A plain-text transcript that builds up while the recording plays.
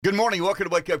Good morning. Welcome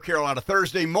to Wake Up Carolina.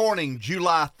 Thursday morning,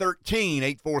 July 13,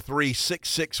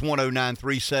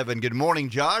 843-661-0937. Good morning,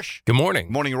 Josh. Good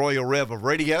morning. Morning, Royal Rev of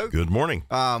Radio. Good morning.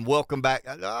 Welcome back.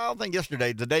 I don't think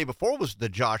yesterday, the day before was the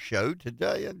Josh show.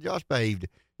 Today, Josh behaved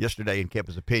yesterday and kept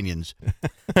his opinions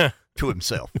to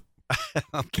himself.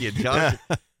 I'm kidding.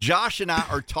 Josh and I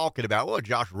are talking about,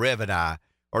 Josh Rev and I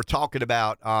are talking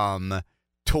about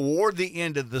toward the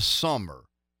end of the summer,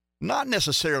 not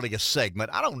necessarily a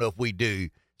segment. I don't know if we do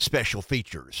special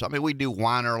features. I mean, we do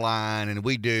Weiner Line and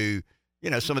we do,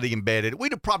 some of the embedded. We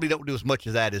probably don't do as much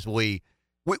of that as we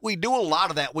do a lot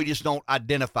of that. We just don't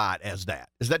identify it as that.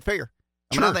 Is that fair?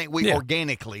 Sure. I mean, I think we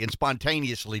organically and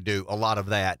spontaneously do a lot of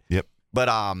that. Yep. But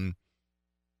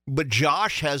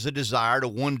Josh has a desire to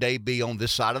one day be on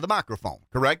this side of the microphone,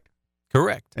 correct?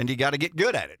 Correct. And you got to get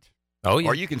good at it. Oh, yeah.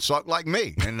 Or you can suck like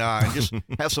me and just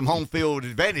have some home field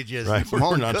advantages. Right. And some We're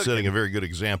home not cooking. setting a very good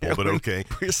example, but okay.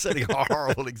 We're setting a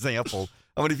horrible example.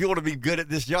 I mean, if you want to be good at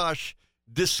this, Josh,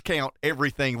 discount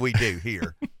everything we do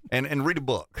here and read a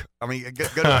book. I mean, go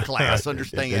to a class,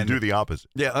 understand. And do the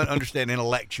opposite. Yeah, understand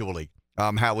intellectually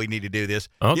how we need to do this.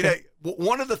 Okay.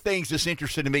 One of the things that's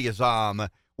interesting to me is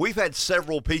we've had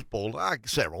several people, a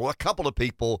couple of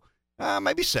people,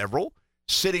 maybe several,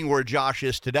 sitting where Josh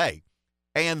is today.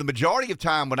 And the majority of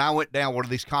time when I went down one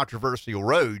of these controversial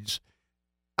roads,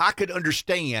 I could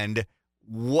understand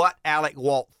what Alec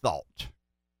Walt thought,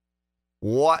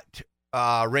 what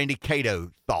Randy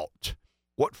Cato thought,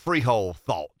 what Freehold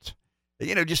thought.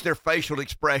 Just their facial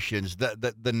expressions,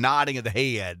 the nodding of the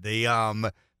head,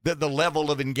 the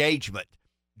level of engagement.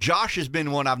 Josh has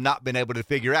been one I've not been able to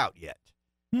figure out yet.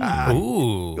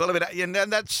 Ooh. And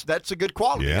that's a good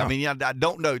quality. Yeah. I mean, I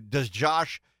don't know. Does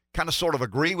Josh kind of sort of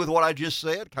agree with what I just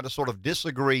said, kind of sort of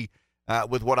disagree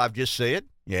with what I've just said?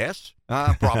 Yes,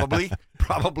 probably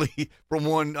from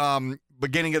one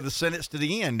beginning of the sentence to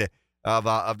the end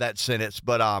of that sentence.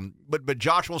 But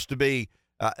Josh wants to be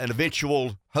an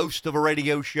eventual host of a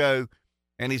radio show,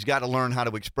 and he's got to learn how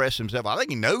to express himself. I think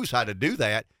he knows how to do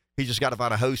that. He's just got to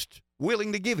find a host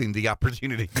willing to give him the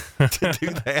opportunity to do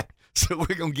that. So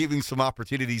we're going to give him some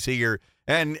opportunities here.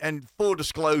 And full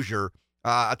disclosure,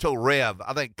 I told Rev,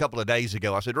 I think a couple of days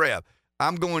ago, I said, Rev,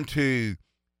 I'm going to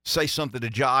say something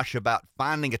to Josh about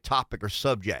finding a topic or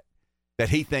subject that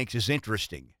he thinks is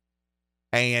interesting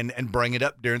and bring it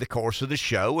up during the course of the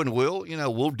show. And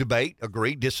we'll debate,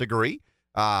 agree, disagree,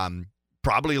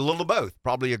 probably a little of both,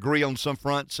 probably agree on some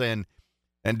fronts and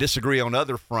disagree on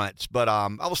other fronts. But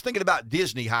I was thinking about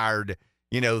Disney hired,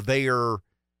 they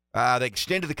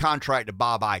extended the contract to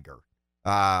Bob Iger.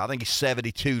 I think he's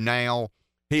 72 now.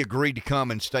 He agreed to come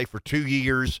and stay for 2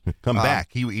 years. Come back.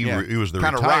 He was the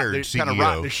retired CEO. Kind of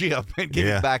right the ship and get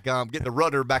it back, get the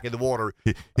rudder back in the water.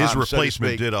 His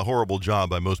replacement did a horrible job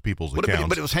by most people's accounts.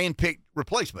 But it was handpicked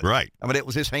replacement. Right. I mean, it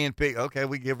was his handpicked. Okay,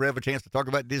 we give Rev a chance to talk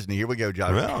about Disney. Here we go,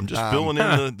 John. Well, I'm just filling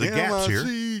in the gaps here.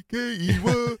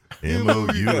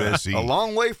 M-O-U-S-E. A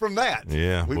long way from that.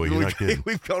 Yeah, you're not kidding.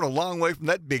 We've gone a long way from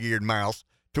that big-eared mouse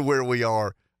to where we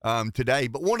are today.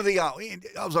 But one of the I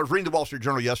was reading the Wall Street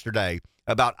Journal yesterday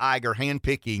about Iger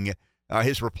handpicking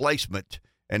his replacement,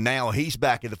 and now he's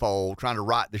back in the fold trying to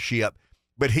right the ship.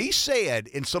 But he said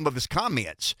in some of his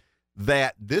comments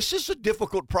that this is a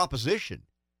difficult proposition,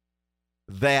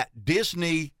 that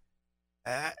Disney,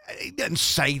 he doesn't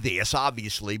say this,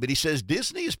 obviously, but he says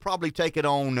Disney has probably taken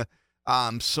on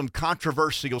some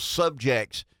controversial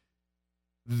subjects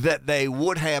that they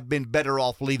would have been better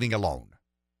off leaving alone.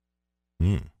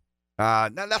 Now,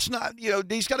 that's not,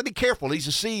 he's got to be careful. He's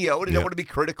a CEO, and he don't want to be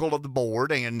critical of the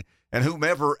board and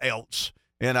whomever else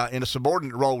in a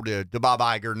subordinate role to Bob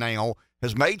Iger now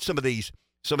has made some of these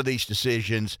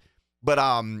decisions. But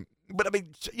I mean,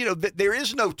 there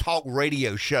is no talk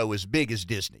radio show as big as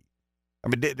Disney. I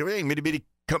mean, there ain't many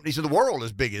companies in the world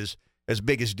as big as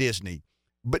Disney.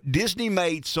 But Disney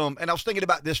made some, and I was thinking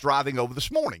about this driving over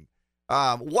this morning.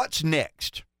 What's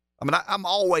next? I mean, I'm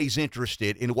always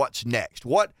interested in what's next.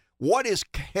 What is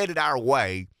headed our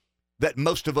way that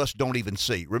most of us don't even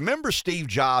see? Remember Steve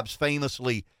Jobs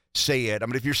famously said, I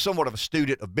mean, if you're somewhat of a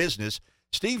student of business,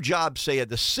 Steve Jobs said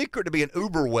the secret to being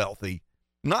uber wealthy,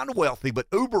 not wealthy, but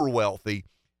uber wealthy,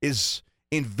 is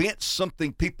invent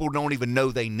something people don't even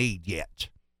know they need yet.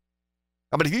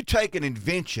 I mean, if you take an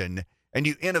invention and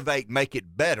you innovate, make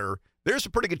it better, there's a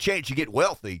pretty good chance you get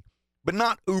wealthy. But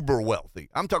not uber wealthy.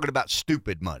 I'm talking about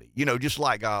stupid money. Just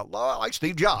like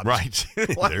Steve Jobs. Right.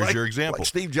 There's your example. Like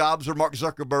Steve Jobs or Mark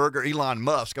Zuckerberg or Elon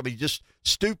Musk. I mean, just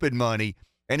stupid money.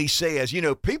 And he says,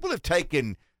 people have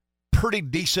taken pretty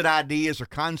decent ideas or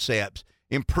concepts,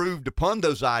 improved upon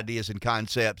those ideas and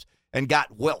concepts, and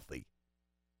got wealthy.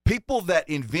 people that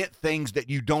invent things that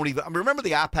you don't even. I mean, remember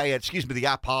the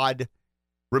iPod.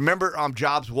 Remember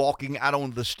Jobs walking out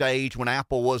on the stage when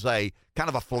Apple was a kind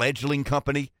of a fledgling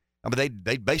company. I mean,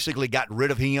 they basically got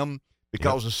rid of him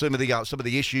because of some of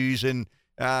the issues and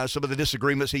some of the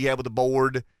disagreements he had with the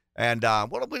board. And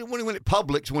when he went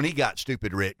Publix, when he got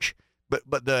stupid rich.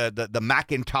 But the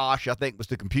Macintosh, I think, was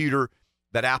the computer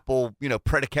that Apple,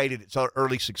 predicated its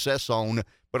early success on.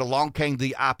 But along came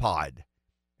the iPod.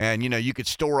 And, you could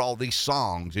store all these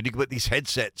songs, and you could put these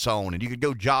headsets on, and you could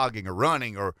go jogging or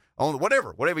running or on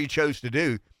whatever you chose to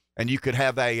do. And you could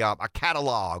have a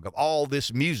catalog of all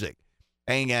this music.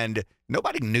 And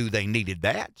nobody knew they needed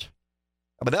that.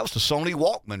 I mean, that was the Sony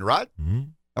Walkman, right? Mm-hmm.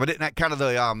 I mean, didn't that kind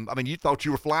of you thought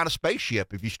you were flying a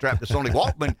spaceship if you strapped the Sony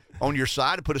Walkman on your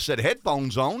side and put a set of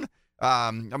headphones on.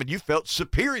 You felt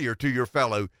superior to your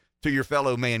fellow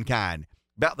mankind.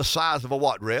 About the size of a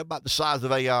what, Reb? About the size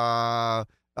of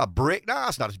a brick? No,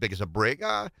 it's not as big as a brick.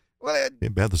 About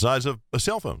the size of a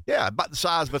cell phone. Yeah, about the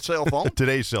size of a cell phone.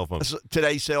 Today's cell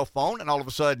phone. And all of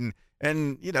a sudden,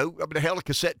 hell, a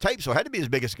cassette tape, so it had to be as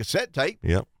big as a cassette tape.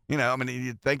 Yep.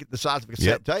 You'd think the size of a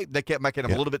cassette tape. They kept making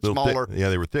them a little bit smaller.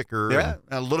 They were thicker. Yeah,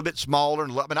 a little bit smaller.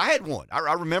 I had one.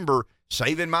 I remember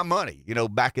saving my money,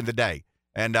 back in the day.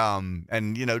 And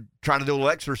trying to do a little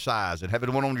exercise and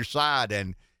having one on your side.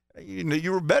 And,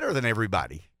 you were better than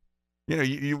everybody.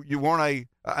 You weren't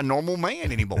a normal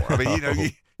man anymore. I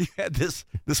mean, you had this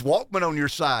Walkman on your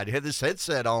side. You had this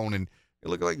headset on, and you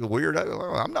look like a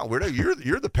weirdo. I'm not weirdo.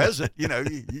 You're the peasant.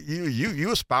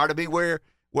 You aspire to be where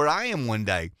I am one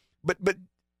day. But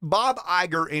Bob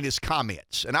Iger in his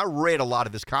comments, and I read a lot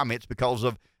of his comments because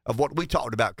of what we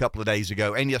talked about a couple of days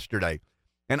ago and yesterday.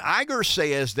 And Iger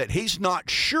says that he's not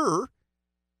sure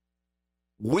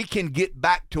we can get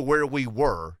back to where we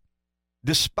were,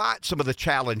 despite some of the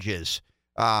challenges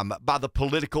by the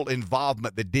political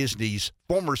involvement that Disney's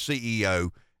former CEO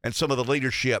and some of the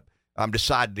leadership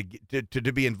decided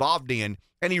to be involved in.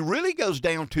 And he really goes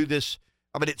down to this.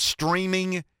 It's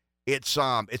streaming. It's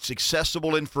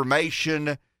accessible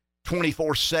information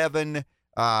 24/7.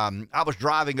 I was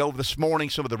driving over this morning.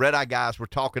 Some of the Red Eye guys were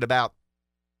talking about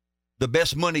the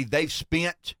best money they've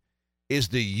spent is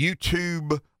the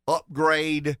YouTube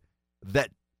upgrade that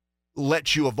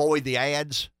lets you avoid the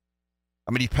ads.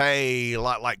 You pay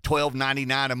like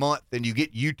 $12.99 a month, and you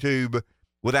get YouTube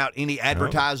without any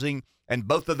advertising. Oh. And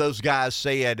both of those guys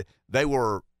said they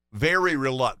were very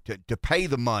reluctant to pay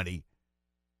the money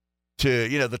to,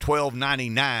 the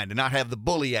 $12.99 to not have the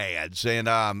bully ads. And,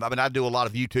 I do a lot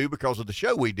of YouTube because of the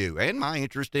show we do and my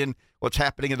interest in what's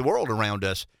happening in the world around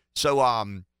us. So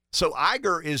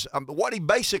Iger is, what he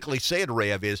basically said,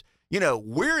 Rev, is,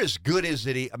 we're as good as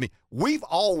it is. We've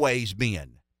always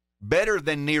been better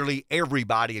than nearly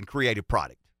everybody in creative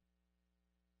product.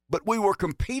 But we were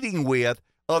competing with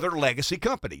other legacy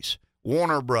companies,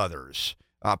 Warner Brothers,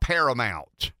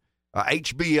 Paramount,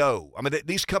 HBO.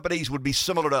 These companies would be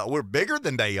similar to, we're bigger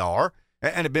than they are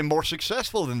and have been more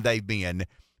successful than they've been.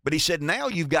 But he said, now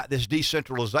you've got this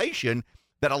decentralization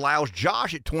that allows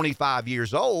Josh at 25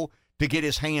 years old to get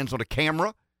his hands on a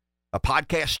camera, a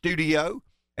podcast studio.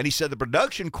 And he said the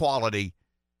production quality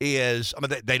is,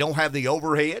 they don't have the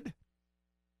overhead.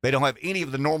 They don't have any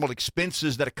of the normal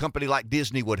expenses that a company like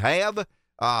Disney would have.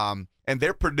 And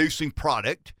they're producing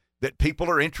product that people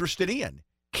are interested in,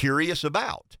 curious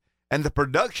about. And the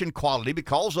production quality,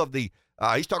 because of the,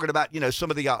 he's talking about, some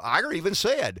of the, Iger even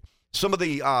said, some of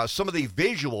the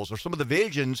visuals or some of the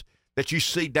visions that you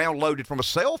see downloaded from a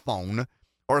cell phone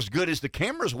are as good as the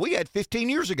cameras we had 15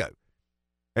 years ago.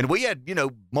 And we had,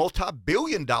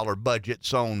 multi-billion-dollar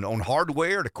budgets on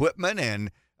hardware and equipment.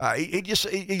 And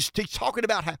he's talking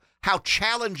about how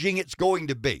challenging it's going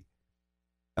to be.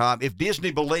 If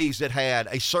Disney believes it had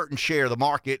a certain share of the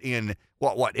market in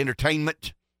what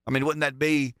entertainment, wouldn't that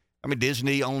be?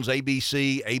 Disney owns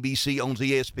ABC, ABC owns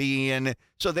ESPN,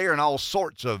 so they're in all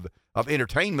sorts of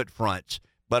entertainment fronts.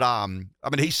 But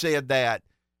he said that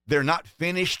they're not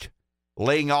finished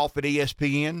laying off at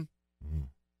ESPN,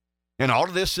 and all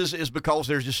of this is because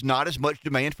there's just not as much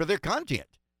demand for their content.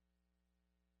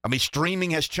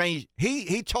 Streaming has changed.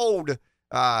 He told,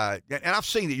 and I've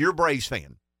seen that you're a Braves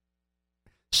fan.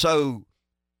 So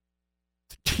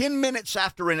 10 minutes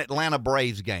after an Atlanta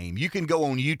Braves game, you can go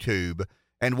on YouTube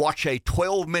and watch a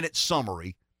 12-minute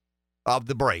summary of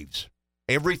the Braves,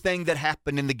 everything that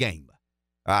happened in the game.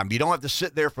 You don't have to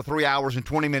sit there for 3 hours and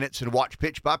 20 minutes and watch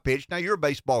pitch by pitch. Now, you're a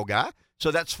baseball guy,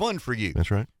 so that's fun for you.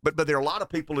 That's right. But there are a lot of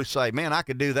people who say, man, I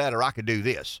could do that or I could do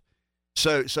this.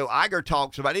 So Iger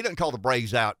talks about, he doesn't call the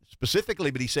Braves out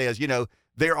specifically, but he says,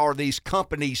 there are these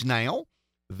companies now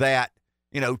that,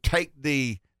 take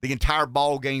the the entire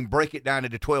ball game, break it down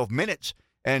into 12 minutes,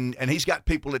 and he's got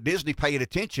people at Disney paying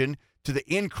attention to the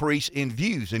increase in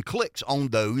views and clicks on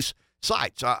those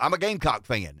sites. I'm a Gamecock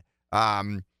fan.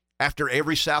 After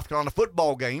every South Carolina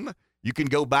football game, you can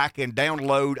go back and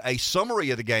download a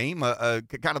summary of the game,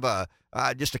 kind of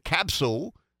just a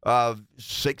capsule of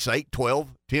 6, 8, 12,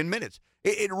 10 minutes.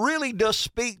 It really does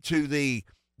speak to the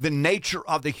nature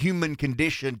of the human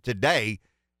condition today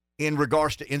in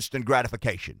regards to instant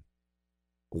gratification.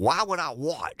 Why would I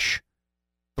watch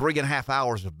 3.5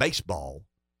 hours of baseball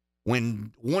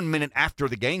when 1 minute after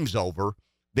the game's over,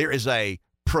 there is a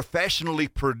professionally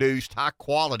produced,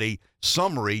 high-quality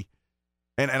summary,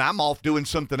 and I'm off doing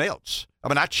something else? I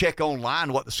mean, I check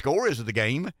online what the score is of the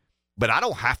game, but I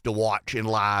don't have to watch in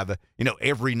live,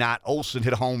 every night Olsen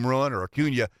hit a home run or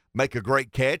Acuna make a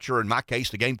great catch, or in my case,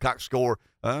 the Gamecocks score,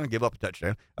 give up a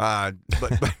touchdown. But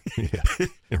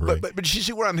you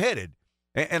see where I'm headed.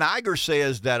 And Iger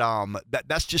says that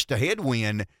that's just a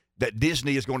headwind that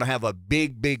Disney is going to have a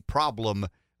big, big problem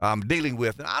dealing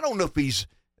with. And I don't know if he's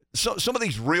some of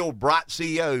these real bright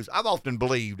CEOs. I've often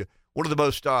believed one of the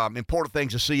most important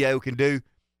things a CEO can do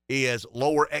is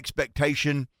lower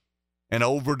expectation and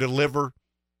over-deliver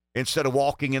instead of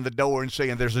walking in the door and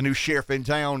saying, there's a new sheriff in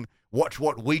town, watch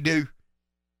what we do.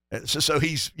 So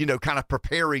he's, kind of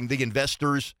preparing the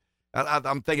investors.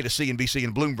 I'm thinking of CNBC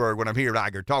and Bloomberg when I'm hearing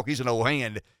Iger talk. He's an old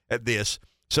hand at this.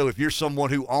 So if you're someone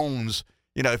who owns,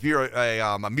 if you're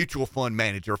a mutual fund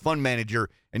manager,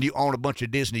 and you own a bunch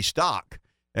of Disney stock,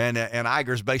 and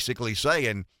Iger's basically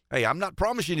saying, hey, I'm not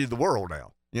promising you the world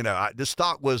now. This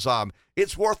stock was,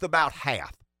 it's worth about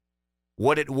half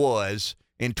what it was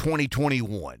in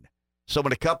 2021. So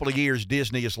in a couple of years,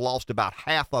 Disney has lost about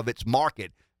half of its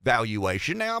market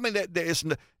valuation. Now, I mean,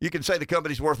 you can say the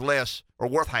company's worth less or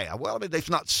worth half. Well, I mean, they've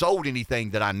not sold anything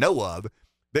that I know of.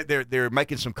 They're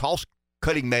making some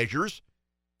cost-cutting measures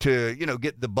to,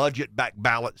 get the budget back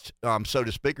balanced, so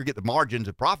to speak, or get the margins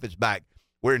and profits back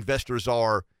where investors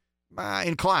are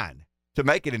inclined to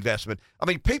make an investment. I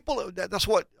mean, that's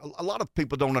what a lot of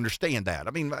people don't understand that.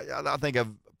 I mean, I think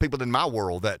of people in my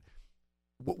world that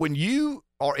when you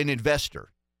are an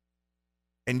investor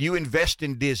and you invest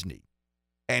in Disney,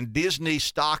 and Disney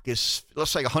stock is,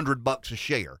 let's say, $100 a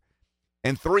share,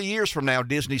 and 3 years from now,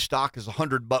 Disney stock is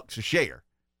 $100 a share,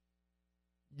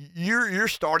 you're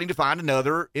starting to find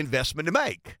another investment to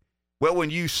make. Well,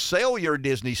 when you sell your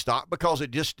Disney stock because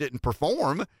it just didn't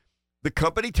perform, the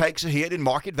company takes a hit in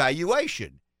market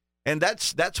valuation. And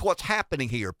that's what's happening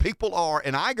here. People are,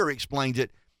 and Iger explains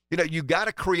it, you got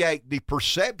to create the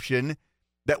perception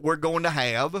that we're going to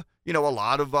have, a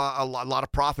lot of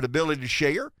profitability to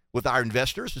share with our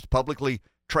investors. It's a publicly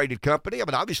traded company. I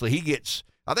mean, obviously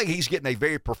I think he's getting a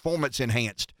very performance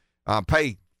enhanced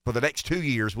pay for the next 2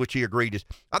 years, which he agreed is.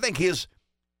 I think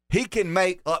he can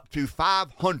make up to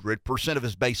 500% of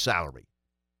his base salary.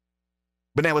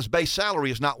 But now his base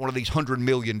salary is not one of these $100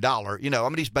 million,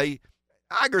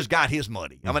 Iger's got his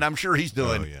money. I mean, I'm sure he's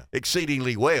doing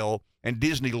exceedingly well, and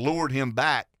Disney lured him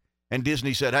back, and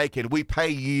Disney said, hey, can we pay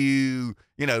you,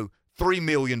 $3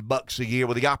 million a year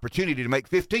with the opportunity to make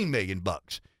 $15 million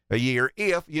a year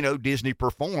if, Disney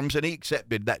performs, and he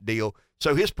accepted that deal.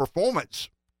 So his performance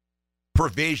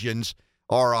provisions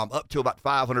are up to about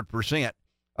 500%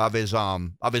 of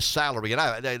his salary,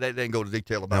 and they didn't go into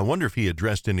detail about. Now, I wonder if he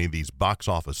addressed any of these box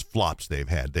office flops they've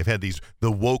had. They've had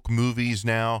the woke movies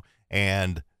now,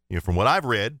 and from what I've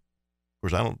read, of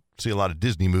course, I don't see a lot of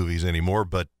Disney movies anymore,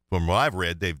 but from what I've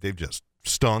read, they've just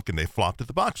stunk and they flopped at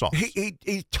the box office.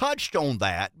 He touched on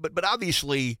that, but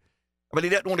obviously, I mean, he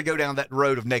doesn't want to go down that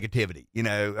road of negativity.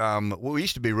 We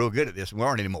used to be real good at this, and we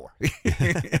aren't anymore.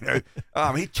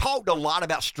 He talked a lot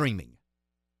about streaming,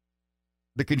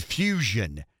 the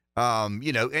confusion, and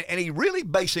he really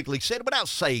basically said, without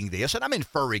saying this, and I'm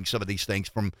inferring some of these things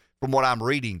from what I'm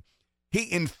reading,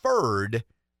 he inferred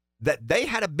that they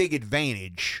had a big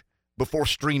advantage before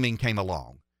streaming came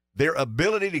along. Their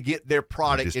ability to get their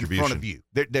product in front of you,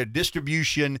 their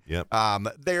distribution,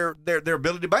 their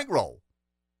ability to bankroll.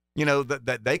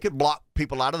 That they could block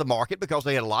people out of the market because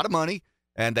they had a lot of money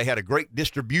and they had a great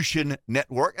distribution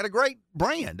network and a great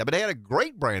brand. I mean, they had a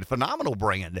great brand, phenomenal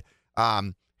brand.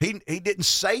 He didn't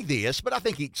say this, but I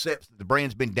think he accepts that the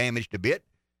brand's been damaged a bit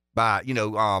by,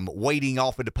 wading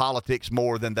off into politics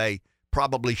more than they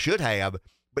probably should have.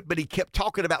 But he kept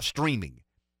talking about streaming.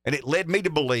 And it led me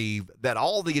to believe that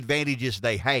all the advantages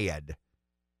they had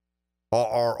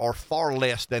are far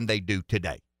less than they do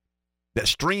today. That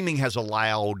streaming has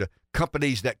allowed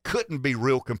companies that couldn't be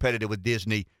real competitive with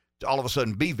Disney to all of a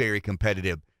sudden be very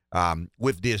competitive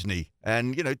with Disney.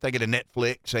 And, thinking of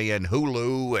Netflix and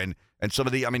Hulu and some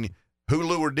of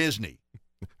Hulu or Disney?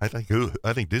 I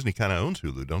think Disney kind of owns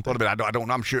Hulu, don't they? Well, I mean, I don't.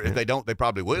 I'm sure if they don't, they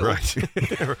probably will. Right.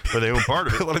 But they own part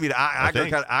of it. Well, I mean,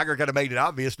 Iger kind of made it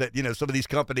obvious that some of these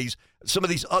companies, some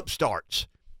of these upstarts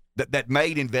that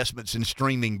made investments in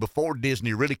streaming before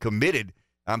Disney really committed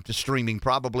to streaming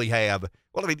probably have.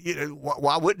 Well, I mean,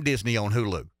 why wouldn't Disney own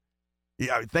Hulu?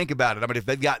 Yeah, think about it. I mean, if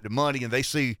they've got the money and they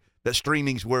see that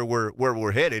streaming's where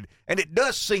we're headed, and it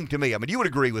does seem to me. I mean, you would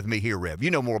agree with me here, Rev. You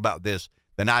know more about this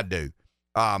than I do.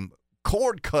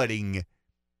 Cord cutting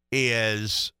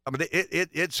is, I mean,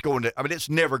 it's going to, I mean, it's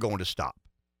never going to stop.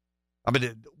 I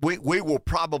mean, we will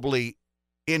probably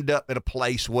end up in a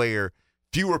place where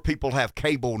fewer people have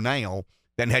cable now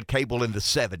than had cable in the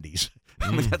 70s.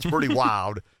 I mean, that's pretty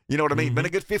wild. You know what I mean? Been a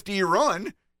good 50-year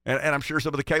run, and I'm sure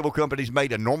some of the cable companies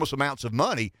made enormous amounts of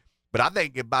money. But I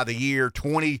think by the year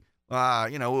 20, by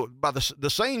the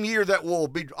same year that we'll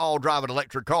be all driving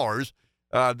electric cars,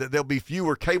 there'll be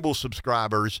fewer cable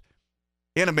subscribers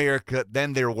in America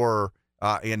than there were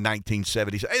in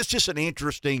 1970s. It's just an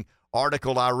interesting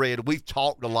article I read. We've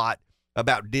talked a lot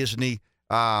about Disney.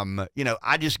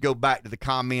 I just go back to the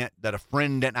comment that a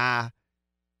friend and I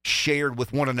shared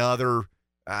with one another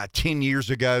 10 years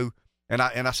ago. And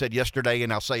I said yesterday,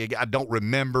 and I'll say again, I don't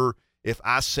remember if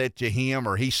I said to him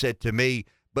or he said to me,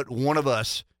 but one of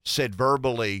us said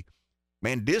verbally,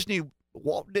 man,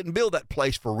 Walt didn't build that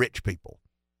place for rich people.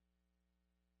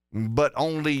 But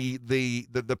only the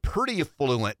pretty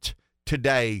affluent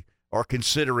today are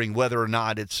considering whether or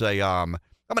not it's a I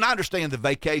understand the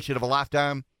vacation of a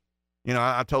lifetime.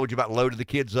 I told you about loading the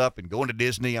kids up and going to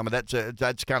Disney. I mean,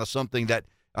 that's kind of something that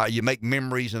you make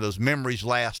memories, and those memories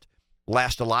last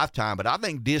a lifetime. But I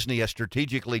think Disney has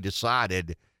strategically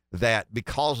decided that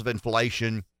because of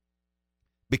inflation,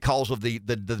 because of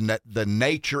the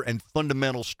nature and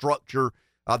fundamental structure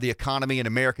of the economy in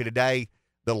America today,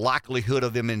 the likelihood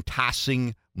of them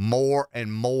enticing more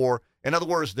and more. In other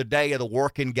words, the day of the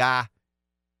working guy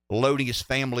loading his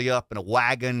family up in a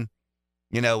wagon,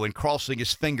 and crossing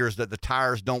his fingers that the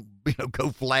tires don't,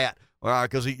 go flat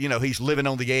because he's living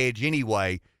on the edge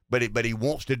anyway. But he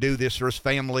wants to do this for his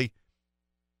family.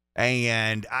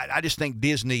 And I just think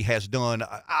Disney has done.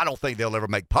 I don't think they'll ever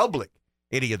make public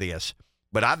any of this,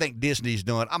 but I think Disney's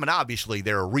done. I mean, obviously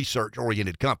they're a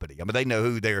research-oriented company. I mean, they know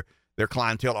who their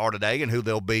clientele are today and who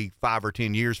they'll be 5 or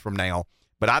 10 years from now.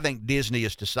 But I think Disney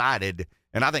has decided,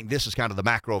 and I think this is kind of the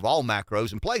macro of all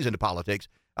macros and plays into politics.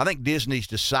 I think Disney's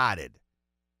decided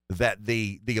that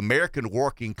the American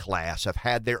working class have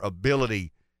had their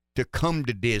ability to come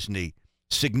to Disney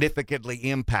significantly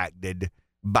impacted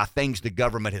by things the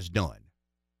government has done.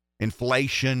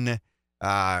 Inflation,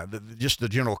 just the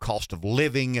general cost of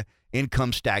living,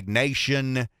 income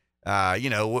stagnation.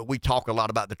 We talk a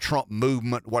lot about the Trump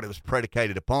movement, what it was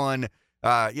predicated upon.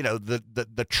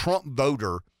 The Trump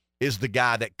voter is the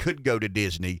guy that could go to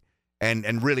Disney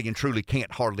and really and truly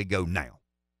can't hardly go now.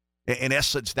 In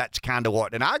essence, that's kind of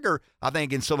what. And Iger, I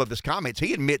think in some of his comments,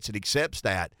 he admits and accepts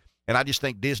that. And I just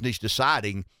think Disney's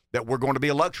deciding that we're going to be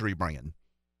a luxury brand.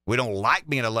 We don't like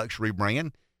being a luxury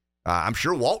brand. I'm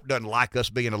sure Walt doesn't like us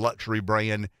being a luxury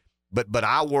brand. But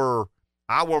our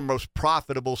most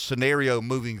profitable scenario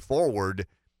moving forward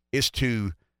is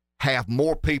to have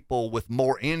more people with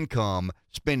more income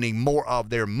spending more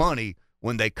of their money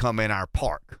when they come in our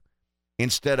park,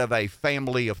 instead of a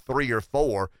family of 3 or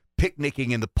 4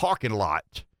 picnicking in the parking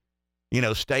lot,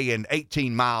 staying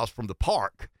 18 miles from the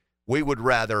park. We would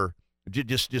rather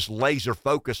just laser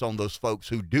focus on those folks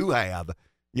who do have, a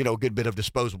good bit of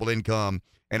disposable income.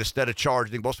 And instead of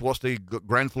charging, what's the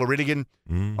Grand Floridian?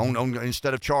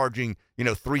 Instead of charging,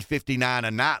 $3.59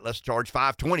 a night, let's charge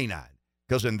 $5.29.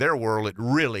 Because in their world, it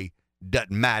really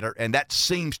doesn't matter. And that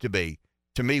seems to be,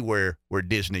 to me, where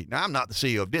Disney. Now, I'm not the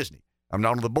CEO of Disney. I'm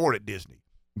not on the board at Disney.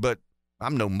 But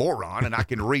I'm no moron, and I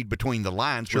can read between the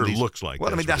lines. Sure, it looks like.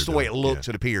 Well, I mean, that's the way it looks.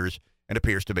 Yeah. It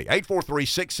appears to be.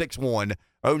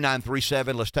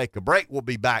 843-661-0937. Let's take a break. We'll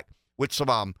be back with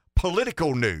some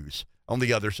political news on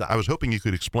the other side. I was hoping you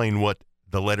could explain what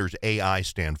the letters AI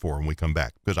stand for when we come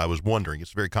back, because I was wondering.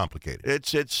 It's very complicated.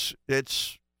 It's.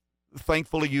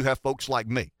 Thankfully, you have folks like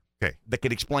me. Okay. That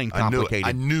can explain complicated.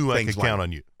 I knew I could count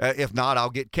on you. If not, I'll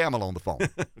get Camel on the phone.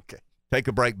 Okay. Take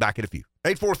a break. Back in a few.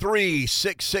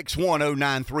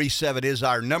 843-661-0937 is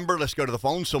our number. Let's go to the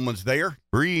phone. Someone's there.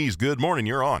 Breeze, good morning.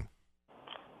 You're on.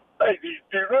 Hey, do you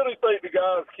really think the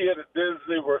guys kid at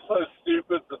Disney were so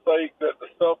stupid to think that the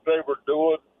stuff they were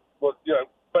doing was,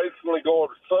 basically going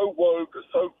so woke or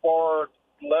so far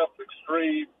left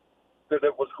extreme that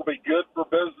it was going to be good for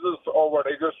business, or were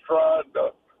they just trying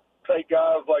to take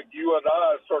guys like you and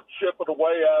I and start chipping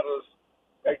away at us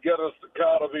and get us to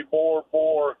kind of be more and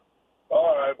more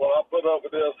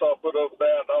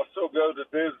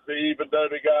Disney, even though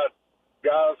they got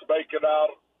guys making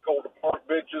out on the park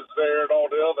benches there and all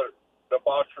the other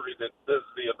debauchery that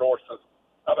Disney endorses.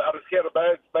 I mean, I just can't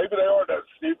imagine. Maybe they are that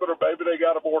stupid, or maybe they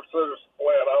got a more sinister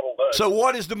plan. I don't know. So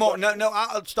what is the more? No.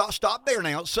 I'll stop there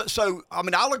now. So I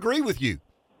mean, I'll agree with you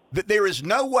that there is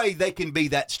no way they can be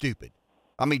that stupid.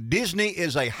 I mean, Disney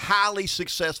is a highly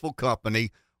successful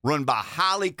company run by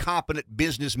highly competent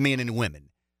businessmen and women.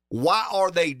 Why are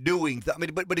they doing? I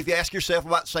mean, but if you ask yourself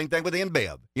about the same thing with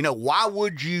InBev, why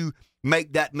would you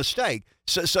make that mistake?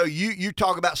 So you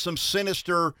talk about some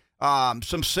sinister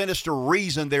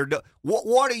reason there.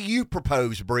 What do you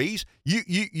propose, Breeze?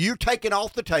 You're taking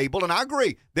off the table, and I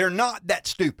agree, they're not that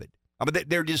stupid. I mean,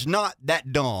 they're just not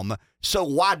that dumb. So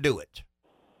why do it?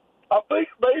 I think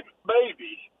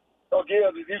maybe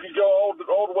again, you can go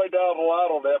all the way down the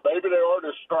line on that. Maybe they are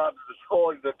just trying to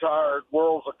destroy the entire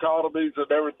world's economies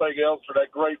and everything else for that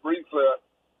great reset,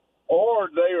 or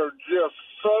they are just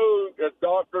so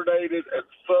indoctrinated and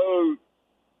so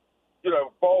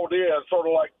bought in, sort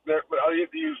of like I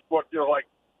hate to use like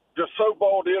just so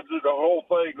bought into the whole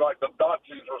thing, like the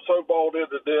Nazis are so bought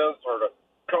into this, or the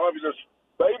communists.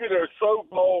 Maybe they're so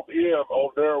bought in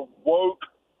on their woke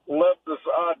leftist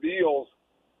ideals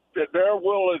that they're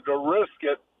willing to risk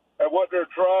it. And what they're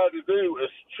trying to do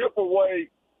is chip away.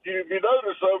 You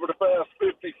notice over the past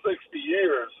 50, 60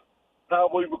 years how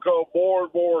we become more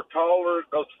and more tolerant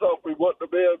of stuff we wouldn't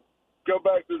have been. Go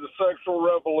back to the sexual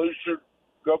revolution.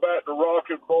 Go back to rock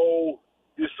and roll.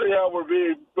 You see how we're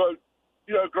being, but,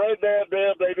 granddad,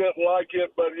 dad, they didn't like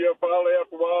it, but, finally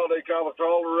after a while they kind of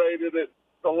tolerated it.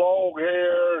 The long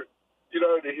hair,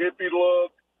 the hippie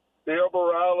look, the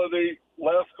immorality,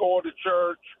 less going to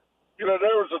church. There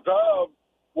was a time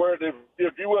where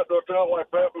if you went to a town like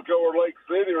Pamlico or Lake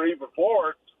City or even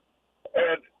Florence,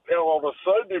 and on a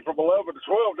Sunday from 11 to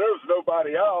 12, there was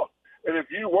nobody out. And if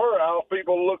you were out,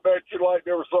 people looked at you like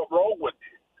there was something wrong with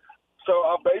you. So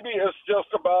maybe it's just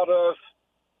about us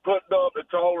putting up and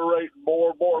tolerating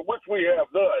more and more, which we have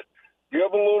done.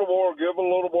 Give a little more, give a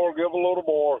little more, give a little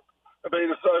more. I mean,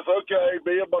 it says, okay,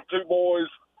 me and my two boys,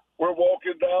 we're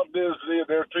walking down Disney, and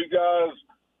there are two guys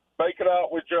making out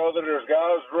with each other. There's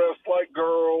guys dressed like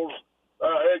girls.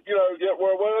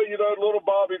 Little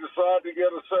Bobby decided to get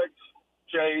a sex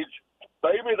change.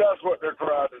 Maybe that's what they're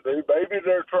trying to do. Maybe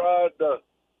they're trying to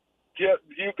get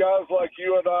you guys like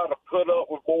you and I to put up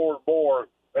with more and more,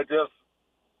 and just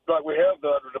like we have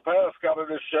done in the past, kind of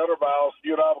this shutter mouse.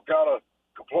 You and I would kind of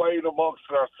complain amongst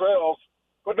ourselves,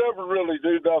 but never really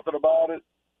do nothing about it.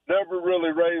 Never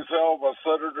really raise hell of us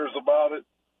senators about it.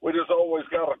 We just always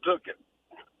kind of took it,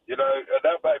 and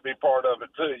that might be part of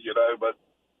it too, But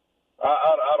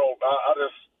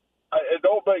it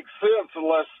don't make sense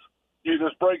unless you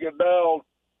just bring it down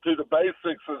to the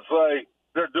basics and say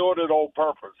they're doing it on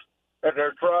purpose and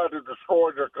they're trying to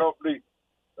destroy their company.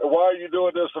 And why are you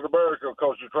doing this in America?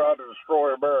 Because you're trying to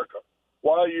destroy America.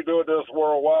 Why are you doing this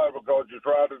worldwide? Because you're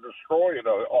trying to destroy it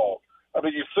all. I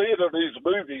mean, you see it in these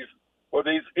movies where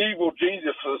these evil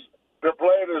geniuses, their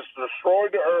plan is to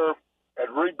destroy the earth and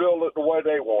rebuild it the way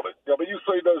they want it. I mean, you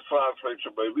see those science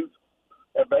fiction movies,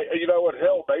 and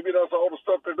hell, maybe that's all the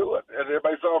stuff they're doing. And it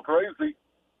may sound crazy,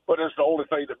 but it's the only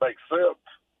thing that makes sense.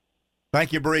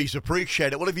 Thank you, Breeze.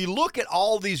 Appreciate it. Well, if you look at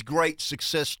all these great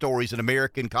success stories in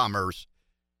American commerce,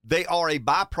 they are a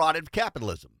byproduct of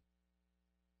capitalism.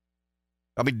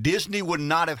 I mean, Disney would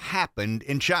not have happened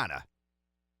in China.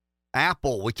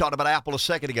 Apple, we talked about Apple a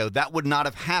second ago. That would not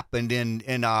have happened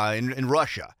in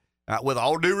Russia. With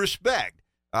all due respect,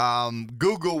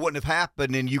 Google wouldn't have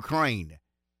happened in Ukraine.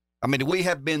 I mean, we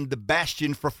have been the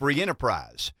bastion for free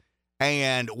enterprise.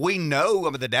 And we know,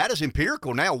 the data is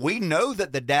empirical now. We know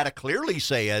that the data clearly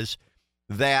says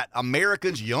that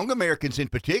Americans, young Americans in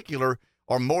particular,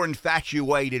 are more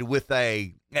infatuated with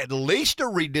at least a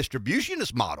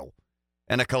redistributionist model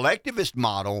and a collectivist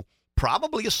model,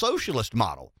 probably a socialist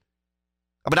model.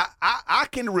 But I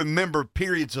can remember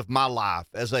periods of my life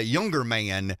as a younger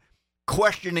man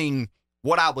questioning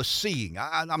what I was seeing.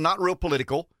 I'm not real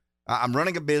political. I'm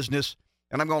running a business,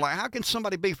 and I'm going like, how can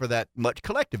somebody be for that much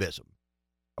collectivism?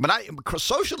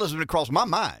 Socialism had crossed my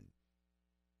mind.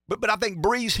 But I think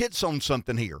Breeze hits on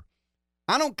something here.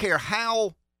 I don't care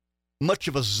how much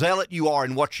of a zealot you are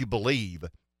in what you believe.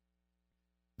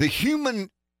 The human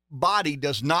body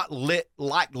does not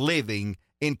like living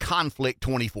in conflict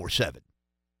 24/7.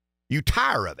 You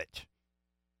tire of it.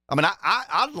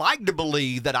 I'd like to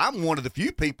believe that I'm one of the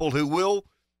few people who will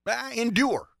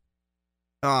endure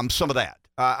some of that.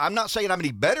 I'm not saying I'm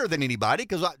any better than anybody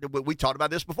because we talked about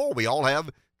this before. We all have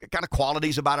kind of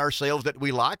qualities about ourselves that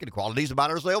we like and qualities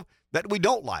about ourselves that we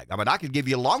don't like. I mean, I could give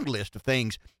you a long list of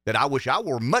things that I wish I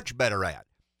were much better at.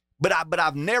 But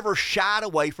I've never shied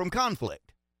away from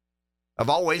conflict. I've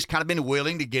always kind of been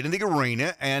willing to get in the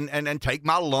arena and take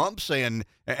my lumps and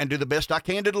do the best I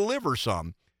can to deliver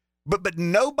some. But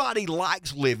nobody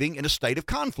likes living in a state of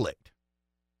conflict.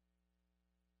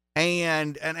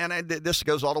 And this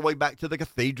goes all the way back to the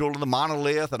cathedral and the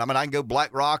monolith. And I mean, I can go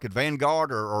Black Rock and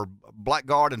Vanguard or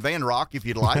Blackguard and Van Rock if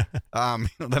you'd like. Then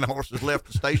the horse has left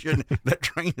the station. That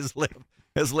train has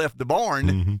left the barn.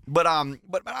 Mm-hmm. But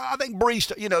I think Brees,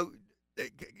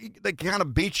 they kind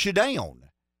of beat you down.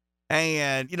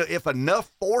 And, if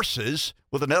enough forces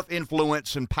with enough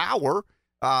influence and power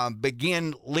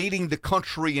begin leading the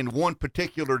country in one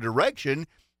particular direction,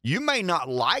 you may not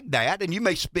like that, and you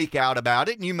may speak out about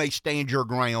it, and you may stand your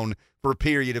ground for a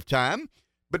period of time.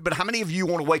 But how many of you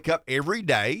want to wake up every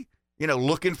day,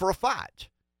 looking for a fight?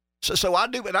 So I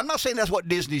do, and I'm not saying that's what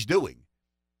Disney's doing.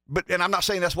 And I'm not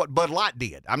saying that's what Bud Light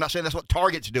did. I'm not saying that's what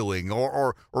Target's doing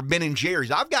or Ben &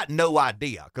 Jerry's. I've got no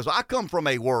idea, because I come from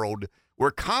a world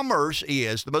where commerce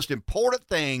is the most important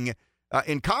thing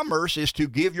in commerce is to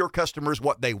give your customers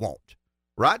what they want,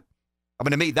 right? I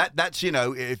mean, to me, that's,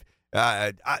 if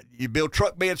you build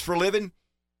truck beds for a living,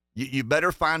 you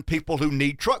better find people who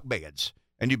need truck beds,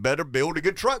 and you better build a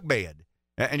good truck bed,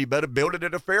 and you better build it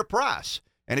at a fair price.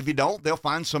 And if you don't, they'll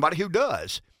find somebody who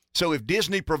does. So if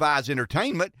Disney provides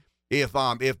entertainment, if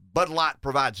Bud Light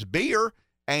provides beer,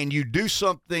 and you do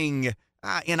something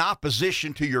in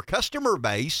opposition to your customer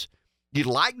base, you'd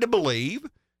like to believe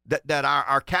that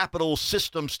our capital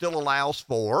system still allows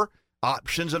for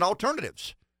options and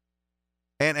alternatives.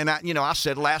 And I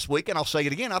said last week, and I'll say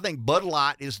it again, I think Bud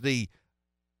Light is the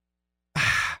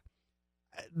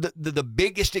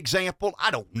biggest example.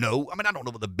 I don't know. I mean, I don't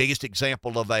know what the biggest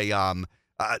example of a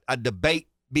debate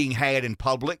being had in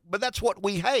public, but that's what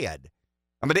we had.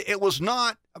 I mean, it was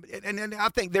not, and I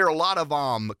think there are a lot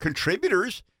of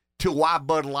contributors to why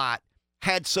Bud Light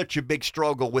had such a big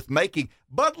struggle with making.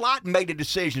 Bud Light made the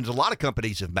decisions a lot of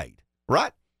companies have made,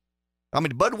 right? I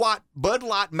mean, Bud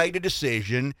Light made a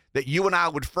decision that you and I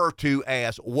would refer to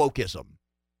as wokeism.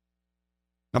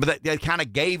 I mean, they kind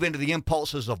of gave into the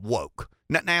impulses of woke.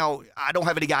 Now, I don't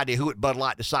have any idea who at Bud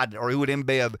Light decided, or who at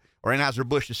InBev or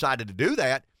Anheuser-Busch decided to do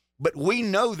that, but we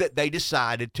know that they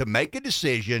decided to make a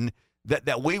decision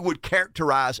that we would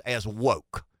characterize as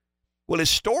woke. Well,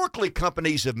 historically,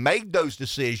 companies have made those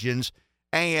decisions,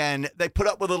 and they put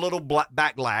up with a little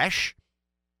backlash,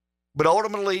 but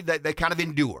ultimately they kind of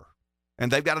endure.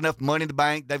 And they've got enough money in the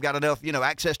bank. They've got enough,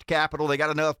 access to capital. They got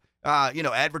enough,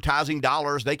 advertising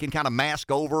dollars. They can kind of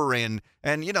mask over and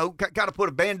kind of put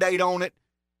a Band-Aid on it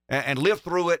and live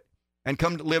through it and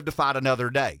come to live to fight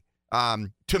another day.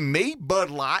 To me,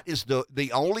 Bud Light is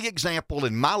the only example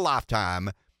in my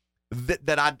lifetime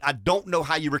that I don't know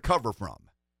how you recover from.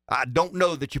 I don't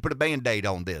know that you put a Band-Aid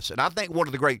on this. And I think one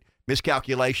of the great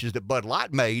miscalculations that Bud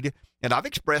Light made, and I've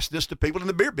expressed this to people in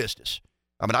the beer business.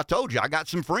 I mean, I told you, I got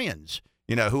some friends,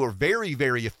 who are very,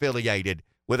 very affiliated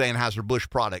with Anheuser-Busch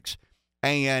products,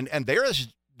 and they're as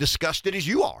disgusted as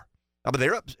you are. I mean,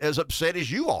 they're as upset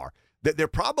as you are. That they're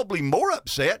probably more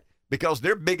upset because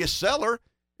their biggest seller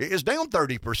is down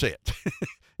 30%.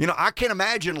 I can't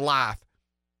imagine life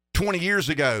 20 years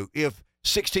ago if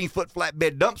 16-foot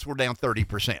flatbed dumps were down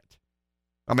 30%.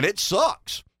 I mean, it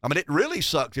sucks. I mean, it really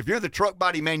sucks. If you're in the truck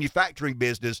body manufacturing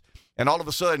business and all of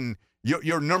a sudden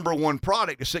your number one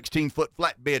product, a 16-foot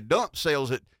flatbed dump, sells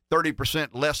at 30%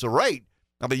 less a rate,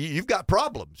 I mean, you've got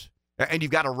problems. And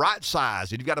you've got to right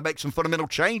size, and you've got to make some fundamental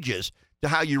changes to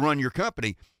how you run your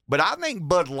company. But I think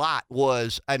Bud Light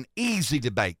was an easy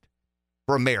debate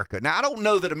for America. Now, I don't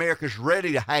know that America's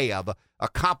ready to have a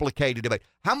complicated debate.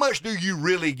 How much do you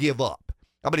really give up?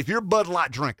 I mean, if you're a Bud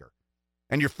Light drinker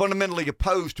and you're fundamentally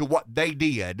opposed to what they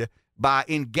did by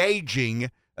engaging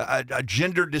a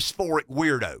gender dysphoric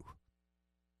weirdo,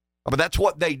 I mean, that's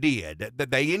what they did.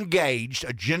 That they engaged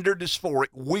a gender dysphoric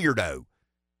weirdo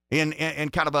in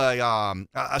kind of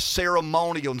a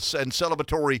ceremonial and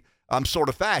celebratory sort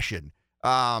of fashion.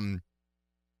 I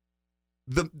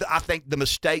think the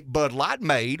mistake Bud Light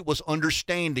made was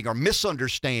understanding or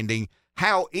misunderstanding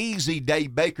how easy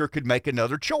Dave Baker could make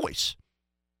another choice.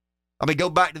 I mean,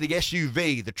 go back to the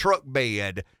SUV, the truck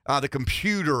bed, the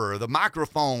computer, the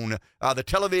microphone, the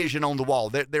television on the wall.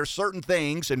 There's certain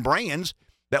things and brands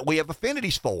that we have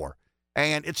affinities for,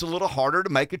 and it's a little harder to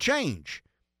make a change.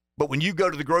 But when you go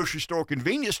to the grocery store,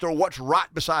 convenience store, what's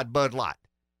right beside Bud Light?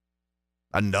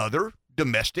 Another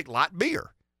domestic light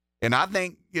beer. And I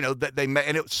think, that they may,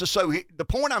 and the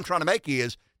point I'm trying to make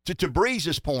is, to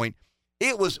Breeze's point,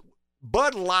 it was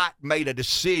Bud Light made a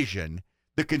decision,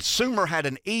 the consumer had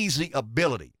an easy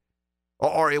ability,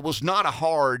 or it was not a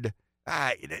hard,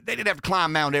 they didn't have to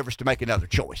climb Mount Everest to make another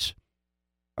choice.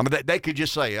 I mean, they could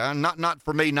just say, not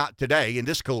for me, not today, in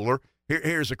this cooler.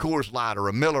 Here's a Coors Light or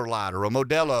a Miller Light or a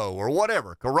Modelo or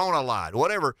whatever, Corona Light,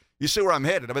 whatever. You see where I'm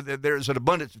headed. I mean, there's an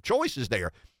abundance of choices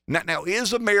there. Now,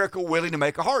 is America willing to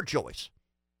make a hard choice?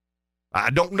 I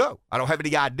don't know. I don't have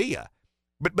any idea.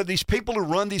 But these people who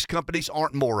run these companies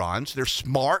aren't morons. They're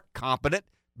smart, competent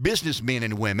businessmen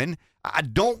and women. I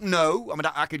don't know. I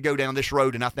mean, I could go down this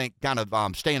road and I think kind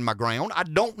of stand my ground. I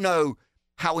don't know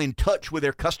how in touch with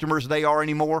their customers they are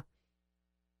anymore.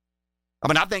 I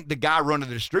mean, I think the guy running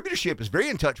the distributorship is very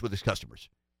in touch with his customers.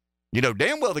 You know,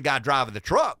 damn well the guy driving the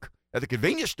truck at the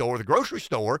convenience store, the grocery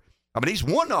store, I mean, he's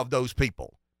one of those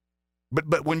people.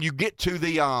 But when you get to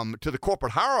the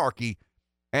corporate hierarchy,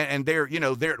 and they're, you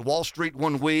know, they're at Wall Street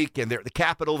one week and they're at the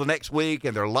Capitol the next week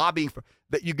and they're lobbying for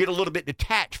that, you get a little bit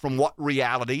detached from what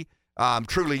reality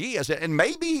truly is. And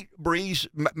maybe, Breeze,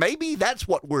 maybe that's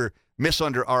what we're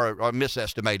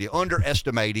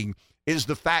underestimating is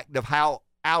the fact of how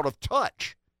out of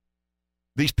touch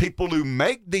these people who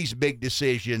make these big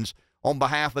decisions on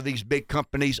behalf of these big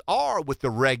companies are with the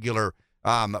regular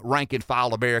rank and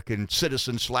file American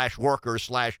citizen / worker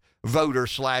 / voter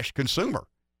 / consumer.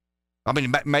 I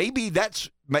mean, maybe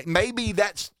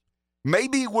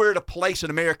we're at a place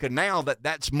in America now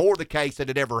that's more the case than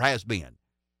it ever has been.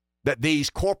 That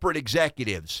these corporate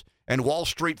executives and Wall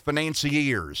Street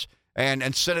financiers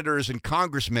and senators and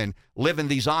congressmen live in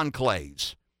these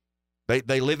enclaves.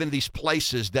 They live in these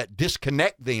places that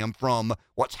disconnect them from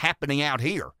what's happening out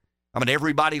here. I mean,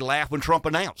 everybody laughed when Trump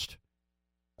announced.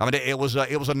 I mean, it was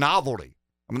a novelty.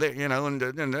 I mean,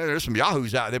 and there's some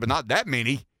yahoos out there, but not that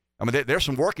many. I mean, there's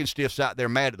some working stiffs out there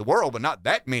mad at the world, but not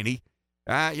that many.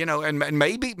 And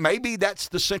maybe that's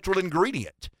the central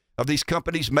ingredient of these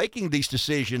companies making these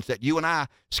decisions that you and I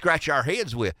scratch our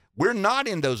heads with. We're not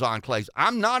in those enclaves.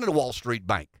 I'm not in a Wall Street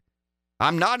bank.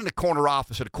 I'm not in a corner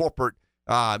office at a corporate,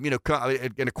 in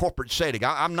a corporate setting.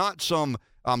 I'm not some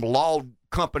law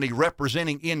company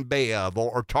representing InBev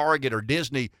or Target or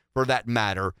Disney for that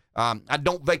matter. I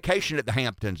don't vacation at the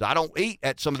Hamptons. I don't eat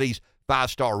at some of these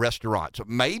 5-star restaurants.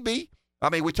 Maybe, I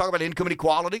mean, we talk about income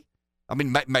inequality. I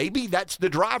mean, maybe that's the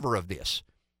driver of this,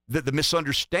 the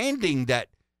misunderstanding that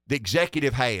the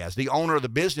executive has, the owner of the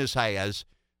business has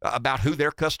about who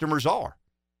their customers are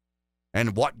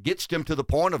and what gets them to the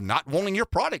point of not wanting your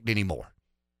product anymore.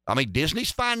 I mean,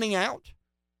 Disney's finding out.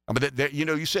 I mean,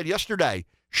 you said yesterday,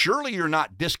 surely you're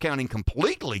not discounting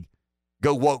completely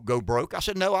go woke, go broke. I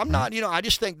said, no, I'm not. I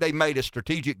just think they made a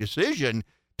strategic decision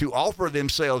to offer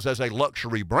themselves as a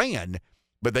luxury brand,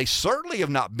 but they certainly have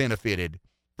not benefited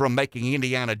from making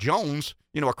Indiana Jones,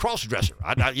 a cross-dresser.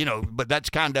 But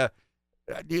that's kind of,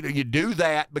 you do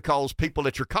that because people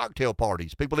at your cocktail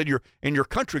parties, people in your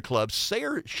country clubs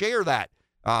share that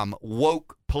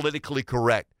woke, politically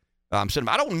correct sentiment.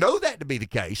 I don't know that to be the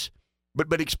case,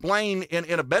 but explain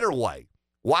in a better way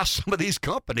why some of these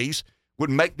companies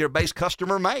would make their base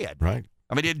customer mad. Right.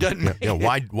 I mean, it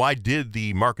doesn't. Why did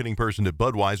the marketing person at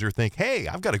Budweiser think, hey,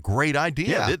 I've got a great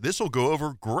idea. Yeah. This will go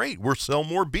over great. We'll sell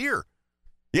more beer.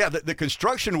 Yeah, the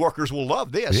construction workers will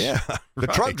love this. Yeah, the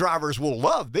truck drivers will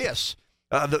love this.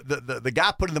 The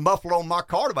guy putting the muffler on my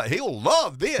car, he'll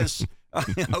love this.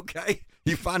 Okay,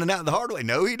 you finding out the hard way.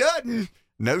 No, he doesn't.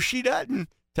 No, she doesn't.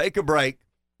 Take a break.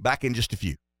 Back in just a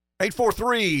few.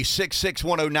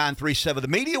 843-6610937. The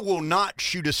media will not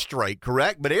shoot us straight,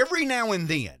 correct? But every now and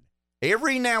then, they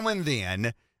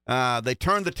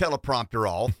turn the teleprompter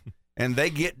off and they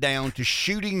get down to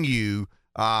shooting you.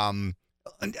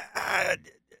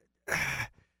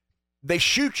 They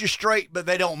shoot you straight, but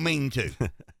they don't mean to.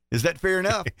 Is that fair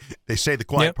enough? They say the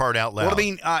quiet part out loud. Well, I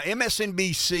mean,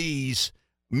 MSNBC's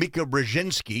Mika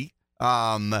Brzezinski,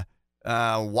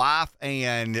 wife,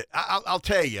 and I'll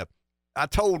tell you, I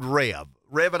told Rev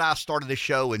and I started this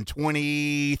show in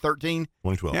 2013.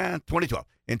 2012. Yeah, 2012.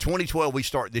 In 2012, we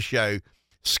started this show.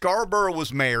 Scarborough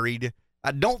was married.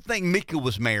 I don't think Mika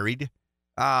was married.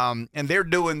 And they're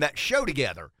doing that show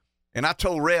together. And I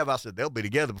told Rev, I said, they'll be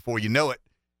together before you know it.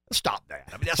 Stop that.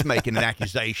 I mean, that's making an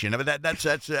accusation. I mean, that's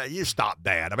you stop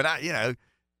that. I mean,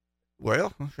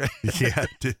 well. Yeah,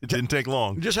 it didn't take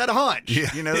long. Just had a hunch.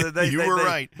 Yeah. You were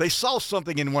right. They saw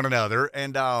something in one another,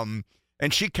 and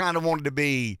she kind of wanted to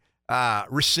be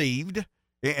received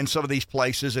in some of these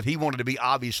places, and he wanted to be,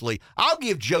 obviously. I'll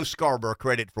give Joe Scarborough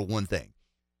credit for one thing.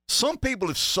 Some people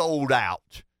have sold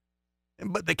out,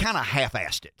 but they kind of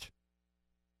half-assed it.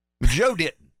 Joe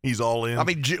didn't. He's all in. I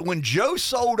mean, when Joe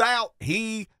sold out,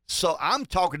 I'm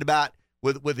talking about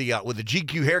with the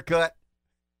GQ haircut,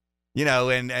 you know,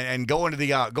 and going to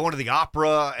the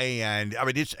opera, and I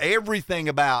mean it's everything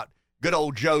about good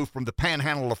old Joe from the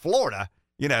Panhandle of Florida.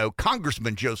 You know,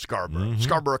 Congressman Joe Scarborough,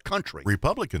 Scarborough Country,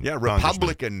 Republican. Yeah,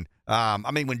 Republican.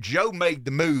 I mean, when Joe made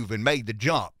the move and made the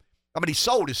jump, I mean, he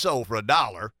sold his soul for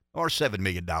 $1 or $7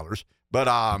 million.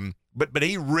 But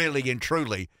he really and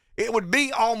truly, it would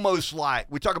be almost like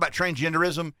we talk about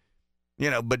transgenderism, you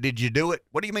know, but did you do it?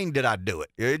 What do you mean, did I do it?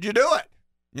 Did you do it?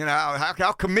 You know,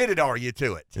 how committed are you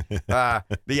to it?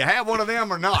 Do you have one of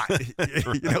them or not?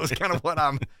 You know, it's kind of what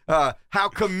I'm, how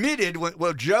committed,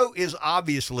 well, Joe is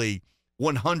obviously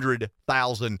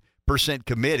 100,000%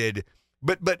 committed.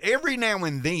 But every now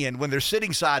and then, when they're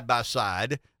sitting side by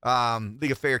side, the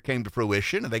affair came to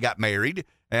fruition and they got married.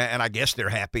 And I guess they're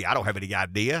happy. I don't have any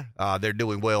idea. They're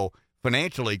doing well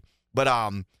financially.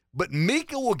 But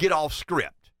Mika will get off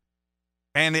script,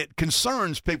 and it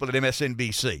concerns people at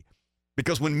MSNBC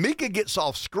because when Mika gets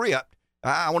off script,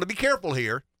 I want to be careful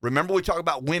here. Remember, we talk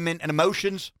about women and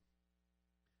emotions.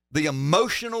 The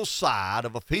emotional side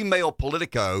of a female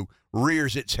politico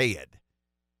rears its head,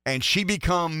 and she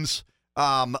becomes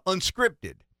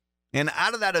unscripted. And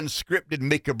out of that unscripted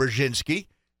Mika Brzezinski,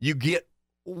 you get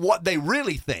what they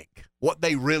really think, what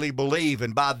they really believe.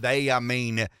 And by they, I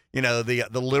mean, you know, the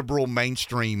liberal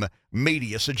mainstream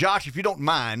media. So, Josh, if you don't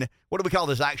mind, what do we call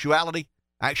this? Actuality?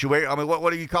 I mean, what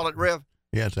do you call it, Rev?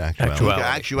 Yeah, it's actuality. Okay,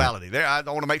 actuality. There, I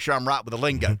want to make sure I'm right with the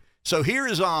lingo. Mm-hmm. So here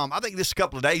is, I think this a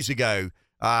couple of days ago,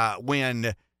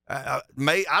 when I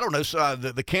don't know,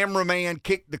 the cameraman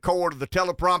kicked the cord of the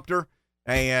teleprompter,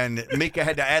 and Mika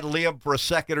had to ad lib for a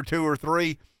second or two or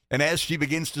three. And as she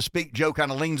begins to speak, Joe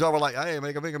kind of leans over like, "Hey,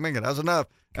 Mika, that's enough.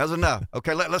 That's enough.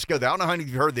 Okay, let's go there." I don't know how many of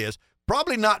you heard this.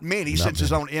 Probably not many since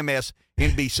it's on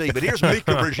MSNBC. But here's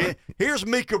Mika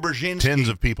Brzezinski. Tens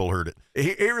of people heard it.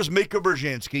 Here's Mika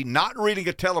Brzezinski not reading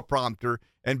a teleprompter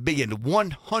and being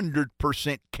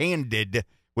 100% candid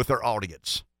with her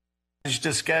audience.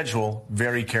 To schedule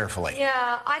very carefully.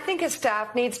 Yeah, I think his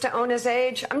staff needs to own his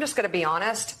age. I'm just going to be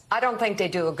honest. I don't think they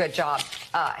do a good job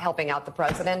helping out the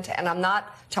president. And I'm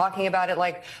not talking about it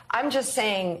like, I'm just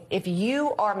saying if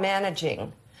you are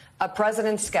managing a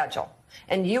president's schedule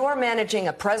and you are managing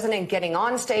a president getting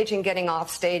on stage and getting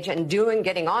off stage and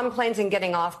getting on planes and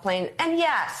getting off plane, and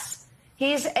yes,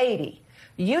 he's 80.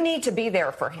 You need to be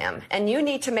there for him and you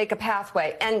need to make a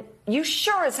pathway. And you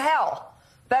sure as hell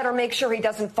better make sure he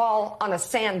doesn't fall on a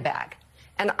sandbag.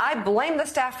 And I blame the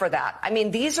staff for that. I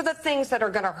mean, these are the things that are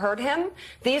going to hurt him.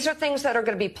 These are things that are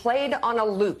going to be played on a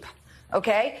loop.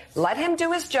 Okay? Let him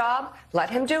do his job. Let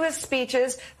him do his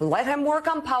speeches. Let him work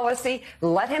on policy.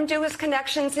 Let him do his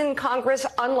connections in Congress,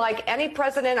 unlike any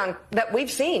president that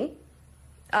we've seen,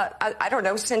 I don't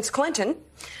know, since Clinton.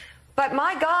 But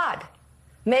my God,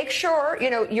 make sure, you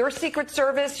know, your Secret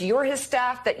Service, you're his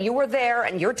staff, that you were there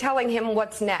and you're telling him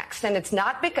what's next. And it's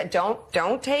not because,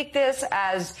 don't take this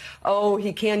as, oh,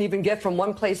 he can't even get from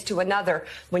one place to another.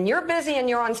 When you're busy and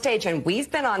you're on stage, and we've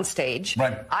been on stage,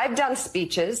 right. I've done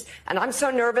speeches, and I'm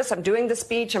so nervous. I'm doing the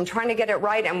speech. I'm trying to get it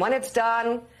right. And when it's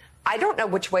done, I don't know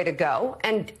which way to go.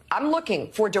 And I'm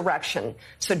looking for direction.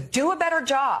 So do a better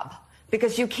job.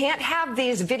 Because you can't have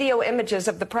these video images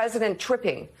of the president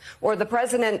tripping or the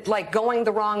president like going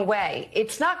the wrong way.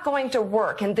 It's not going to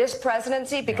work in this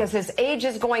presidency because his age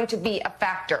is going to be a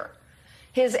factor.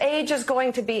 His age is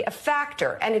going to be a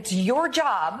factor, and it's your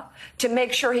job to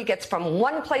make sure he gets from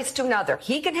one place to another.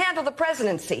 He can handle the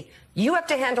presidency. You have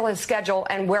to handle his schedule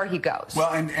and where he goes.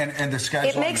 Well, and the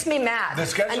scheduling. It makes me mad. The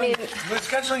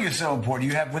scheduling is so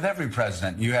important. You have, with every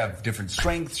president, you have different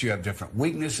strengths, you have different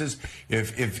weaknesses.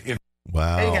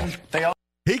 Wow.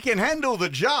 He can handle the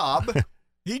job.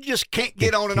 He just can't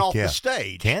get on and off the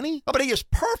stage. Can he? Oh, but he is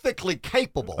perfectly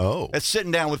capable at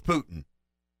sitting down with Putin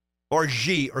or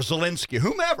Xi or Zelensky,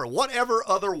 whomever, whatever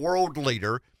other world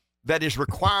leader that is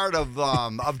required of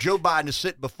Joe Biden to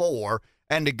sit before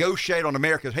and negotiate on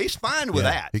America. He's fine with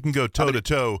that. He can go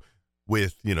toe-to-toe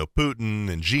with, you know, Putin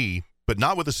and Xi, but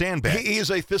not with a sandbag. He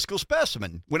is a fiscal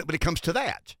specimen when it comes to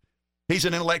that. He's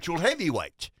an intellectual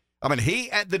heavyweight. I mean, he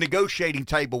at the negotiating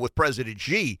table with President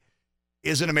Xi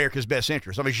is in America's best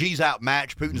interest. I mean, Xi's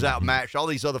outmatched, Putin's outmatched, all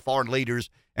these other foreign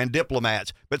leaders and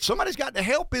diplomats. But somebody's got to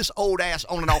help his old ass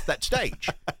on and off that stage.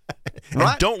 Right?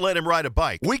 And don't let him ride a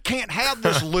bike. We can't have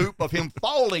this loop of him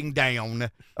falling down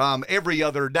every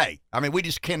other day. I mean, we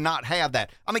just cannot have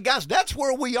that. I mean, guys, that's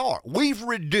where we are. We've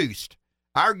reduced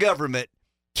our government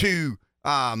to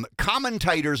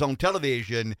commentators on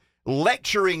television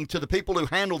lecturing to the people who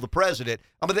handle the president.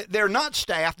 I mean, they're not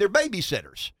staff, they're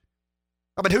babysitters.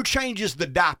 I mean, who changes the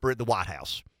diaper at the White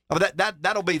House? I mean,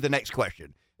 that'll be the next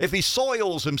question. if he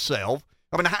soils himself,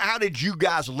 I mean, how did you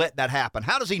guys let that happen?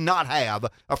 How does he not have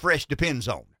a fresh Depend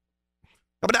zone?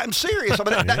 I mean, I'm serious. I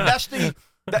mean,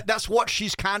 that's what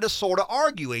she's kind of sort of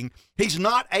arguing. He's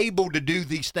not able to do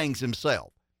these things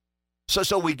himself.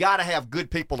 So we got to have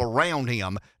good people around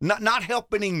him, not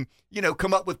helping him,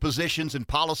 come up with positions and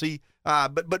policy,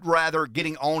 but rather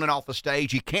getting on and off the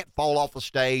stage. He can't fall off the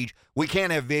stage. We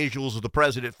can't have visuals of the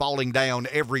president falling down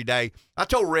every day. I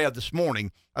told Rev this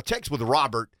morning, I texted with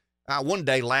Robert one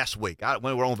day last week. When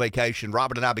we were on vacation,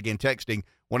 Robert and I began texting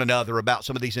one another about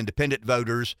some of these independent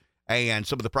voters and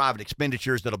some of the private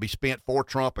expenditures that'll be spent for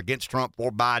Trump, against Trump,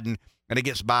 for Biden, and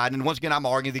against Biden. And once again, I'm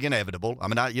arguing the inevitable. I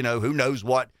mean, who knows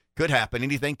what could happen.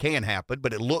 Anything can happen,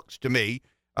 but it looks to me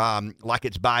like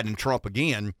it's Biden and Trump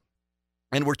again.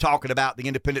 And we're talking about the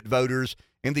independent voters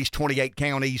in these 28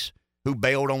 counties who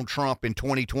bailed on Trump in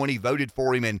 2020, voted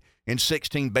for him in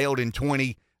 16, bailed in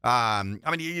 20. I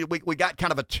mean, we got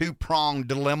kind of a two-pronged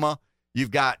dilemma.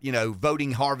 You've got,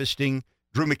 voting harvesting.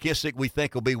 Drew McKissick, we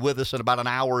think, will be with us in about an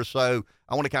hour or so.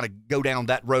 I want to kind of go down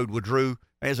that road with Drew.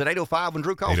 Is it 8:05 when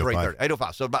Drew calls? 8:05.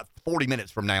 8:05. So about 40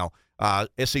 minutes from now,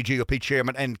 SCGOP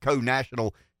chairman and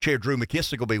co-national chair Drew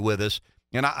McKissick will be with us.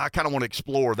 And I kind of want to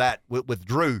explore that with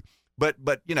Drew. But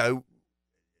Biden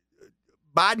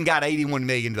got 81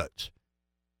 million votes.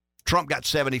 Trump got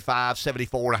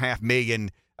 74.5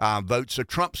 million votes. So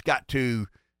Trump's got to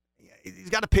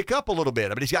pick up a little bit.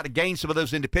 I mean, he's got to gain some of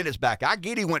those independents back. I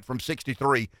get he went from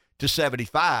 63 to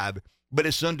 75, but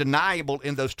it's undeniable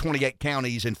in those 28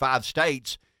 counties in 5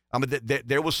 states. I mean,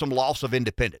 there was some loss of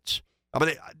independents. I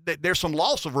mean, there's some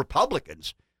loss of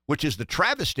Republicans, which is the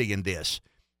travesty in this.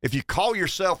 If you call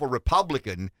yourself a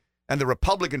Republican and the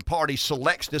Republican Party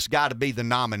selects this guy to be the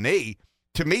nominee,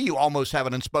 to me, you almost have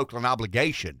an unspoken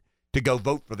obligation to go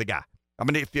vote for the guy. I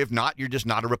mean, if not, you're just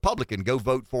not a Republican. Go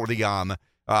vote for the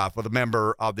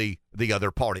member of the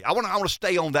other party. I want to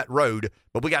stay on that road,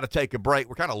 but we got to take a break.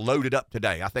 We're kind of loaded up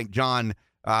today. I think John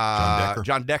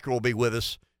Decker will be with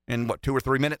us in 2 or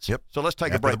 3 minutes. Yep. So let's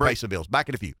take a break. Pay some bills. Back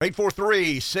in a few.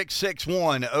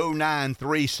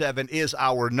 843-661-0937 is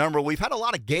our number. We've had a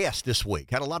lot of guests this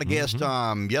week. Had a lot of guests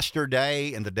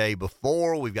yesterday and the day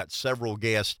before. We've got several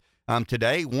guests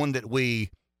today. One that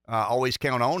we always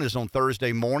count on is on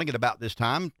Thursday morning at about this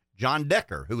time. John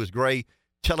Decker, who is Gray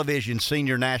Television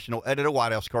Senior National Editor,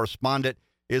 White House Correspondent,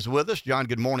 is with us. John,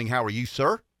 good morning. How are you,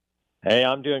 sir? Hey,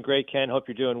 I'm doing great, Ken. Hope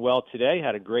you're doing well today.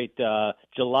 Had a great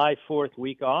July 4th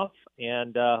week off,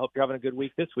 and hope you're having a good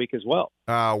week this week as well.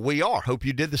 We are. Hope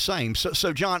you did the same.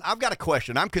 So, John, I've got a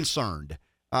question. I'm concerned.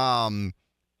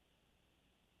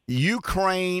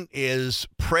 Ukraine is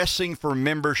pressing for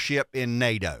membership in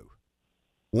NATO.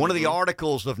 One of the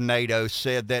articles of NATO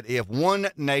said that if one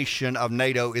nation of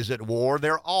NATO is at war,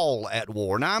 they're all at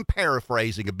war. Now, I'm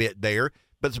paraphrasing a bit there,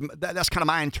 but that's kind of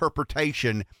my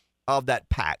interpretation of that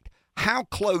pact. How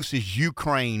close is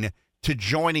Ukraine to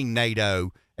joining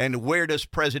NATO, and where does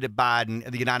President Biden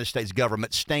and the United States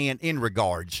government stand in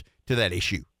regards to that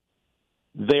issue?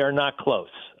 They are not close.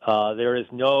 There is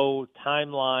no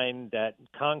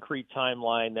concrete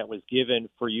timeline that was given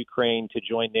for Ukraine to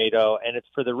join NATO, and it's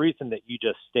for the reason that you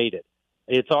just stated.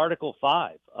 It's Article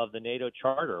 5 of the NATO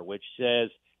Charter, which says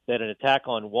that an attack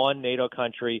on one NATO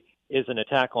country is an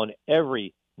attack on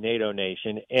every NATO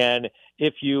nation. And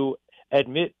if you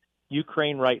admit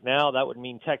Ukraine right now, that would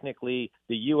mean technically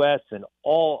the U.S. and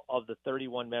all of the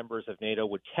 31 members of NATO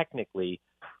would technically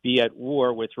be at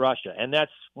war with Russia. And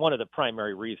that's one of the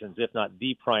primary reasons, if not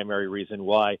the primary reason,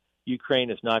 why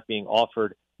Ukraine is not being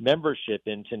offered membership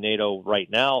into NATO right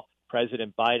now.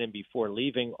 President Biden, before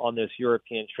leaving on this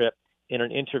European trip, in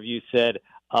an interview said,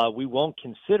 we won't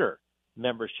consider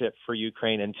membership for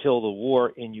Ukraine until the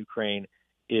war in Ukraine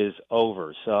is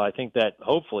over. So I think that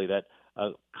hopefully that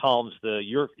calms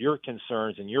your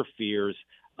concerns and your fears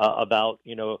about,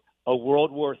 a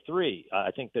World War III.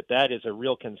 I think that is a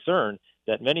real concern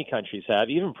that many countries have.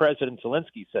 Even President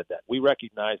Zelensky said that. We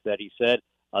recognize that. He said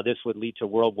this would lead to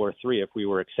World War III if we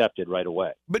were accepted right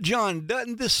away. But, John,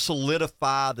 doesn't this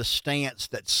solidify the stance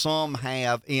that some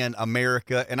have in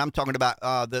America? And I'm talking about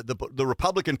the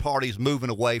Republican Party's moving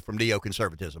away from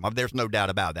neoconservatism. There's no doubt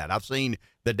about that. I've seen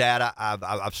the data.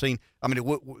 I've seen,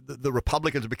 the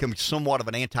Republicans are becoming somewhat of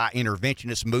an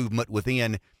anti-interventionist movement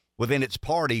within its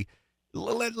party.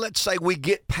 Let's say we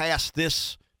get past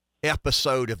this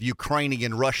episode of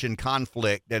Ukrainian-Russian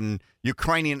conflict and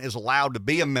Ukrainian is allowed to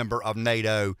be a member of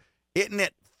NATO. Isn't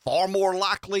it far more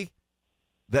likely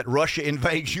that Russia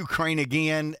invades Ukraine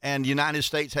again and the United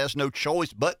States has no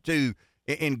choice but to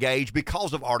engage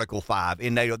because of Article 5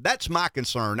 in NATO? That's my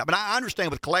concern. I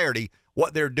understand with clarity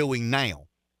what they're doing now.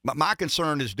 But my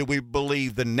concern is, do we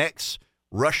believe the next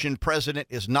Russian president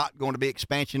is not going to be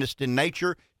expansionist in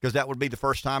nature? Because that would be the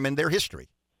first time in their history.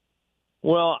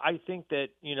 Well, I think that,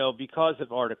 because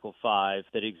of Article 5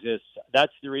 that exists,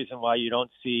 that's the reason why you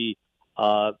don't see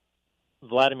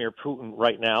Vladimir Putin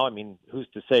right now. I mean, who's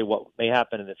to say what may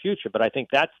happen in the future? But I think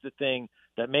that's the thing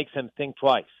that makes him think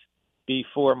twice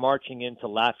before marching into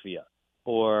Latvia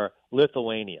or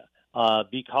Lithuania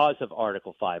because of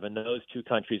Article 5. And those two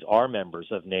countries are members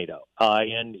of NATO.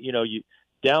 You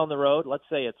down the road, let's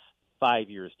say it's 5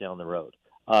 years down the road,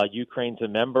 Ukraine's a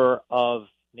member of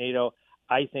NATO.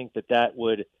 I think that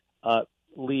would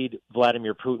lead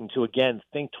Vladimir Putin to, again,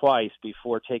 think twice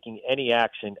before taking any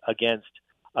action against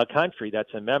a country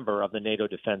that's a member of the NATO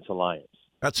Defense Alliance.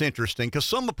 That's interesting because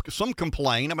some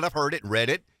complain. I mean, I've heard it, read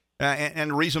it,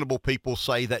 and reasonable people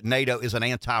say that NATO is an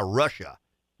anti-Russia,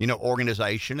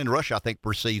 organization, and Russia, I think,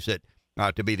 perceives it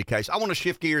to be the case. I want to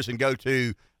shift gears and go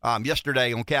to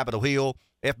yesterday on Capitol Hill.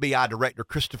 FBI Director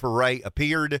Christopher Wray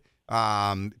appeared.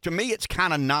 To me, it's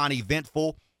kind of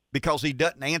non-eventful because he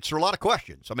doesn't answer a lot of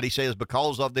questions. Somebody says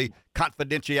because of the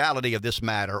confidentiality of this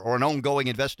matter or an ongoing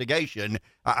investigation,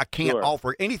 I can't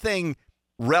offer anything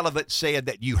relevant said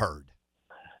that you heard.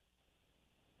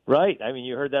 Right. I mean,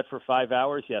 you heard that for 5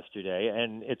 hours yesterday,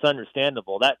 and it's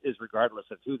understandable. That is regardless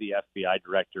of who the FBI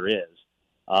director is.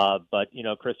 But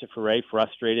Christopher Wray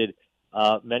frustrated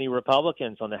many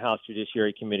Republicans on the House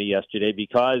Judiciary Committee yesterday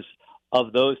because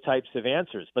of those types of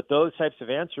answers. But those types of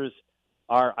answers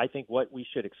are, I think, what we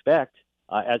should expect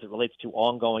as it relates to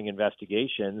ongoing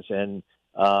investigations and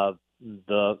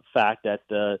the fact that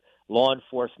the law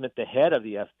enforcement, the head of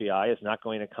the FBI, is not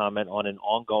going to comment on an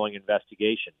ongoing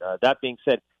investigation. That being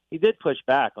said, he did push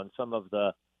back on some of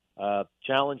the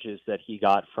challenges that he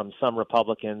got from some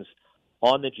Republicans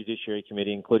on the Judiciary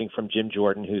Committee, including from Jim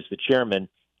Jordan, who's the chairman,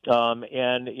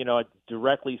 and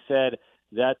directly said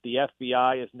that the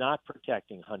FBI is not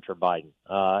protecting Hunter Biden.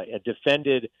 It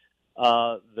defended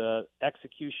the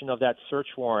execution of that search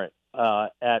warrant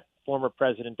at former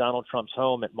President Donald Trump's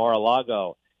home at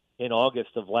Mar-a-Lago in August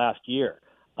of last year.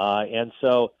 And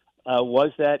so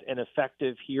was that an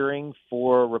effective hearing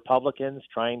for Republicans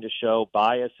trying to show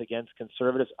bias against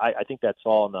conservatives? I think that's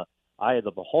all in the eye of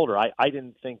the beholder. I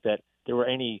didn't think that there were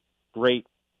any great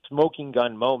smoking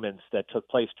gun moments that took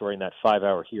place during that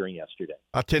 5-hour hearing yesterday.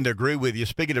 I tend to agree with you.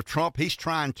 Speaking of Trump, he's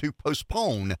trying to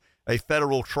postpone a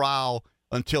federal trial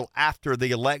until after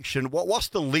the election. What's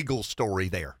the legal story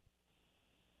there?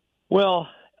 Well,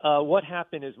 what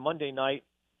happened is Monday night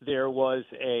there was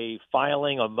a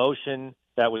motion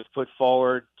that was put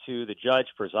forward to the judge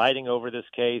presiding over this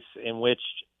case in which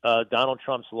Donald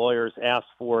Trump's lawyers asked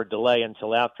for a delay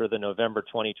until after the November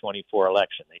 2024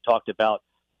 election. They talked about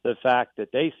the fact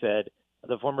that they said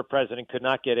the former president could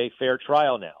not get a fair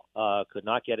trial now, could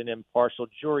not get an impartial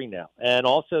jury now. And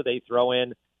also they throw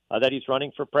in that he's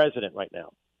running for president right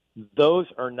now. Those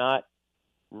are not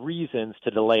reasons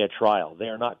to delay a trial. They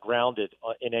are not grounded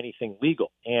in anything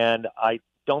legal. And I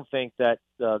don't think that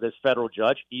this federal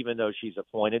judge, even though she's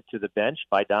appointed to the bench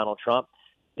by Donald Trump,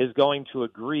 is going to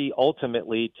agree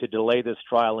ultimately to delay this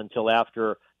trial until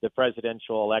after the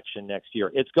presidential election next year.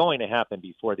 It's going to happen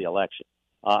before the election.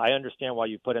 I understand why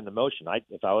you put in the motion.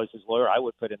 If I was his lawyer, I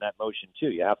would put in that motion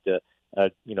too. You have to,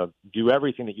 do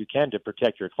everything that you can to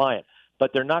protect your client.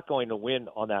 But they're not going to win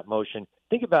on that motion.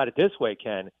 Think about it this way,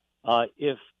 Ken.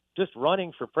 If just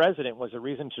running for president was a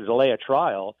reason to delay a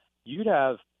trial, you'd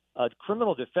have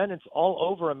criminal defendants all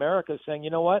over America saying, you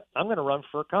know what, I'm going to run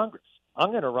for Congress. I'm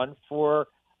going to run for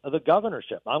the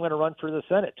governorship. I'm going to run for the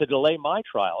Senate to delay my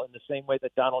trial in the same way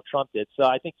that Donald Trump did. So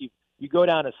I think you go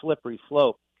down a slippery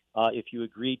slope if you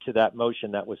agree to that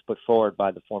motion that was put forward by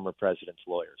the former president's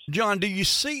lawyers. John, do you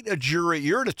seat a jury?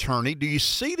 You're an attorney. Do you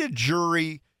seat a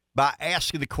jury by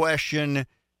asking the question,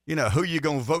 who you're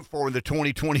going to vote for in the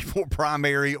 2024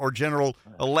 primary or general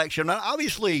election? Now,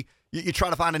 obviously, you try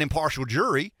to find an impartial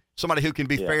jury, somebody who can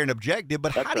be fair and objective,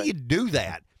 but how do you do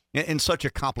that in such a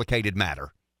complicated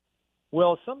matter?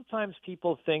 Well, sometimes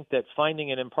people think that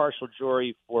finding an impartial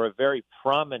jury for a very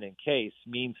prominent case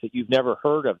means that you've never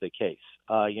heard of the case.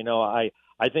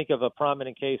 I think of a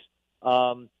prominent case,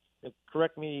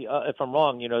 correct me if I'm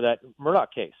wrong, that Murdaugh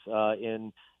case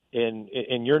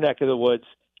in your neck of the woods.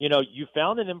 You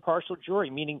found an impartial jury,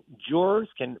 meaning jurors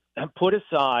can put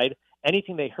aside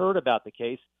anything they heard about the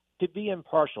case to be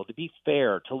impartial, to be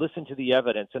fair, to listen to the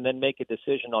evidence, and then make a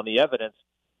decision on the evidence.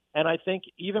 And I think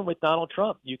even with Donald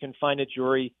Trump, you can find a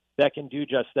jury that can do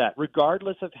just that,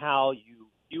 regardless of how you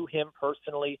view him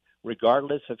personally,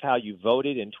 regardless of how you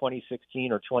voted in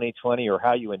 2016 or 2020 or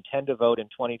how you intend to vote in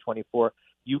 2024.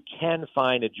 You can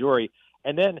find a jury.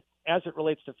 And then as it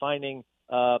relates to finding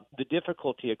the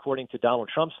difficulty, according to Donald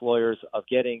Trump's lawyers, of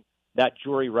getting that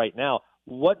jury right now,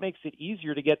 what makes it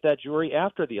easier to get that jury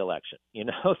after the election?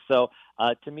 So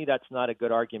to me, that's not a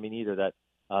good argument either that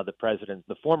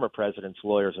the former president's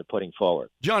lawyers are putting forward.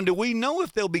 John, do we know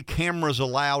if there'll be cameras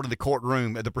allowed in the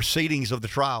courtroom at the proceedings of the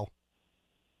trial?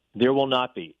 There will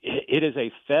not be. It is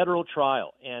a federal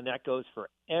trial, and that goes for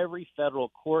every federal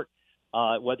court,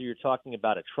 whether you're talking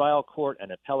about a trial court,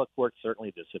 an appellate court,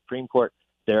 certainly the Supreme Court.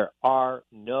 There are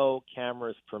no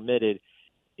cameras permitted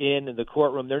in the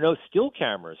courtroom. There are no still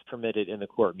cameras permitted in the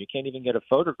courtroom. You can't even get a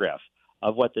photograph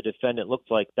of what the defendant looked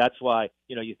like. That's why,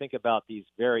 you think about these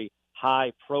very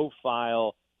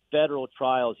high-profile federal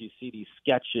trials, you see these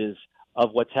sketches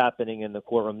of what's happening in the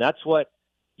courtroom. That's what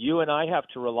you and I have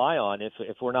to rely on if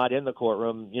we're not in the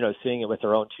courtroom, seeing it with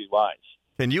our own two eyes.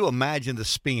 Can you imagine the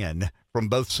spin from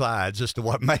both sides as to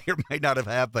what may or may not have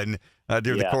happened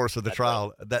during the course of the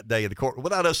trial that day in the court,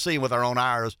 without us seeing with our own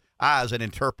eyes and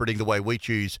interpreting the way we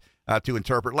choose to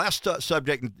interpret? Last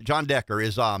subject, John Decker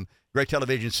is Gray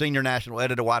Television senior national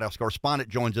editor, White House correspondent,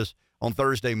 joins us on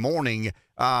Thursday morning.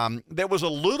 There was a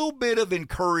little bit of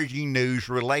encouraging news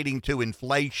relating to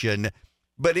inflation,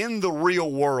 but in the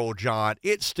real world, John,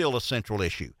 it's still a central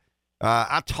issue.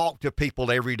 I talk to people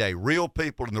every day, real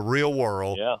people in the real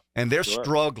world, and they're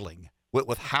struggling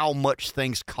with how much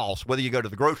things cost. Whether you go to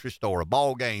the grocery store, a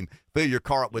ball game, fill your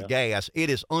car up with gas,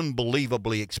 it is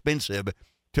unbelievably expensive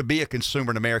to be a consumer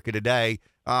in America today.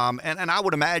 And I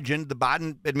would imagine the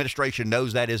Biden administration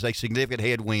knows that is a significant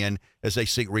headwind as they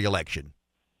seek reelection.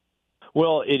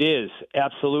 Well, it is,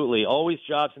 absolutely. Always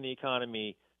jobs in the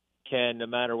economy can, no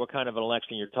matter what kind of an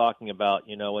election you're talking about,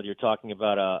 whether you're talking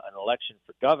about an election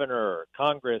for governor or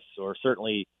Congress or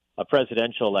certainly a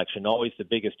presidential election, always the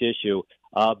biggest issue.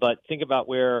 But think about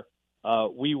where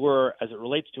we were as it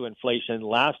relates to inflation.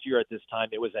 Last year at this time,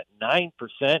 it was at 9%,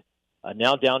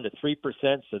 now down to 3%.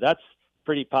 So that's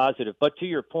pretty positive. But to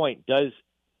your point, does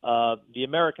the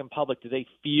American public, do they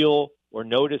feel or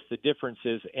notice the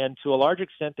differences? And to a large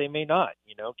extent, they may not.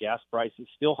 Gas prices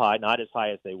still high, not as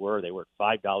high as they were. They were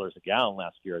at $5 a gallon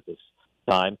last year at this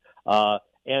time.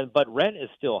 But rent is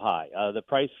still high. The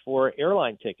price for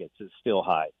airline tickets is still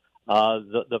high.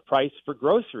 The price for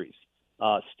groceries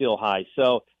still high.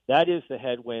 So that is the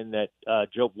headwind that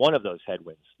one of those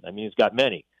headwinds. I mean, he's got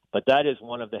many, but that is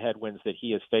one of the headwinds that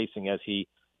he is facing as he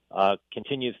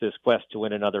continues this quest to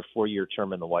win another 4-year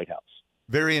term in the White House.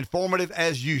 Very informative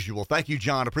as usual. Thank you,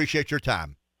 John. Appreciate your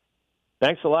time.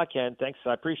 Thanks a lot, Ken. Thanks.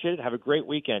 I appreciate it. Have a great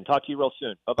weekend. Talk to you real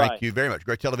soon. Bye-bye. Thank you very much.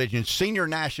 Gray Television senior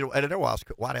national editor,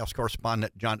 White House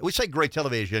correspondent John. We say Gray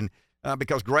Television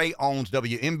because Gray owns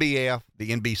WMBF,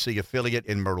 the NBC affiliate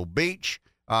in Myrtle Beach,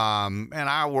 and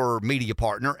our media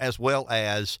partner, as well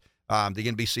as the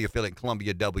NBC affiliate in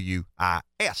Columbia,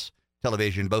 WIS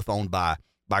Television, both owned by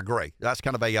Gray. That's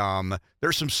kind of a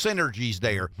there's some synergies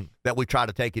there that we try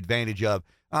to take advantage of.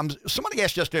 Somebody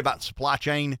asked yesterday about supply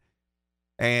chain,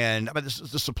 and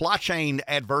the supply chain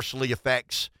adversely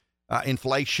affects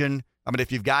inflation.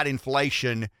 If you've got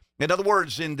inflation, in other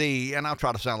words, and I'll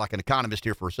try to sound like an economist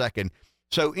here for a second.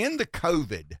 So in the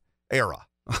COVID era,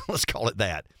 let's call it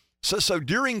that. So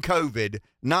during COVID,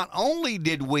 not only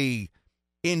did we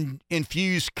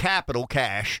infuse capital,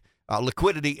 cash,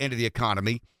 liquidity into the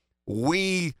economy,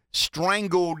 we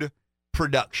strangled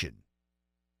production.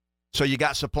 So you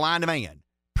got supply and demand.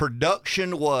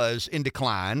 Production was in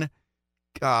decline.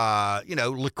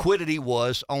 Liquidity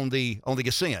was on the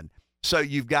ascend. So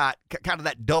you've got kind of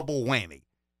that double whammy.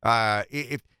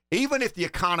 Even if the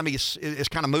economy is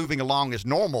kind of moving along as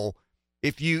normal,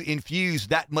 if you infuse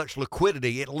that much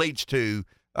liquidity, it leads to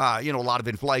a lot of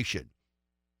inflation.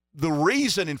 The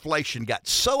reason inflation got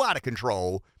so out of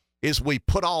control is we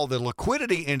put all the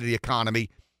liquidity into the economy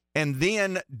and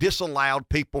then disallowed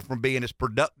people from being as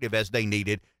productive as they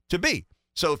needed to be.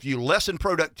 So if you lessen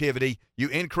productivity, you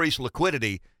increase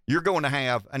liquidity, you're going to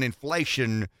have an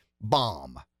inflation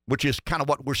bomb, which is kind of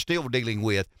what we're still dealing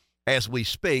with as we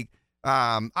speak.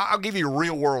 I'll give you a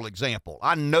real-world example.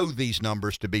 I know these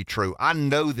numbers to be true. I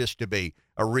know this to be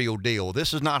a real deal.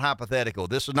 This is not hypothetical.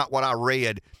 This is not what I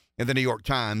read in the New York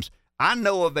Times. I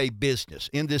know of a business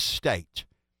in this state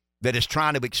that is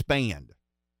trying to expand,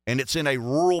 and it's in a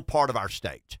rural part of our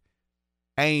state.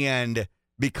 And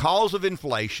because of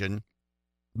inflation,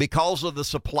 because of the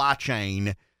supply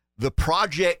chain, the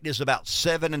project is about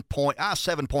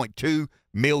 $7.2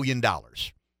 million.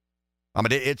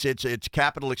 It's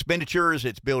capital expenditures.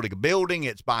 It's building a building.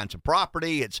 It's buying some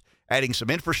property. It's adding some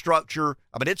infrastructure.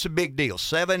 It's a big deal.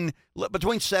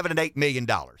 Between $7 and $8 million.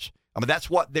 That's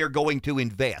what they're going to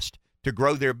invest to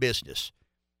grow their business.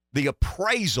 The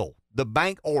appraisal the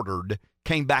bank ordered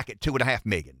came back at $2.5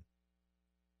 million.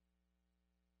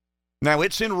 Now,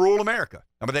 it's in rural America.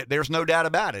 I mean, there's no doubt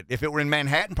about it. If it were in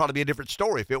Manhattan, probably be a different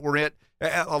story. If it were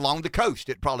along the coast,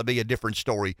 it'd probably be a different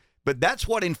story. But that's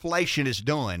what inflation has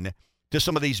done to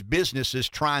some of these businesses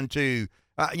trying to,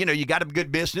 you got a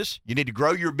good business. You need to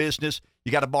grow your business.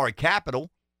 You got to borrow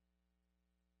capital.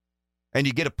 And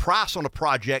you get a price on a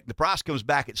project. The price comes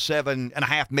back at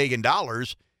 $7.5 million.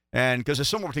 And because it's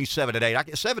somewhere between 7 and 8, I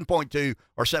get 7.2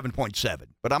 or 7.7.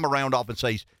 But I'm around off and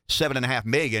say $7.5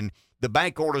 million. The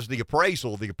bank orders the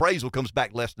appraisal. The appraisal comes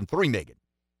back less than $3 million.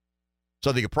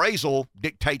 So the appraisal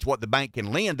dictates what the bank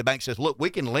can lend. The bank says, look, we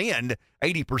can lend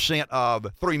 80% of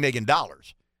 $3 million.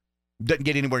 Doesn't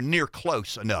get anywhere near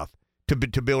close enough to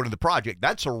build in the project.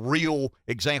 That's a real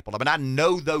example. I mean, I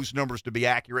know those numbers to be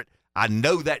accurate. I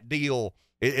know that deal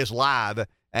is live,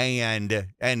 and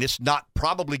it's not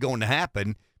probably going to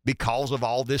happen because of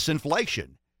all this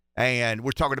inflation. And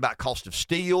we're talking about cost of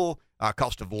steel,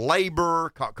 cost of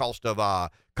labor, cost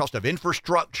of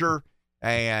infrastructure,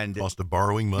 and cost of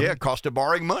borrowing money. Yeah, cost of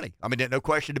borrowing money. I mean, no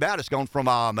question about it. It's gone from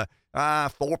 4%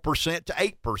 to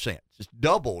 8%. It's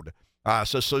doubled.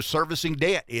 So servicing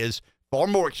debt is far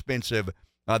more expensive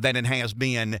than it has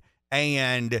been.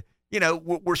 And,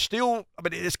 we're still, I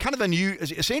mean, it's kind of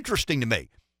it's interesting to me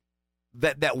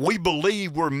that we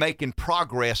believe we're making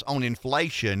progress on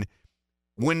inflation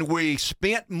when we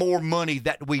spent more money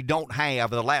that we don't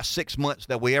have in the last 6 months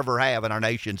that we ever have in our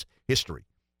nation's history.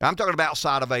 I'm talking about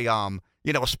outside of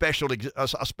a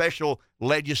special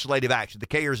legislative action, the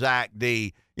CARES Act,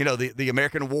 the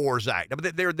American Wars Act. I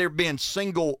mean, there have been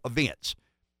single events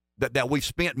that we've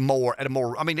spent more at a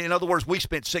more. I mean, in other words, we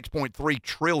spent $6.3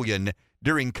 trillion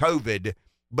during COVID,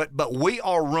 but we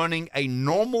are running a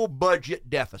normal budget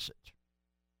deficit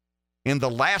in the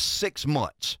last 6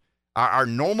 months. Our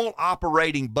normal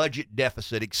operating budget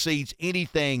deficit exceeds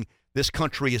anything this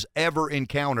country has ever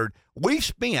encountered. We've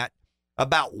spent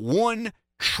about $1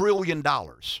 trillion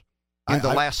in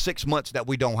the last 6 months that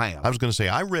we don't have. I was going to say,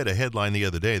 I read a headline the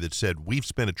other day that said we've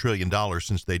spent $1 trillion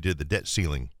since they did the debt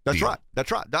ceiling. That's deal. right.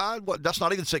 That's right. That's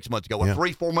not even 6 months ago.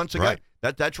 3-4 months ago? Right.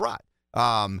 That's right.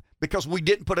 Because we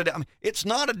didn't put it. I mean, it's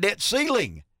not a debt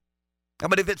ceiling. I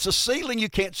mean, if it's a ceiling, you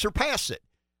can't surpass it.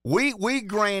 We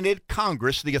granted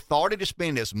Congress the authority to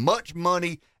spend as much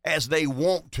money as they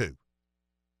want to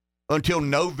until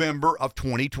January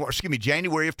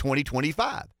of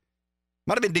 2025.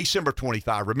 Might have been December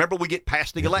 25. Remember, we get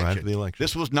past the election. Right after the election.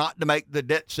 This was not to make the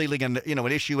debt ceiling an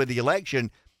issue of the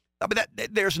election. I mean,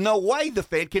 there's no way the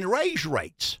Fed can raise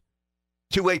rates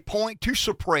to a point to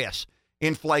suppress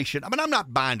inflation. I mean, I'm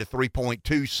not buying to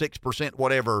 3.26%,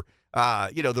 whatever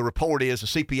the report is.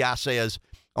 The CPI says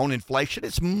on inflation,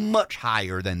 it's much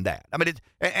higher than that. I mean,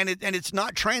 it's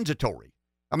not transitory.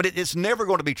 I mean, it's never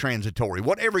going to be transitory.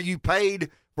 Whatever you paid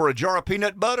for a jar of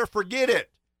peanut butter, forget it.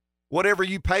 Whatever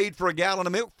you paid for a gallon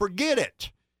of milk, forget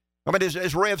it. I mean,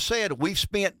 as Rev said, we've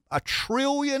spent $1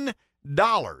 trillion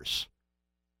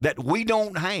that we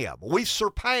don't have. We've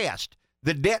surpassed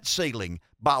the debt ceiling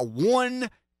by $1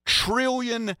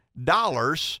 trillion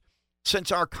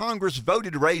since our Congress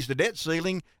voted to raise the debt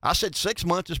ceiling. I said 6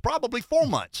 months is probably 4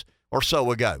 months or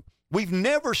so ago. We've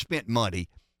never spent money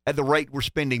at the rate we're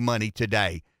spending money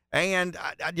today. And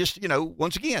I just,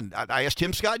 once again, I asked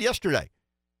Tim Scott yesterday,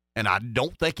 and I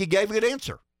don't think he gave a good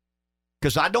answer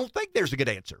because I don't think there's a good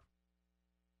answer.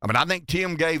 I mean, I think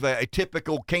Tim gave a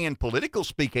typical canned political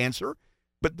speak answer,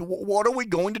 but what are we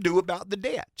going to do about the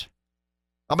debt?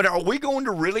 I mean, are we going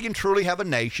to really and truly have a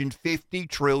nation $50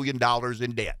 trillion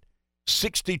in debt,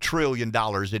 $60 trillion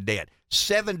in debt,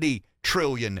 $70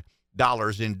 trillion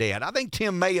in debt? I think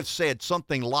Tim may have said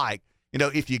something like,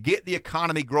 if you get the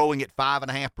economy growing at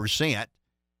 5.5%,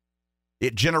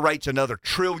 it generates another $1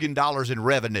 trillion in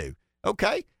revenue.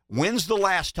 Okay, when's the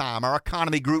last time our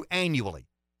economy grew annually,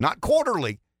 not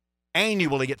quarterly,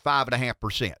 annually at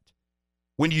 5.5%?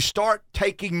 When you start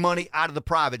taking money out of the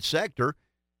private sector,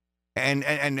 and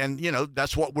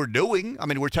that's what we're doing. I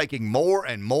mean, we're taking more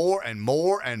and more and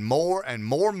more and more and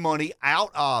more money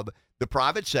out of the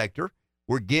private sector.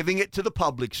 We're giving it to the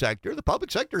public sector. The public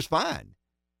sector is fine.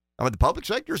 I mean, the public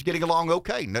sector is getting along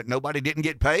okay. Nobody didn't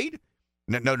get paid.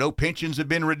 No pensions have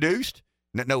been reduced.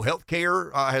 No health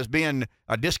care has been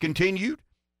discontinued.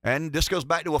 And this goes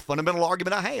back to a fundamental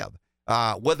argument I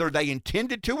have. Whether they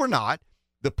intended to or not,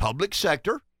 the public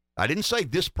sector, I didn't say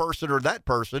this person or that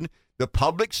person, the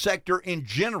public sector in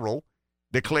general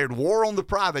declared war on the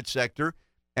private sector,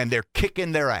 and they're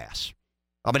kicking their ass.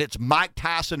 I mean, it's Mike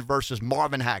Tyson versus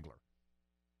Marvin Hagler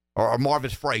or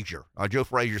Marvin Frazier, Joe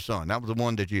Frazier's son. That was the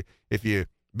one that if you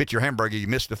bit your hamburger, you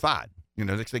missed the fight.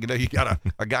 Next thing you know, you got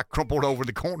a guy crumpled over in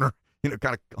the corner,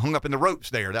 kind of hung up in the ropes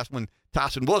there. That's when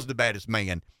Tyson was the baddest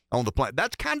man on the planet.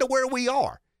 That's kind of where we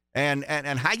are. And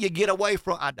how you get away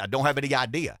from, I don't have any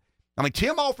idea. I mean,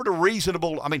 Tim offered a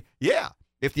reasonable,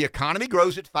 if the economy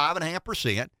grows at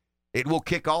 5.5%, it will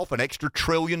kick off an extra $1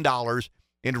 trillion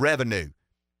in revenue.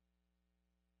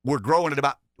 We're growing at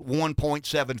about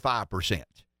 1.75%,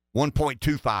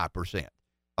 1.25%.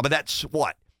 That's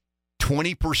what,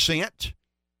 20%,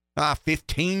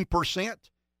 15%?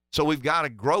 So we've got to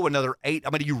grow another 8.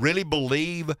 Do you really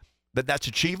believe that that's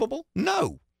achievable?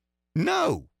 No.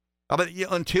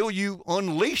 Until you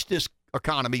unleash this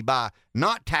economy by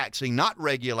not taxing, not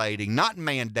regulating, not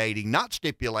mandating, not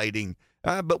stipulating,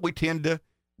 but we tend to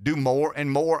do more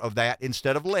and more of that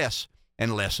instead of less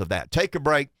and less of that. Take a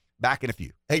break. Back in a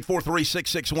few.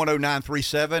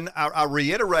 843-661-0937. I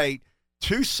reiterate,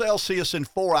 2 Celsius in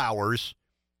 4 hours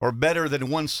are better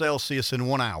than 1 Celsius in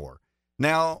 1 hour.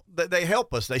 Now, they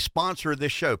help us. They sponsor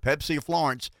this show, Pepsi of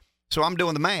Florence. So I'm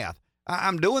doing the math.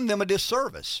 I'm doing them a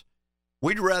disservice.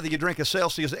 We'd rather you drink a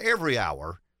Celsius every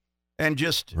hour and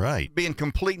just be in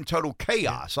complete and total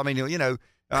chaos.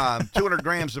 200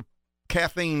 grams of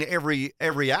caffeine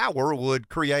every hour would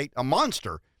create a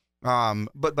monster.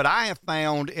 But I have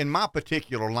found in my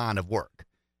particular line of work,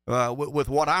 with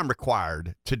what I'm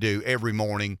required to do every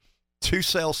morning, 2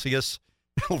 Celsius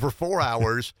over 4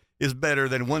 hours is better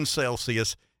than 1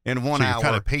 Celsius in 1 hour. You're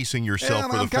kind of pacing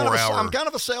yourself for the 4 hour. I'm kind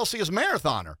of a Celsius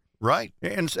marathoner. Right.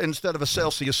 Instead of a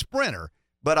Celsius sprinter.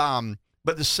 But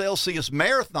the Celsius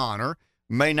marathoner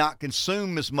may not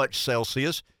consume as much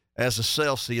Celsius as a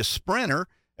Celsius sprinter,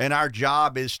 and our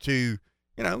job is to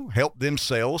help them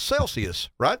sell Celsius,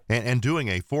 right? And doing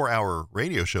a 4-hour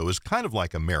radio show is kind of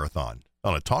like a marathon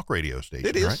on a talk radio station.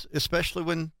 It is, right? Especially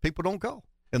when people don't call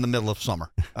in the middle of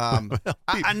summer.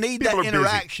 I need that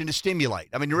interaction to stimulate.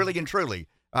 Really and truly.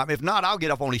 If not, I'll get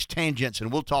off on these tangents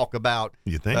and we'll talk about.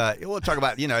 You think? We'll talk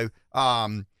about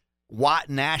white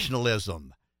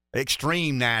nationalism,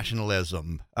 extreme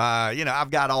nationalism.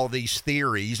 I've got all these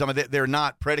theories. They're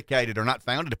not predicated or not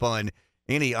founded upon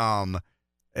any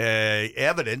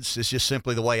evidence. It's just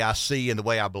simply the way I see and the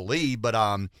way I believe.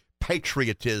 But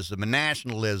patriotism and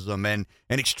nationalism and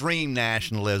extreme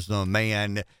nationalism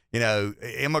and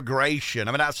immigration.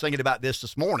 I was thinking about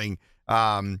this morning.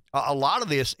 A lot of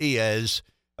this is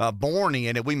born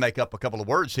in, and we make up a couple of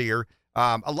words here.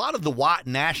 A lot of the white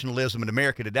nationalism in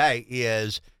America today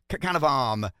is kind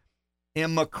of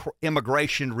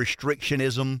immigration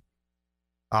restrictionism,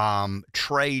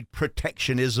 trade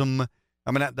protectionism.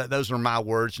 Those are my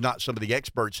words, not some of the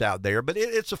experts out there, but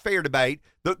it's a fair debate.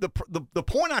 The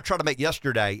point I tried to make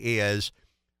yesterday is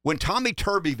when Tommy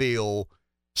Tuberville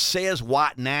says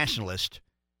white nationalist,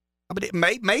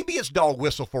 maybe it's dog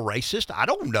whistle for racist. I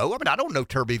don't know. I don't know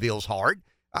Tuberville's heart.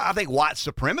 I think white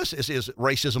supremacist is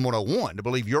racism 101, to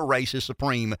believe your race is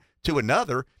supreme to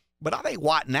another. But I think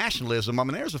white nationalism,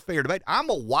 there's a fair debate. I'm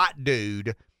a white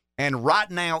dude, and right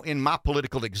now in my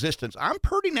political existence, I'm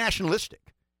pretty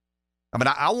nationalistic.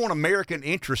 I want American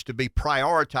interests to be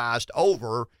prioritized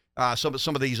over some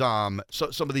of these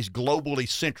globally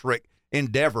centric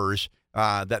endeavors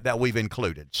that we've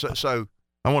included. So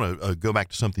I want to go back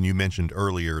to something you mentioned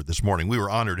earlier this morning. We were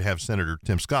honored to have Senator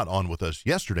Tim Scott on with us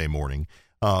yesterday morning,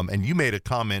 and you made a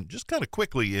comment just kind of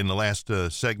quickly in the last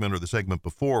segment or the segment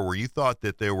before where you thought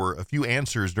that there were a few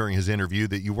answers during his interview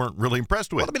that you weren't really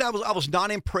impressed with. Well, I was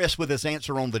not impressed with his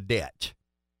answer on the debt.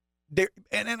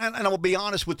 And I'll be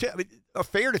honest with you,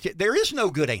 there is no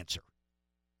good answer.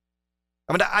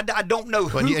 I don't know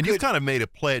who. And you've kind of made a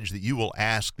pledge that you will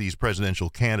ask these presidential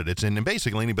candidates and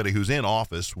basically anybody who's in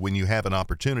office when you have an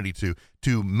opportunity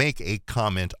to make a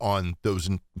comment on those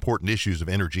important issues of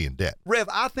energy and debt. Rev,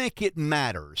 I think it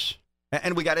matters.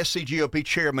 And we got SCGOP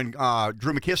Chairman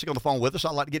Drew McKissick on the phone with us.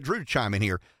 I'd like to get Drew to chime in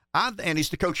here. And he's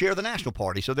the co-chair of the National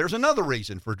Party, so there's another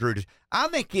reason for Drew to. I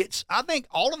think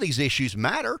all of these issues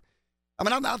matter.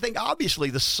 I think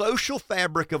obviously the social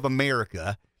fabric of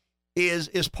America is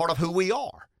part of who we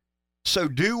are. So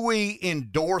do we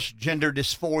endorse gender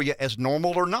dysphoria as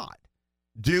normal or not?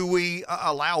 Do we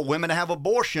allow women to have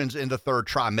abortions in the third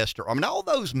trimester? All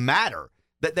those matter,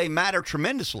 that they matter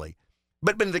tremendously.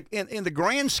 But in the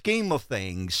grand scheme of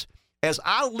things, as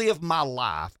I live my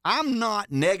life, I'm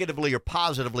not negatively or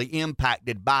positively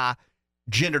impacted by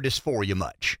gender dysphoria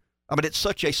much. It's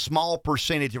such a small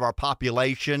percentage of our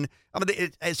population.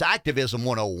 It's activism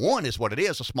 101 is what it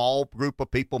is. A small group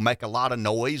of people make a lot of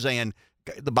noise, and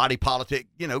the body politic,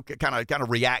 kind of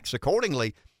reacts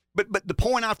accordingly. But the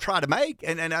point I've tried to make,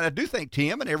 and I do think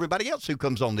Tim and everybody else who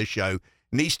comes on this show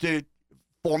needs to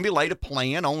formulate a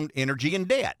plan on energy and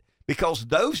debt. because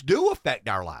those do affect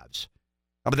our lives.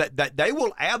 I mean, that they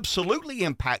will absolutely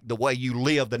impact the way you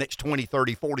live the next 20,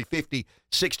 30, 40, 50,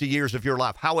 60 years of your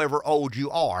life, however old you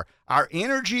are. Our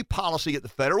energy policy at the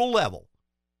federal level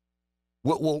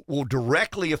will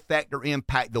directly affect or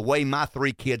impact the way my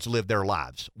 3 kids live their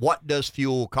lives. What does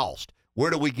fuel cost? Where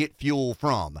do we get fuel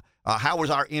from? How is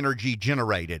our energy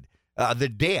generated? The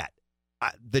debt.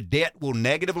 The debt will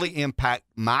negatively impact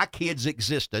my kids'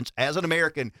 existence as an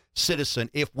American citizen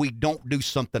if we don't do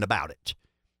something about it.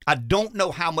 I don't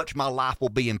know how much my life will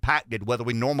be impacted whether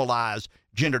we normalize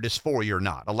gender dysphoria or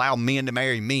not, allow men to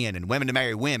marry men and women to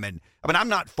marry women. I mean, I'm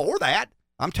not for that.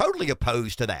 I'm totally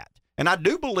opposed to that. And I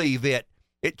do believe it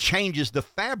changes the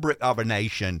fabric of a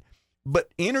nation. But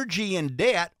energy and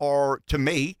debt are, to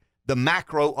me, the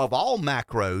macro of all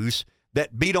macros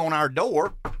that beat on our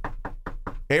door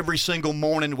every single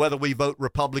morning, whether we vote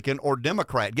Republican or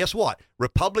Democrat. Guess what?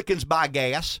 Republicans buy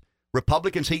gas.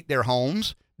 Republicans heat their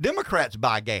homes. Democrats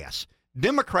buy gas.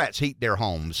 Democrats heat their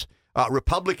homes.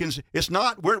 Republicans,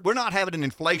 we're not having an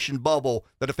inflation bubble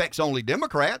that affects only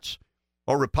Democrats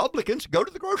or Republicans. Go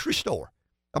to the grocery store.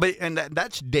 I mean, and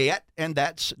that's debt and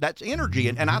that's energy.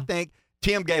 And I think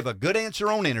Tim gave a good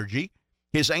answer on energy.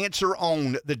 His answer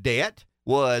on the debt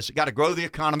was got to grow the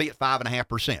economy at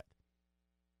 5.5%.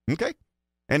 Okay.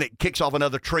 And it kicks off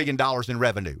another $1 trillion in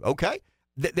revenue. Okay.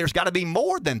 There's got to be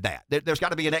more than that. There's got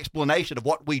to be an explanation of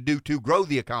what we do to grow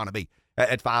the economy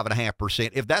at 5.5%.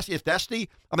 If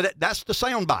that's the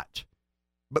sound bite.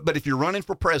 But if you're running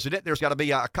for president, there's got to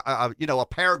be a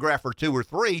paragraph or 2 or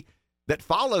 3 that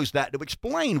follows that to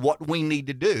explain what we need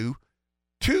to do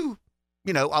to,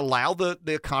 allow the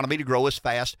economy to grow as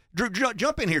fast. Drew,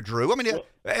 jump in here, Drew. I mean,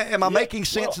 am I making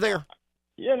sense there?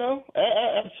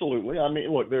 Absolutely. I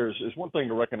mean, look, it's one thing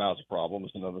to recognize a problem.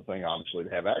 It's another thing, obviously, to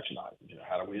have action items.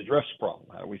 How do we address the problem?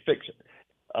 How do we fix it?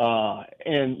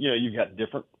 And you've got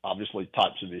different, obviously,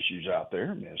 types of issues out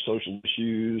there. Social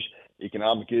issues,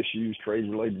 economic issues,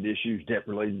 trade-related issues,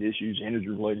 debt-related issues,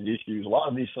 energy-related issues. A lot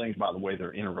of these things, by the way,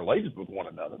 they're interrelated with one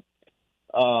another.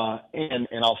 And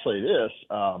I'll say this.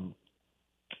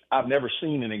 I've never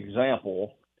seen an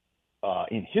example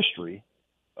in history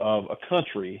of a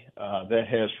country that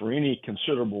has, for any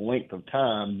considerable length of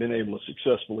time, been able to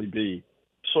successfully be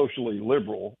socially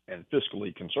liberal and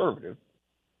fiscally conservative.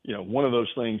 One of those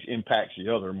things impacts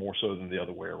the other more so than the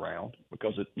other way around,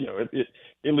 because it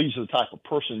leads to the type of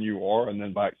person you are, and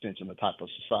then by extension the type of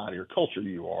society or culture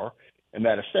you are, and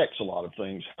that affects a lot of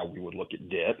things, how we would look at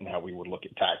debt and how we would look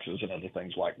at taxes and other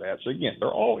things like that. So again, they're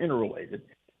all interrelated,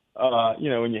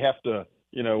 and you have to.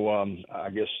 I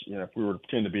guess, if we were to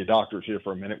pretend to be doctors here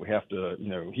for a minute, we have to,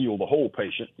 heal the whole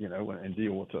patient, and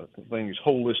deal with the things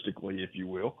holistically, if you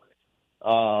will.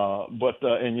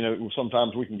 And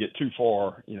sometimes we can get too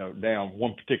far, down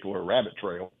one particular rabbit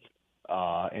trail,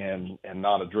 and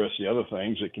not address the other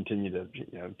things that continue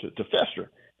to fester.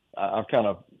 I've kind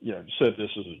of, said this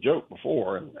as a joke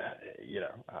before, and,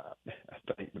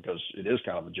 I think because it is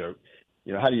kind of a joke,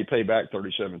 how do you pay back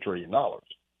 $37 trillion?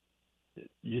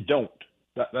 You don't.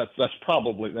 That's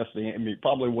probably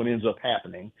what ends up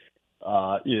happening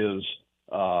is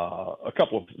a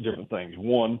couple of different things.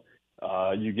 One,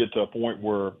 you get to a point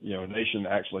where a nation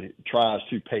actually tries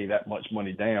to pay that much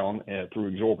money down through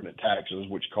exorbitant taxes,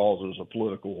 which causes a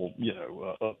political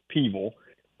upheaval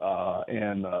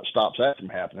and stops that from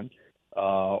happening,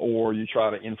 or you try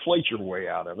to inflate your way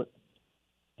out of it,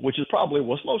 which is probably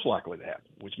what's most likely to happen,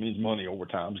 which means money over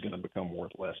time is going to become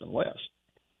worth less and less.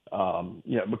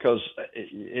 Because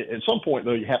at some point,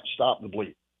 though, you have to stop the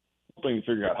bleeding. Thing to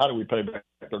figure out, how do we pay back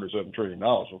 $37 trillion?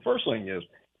 Well, first thing is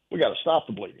we got to stop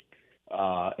the bleeding.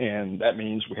 And that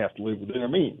means we have to live within our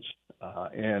means.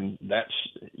 And that's,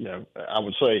 I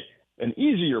would say an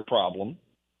easier problem,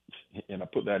 and I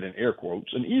put that in air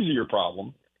quotes, an easier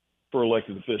problem for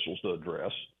elected officials to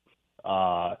address,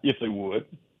 if they would,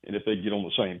 and if they get on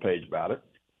the same page about it.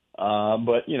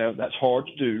 But, that's hard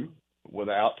to do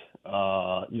without,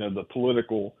 the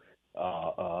political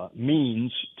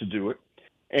means to do it.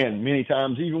 And many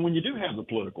times, even when you do have the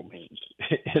political means,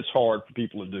 it's hard for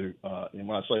people to do. And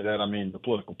when I say that, I mean the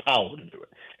political power to do it.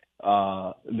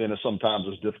 Then sometimes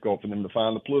it's difficult for them to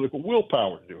find the political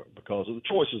willpower to do it because of the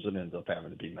choices that end up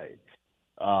having to be made.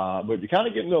 But you're kind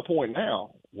of getting to a point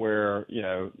now where,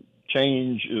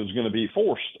 change is going to be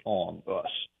forced on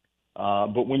us.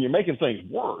 But when you're making things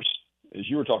worse, as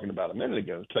you were talking about a minute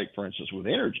ago, take, for instance, with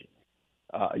energy,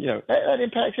 that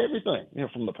impacts everything,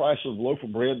 from the price of the loaf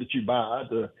of bread that you buy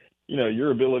to,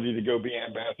 your ability to go be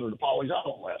ambassador to Polly's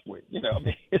Island last week.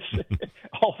 It's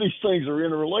all these things are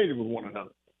interrelated with one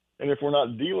another. And if we're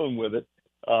not dealing with it,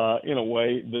 in a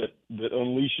way that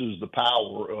unleashes the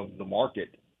power of the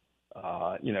market,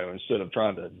 instead of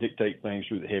trying to dictate things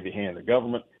through the heavy hand of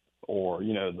government or,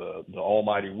 the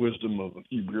almighty wisdom of a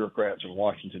few bureaucrats in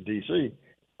Washington, D.C.,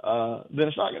 then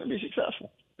it's not going to be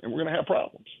successful, and we're going to have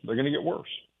problems. They're going to get worse.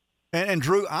 And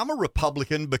Drew, I'm a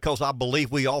Republican because I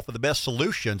believe we offer the best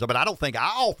solutions. I mean, I don't think I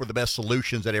offer the best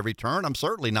solutions at every turn. I'm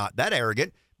certainly not that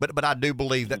arrogant, but I do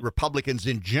believe that Republicans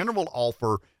in general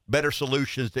offer better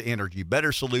solutions to energy,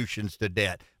 better solutions to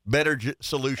debt, better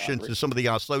solutions to some of the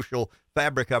social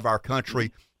fabric of our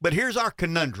country. But here's our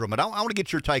conundrum, and I want to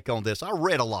get your take on this. I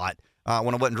read a lot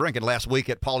when I wasn't drinking last week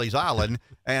at Pawleys Island,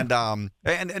 and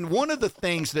one of the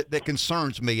things that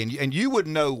concerns me, and you would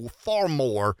know far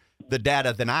more the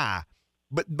data than I,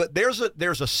 but there's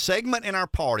a segment in our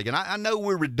party, and I know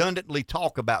we redundantly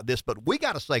talk about this, but we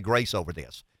got to say grace over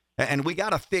this, and we got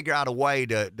to figure out a way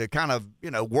to kind of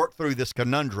work through this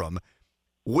conundrum.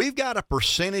 We've got a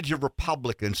percentage of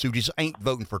Republicans who just ain't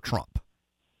voting for Trump.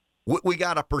 We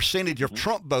got a percentage of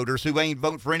Trump voters who ain't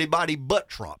voting for anybody but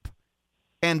Trump.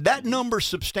 And that number's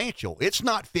substantial. It's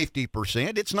not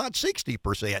 50%. It's not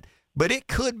 60%. But it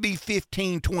could be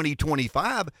 15, 20,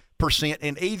 25%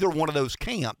 in either one of those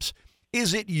camps.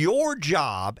 Is it your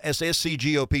job as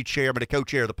SCGOP chairman, a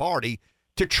co-chair of the party,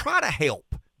 to try to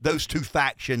help those two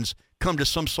factions come to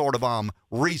some sort of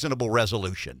reasonable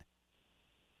resolution?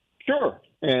 Sure.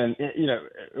 And,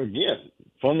 again,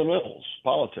 fundamentals,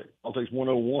 politics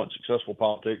 101. Successful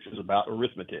politics is about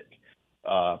arithmetic,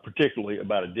 particularly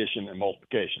about addition and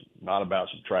multiplication, not about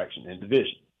subtraction and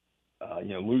division.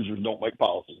 Losers don't make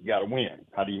policy. You got to win.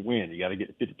 How do you win? You got to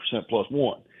get 50% plus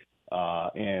one.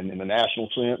 And in the national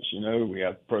sense, we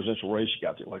have the presidential race. You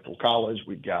got the electoral college.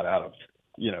 We've got out of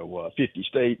 50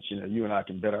 states. You and I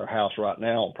can bet our house right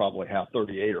now on probably how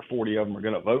 38 or 40 of them are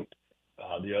going to vote.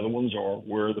 The other ones are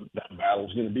where that battle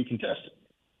is going to be contested.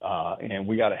 And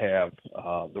we got to have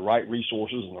the right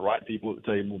resources and the right people at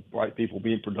the table, right people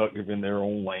being productive in their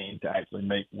own lane to actually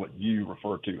make what you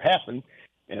refer to happen.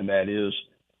 And that is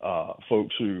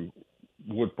folks who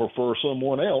would prefer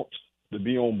someone else to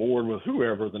be on board with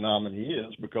whoever the nominee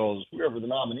is, because whoever the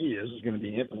nominee is going to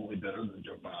be infinitely better than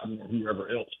Joe Biden or whoever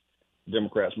else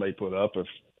Democrats may put up if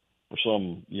for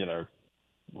some,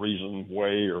 reason,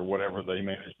 way, or whatever they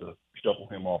manage to shuffle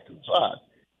him off to the side.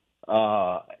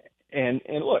 And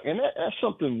look, and that's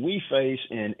something we face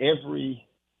in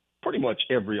pretty much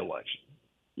every election,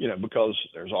 because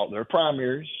there are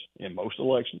primaries in most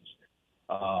elections.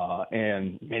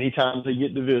 And many times they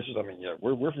get divisive. I mean,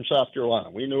 we're from South Carolina.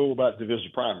 We know about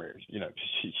divisive primaries,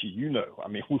 I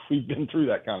mean, we've been through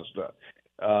that kind of stuff.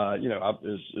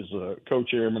 As a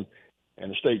co-chairman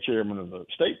and a state chairman of the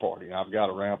state party, I've got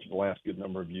around for the last good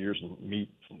number of years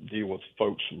and deal with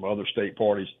folks from other state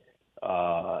parties.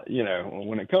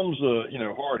 When it comes to,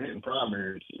 hard-hitting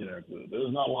primaries,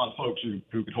 there's not a lot of folks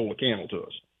who could hold a candle to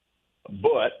us.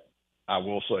 But I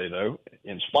will say, though,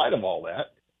 in spite of all that,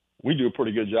 we do a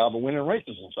pretty good job of winning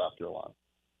races in South Carolina.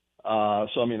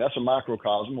 So, I mean, that's a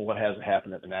microcosm of what has to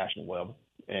happen at the national level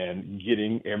and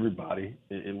getting everybody,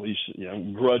 at least,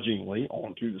 grudgingly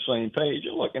onto the same page.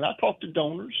 And look, and I talk to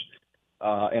donors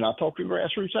and I talk to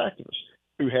grassroots activists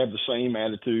who have the same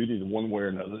attitude either one way or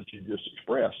another that you just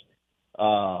expressed.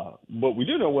 But we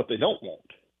do know what they don't want.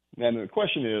 Now, the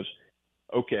question is,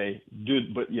 okay,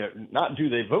 not do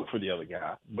they vote for the other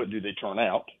guy, but do they turn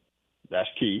out? That's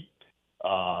key.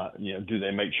 Do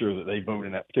they make sure that they vote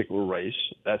in that particular race?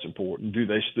 That's important. Do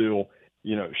they still,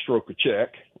 stroke a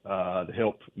check to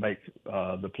help make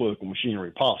the political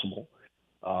machinery possible,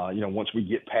 once we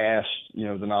get past,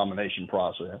 the nomination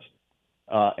process?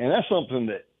 And that's something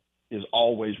that is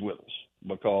always with us,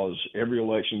 because every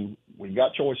election we've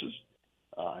got choices.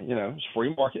 It's a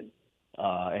free market,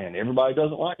 and everybody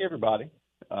doesn't like everybody.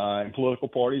 And political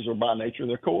parties are by nature,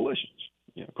 they're coalitions.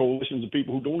 Coalitions of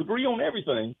people who don't agree on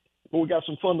everything, but we got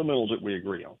some fundamentals that we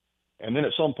agree on. And then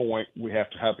at some point, we have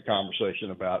to have the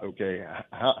conversation about, okay,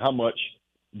 how much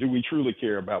do we truly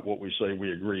care about what we say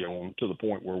we agree on, to the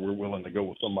point where we're willing to go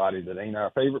with somebody that ain't our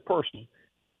favorite person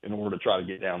in order to try to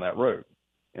get down that road.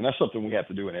 And that's something we have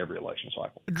to do in every election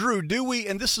cycle. Drew, do we,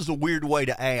 and this is a weird way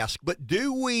to ask, but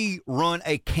do we run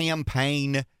a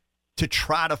campaign to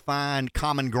try to find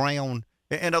common ground?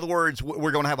 In other words,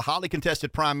 we're going to have a highly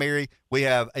contested primary. We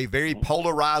have a very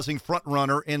polarizing front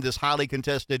runner in this highly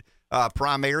contested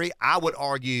primary. I would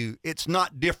argue it's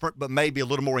not different, but maybe a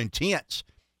little more intense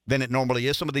than it normally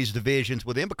is. Some of these divisions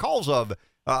within, because of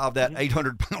that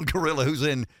 800-pound gorilla who's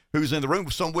in the room.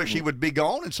 Some wish he would be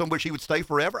gone, and some wish he would stay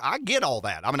forever. I get all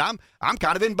that. I mean, I'm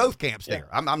kind of in both camps there.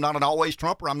 I'm not an always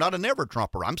Trumper. I'm not a never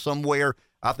Trumper. I'm somewhere,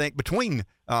 I think, between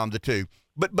the two.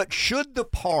 But should the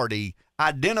party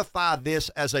identify this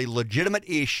as a legitimate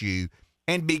issue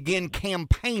and begin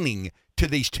campaigning to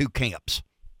these two camps?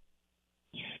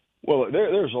 Well,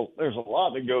 there's a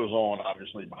lot that goes on,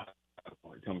 obviously, behind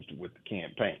when it comes to with the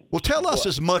campaign. Well, tell us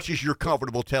as much as you're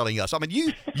comfortable telling us. I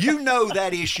mean, you know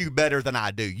that issue better than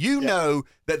I do. You know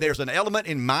that there's an element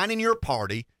in mine and your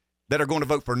party that are going to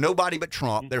vote for nobody but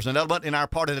Trump. There's an element in our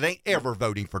party that ain't ever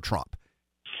voting for Trump.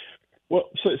 Well,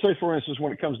 say for instance,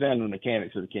 when it comes down to the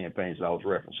mechanics of the campaigns that I was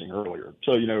referencing earlier.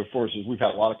 So, for instance, we've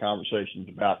had a lot of conversations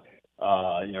about,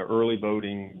 early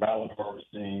voting, ballot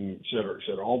harvesting, et cetera,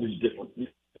 all these different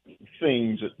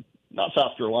things that not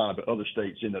South Carolina, but other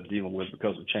states end up dealing with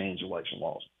because of changed election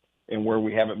laws. And where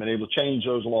we haven't been able to change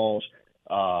those laws,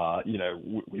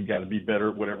 we've got to be better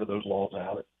at whatever those laws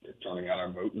are at turning out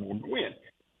our vote in order to win.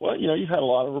 Well, you've had a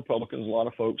lot of Republicans, a lot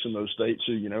of folks in those states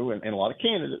who, and a lot of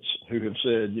candidates who have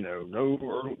said, no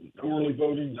early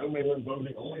voting, no mail-in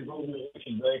voting, only voting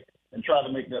election day, and try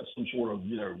to make that some sort of,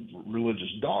 religious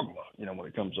dogma, when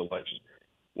it comes to elections.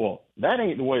 Well, that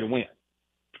ain't the way to win,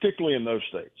 particularly in those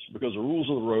states, because the rules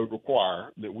of the road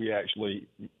require that we actually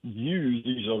use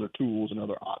these other tools and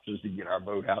other options to get our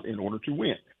vote out in order to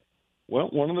win. Well,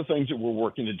 one of the things that we're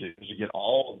working to do is to get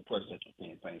all of the presidential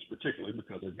campaigns, particularly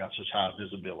because they've got such high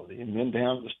visibility, and then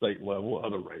down to the state level,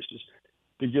 other races,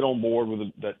 to get on board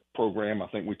with that program I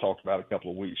think we talked about a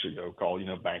couple of weeks ago called,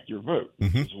 Bank Your Vote.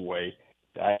 Mm-hmm. It's a way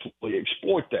to actually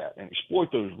exploit that and exploit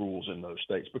those rules in those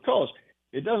states, because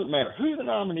it doesn't matter who the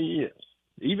nominee is.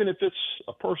 Even if it's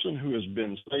a person who has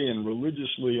been saying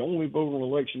religiously only vote on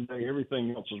election day,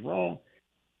 everything else is wrong,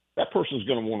 that person is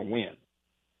going to want to win.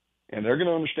 And they're going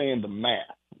to understand the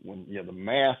math. When the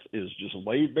math is just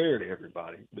laid bare to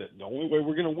everybody, that the only way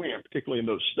we're going to win, particularly in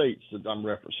those states that I'm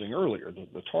referencing earlier,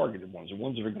 the targeted ones, the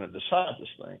ones that are going to decide this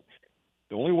thing,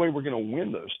 the only way we're going to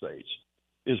win those states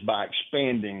is by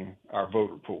expanding our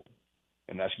voter pool.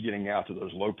 And that's getting out to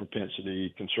those low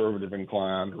propensity, conservative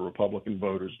inclined, or Republican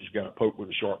voters who's got to poke with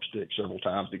a sharp stick several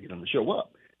times to get them to show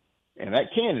up. And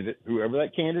that candidate, whoever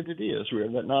that candidate is,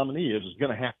 whoever that nominee is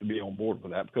going to have to be on board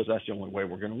with that, because that's the only way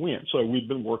we're going to win. So we've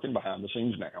been working behind the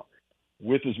scenes now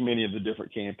with as many of the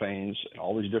different campaigns at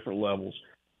all these different levels,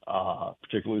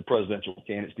 particularly presidential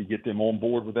candidates, to get them on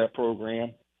board with that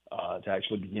program, to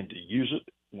actually begin to use it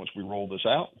once we roll this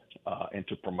out, and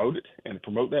to promote it and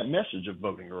promote that message of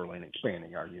voting early and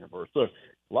expanding our universe. So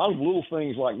a lot of little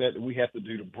things like that we have to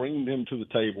do to bring them to the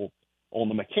table on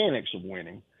the mechanics of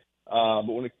winning. But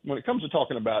when it comes to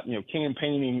talking about,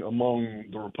 campaigning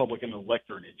among the Republican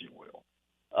electorate, if you will,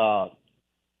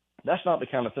 that's not the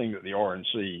kind of thing that the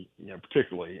RNC,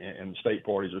 particularly, and the state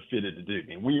parties are fitted to do. I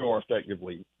mean, we are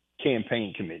effectively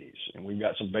campaign committees, and we've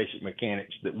got some basic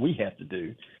mechanics that we have to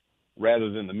do rather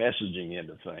than the messaging end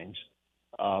of things.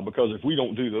 Because if we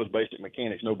don't do those basic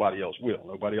mechanics, nobody else will.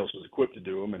 Nobody else is equipped to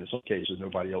do them, and in some cases,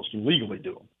 nobody else can legally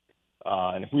do them.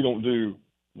 And if we don't do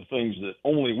the things that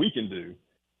only we can do,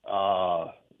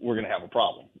 we're going to have a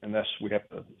problem, and that's the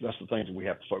things that we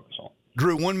have to focus on.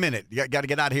 Drew, 1 minute. You got to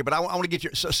get out of here, but I want to get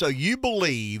your. So you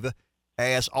believe,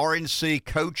 as RNC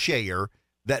co-chair,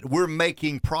 that we're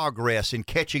making progress in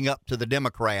catching up to the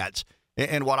Democrats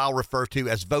in what I'll refer to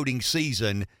as voting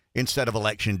season instead of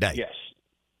election day? Yes,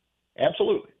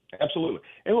 absolutely.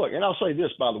 And look, and I'll say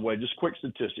this, by the way, just a quick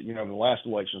statistic. In the last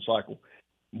election cycle,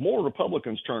 more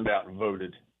Republicans turned out and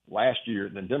voted last year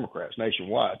than Democrats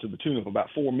nationwide, to the tune of about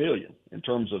 4 million in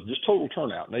terms of just total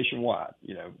turnout nationwide,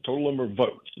 total number of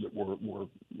votes that were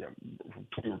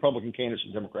between Republican candidates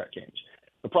and Democrat candidates.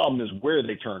 The problem is where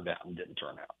they turned out and didn't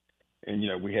turn out. And,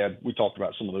 we talked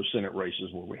about some of those Senate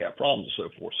races where we have problems and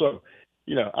so forth. So,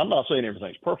 I'm not saying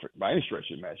everything's perfect by any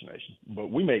stretch of the imagination,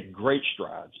 but we made great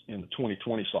strides in the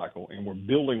 2020 cycle, and we're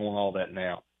building on all that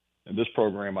now. And this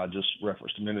program I just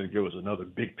referenced a minute ago is another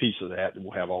big piece of that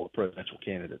we'll have all the presidential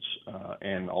candidates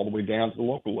and all the way down to the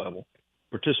local level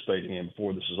participating in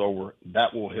before this is over.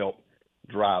 That will help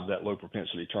drive that low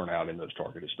propensity turnout in those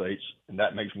targeted states, and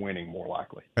that makes winning more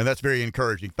likely. And that's very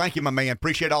encouraging. Thank you, my man.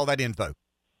 Appreciate all that info.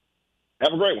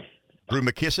 Have a great one. Drew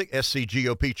McKissick,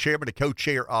 SCGOP chairman and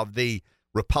co-chair of the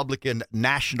Republican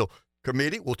National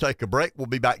Committee. We'll take a break. We'll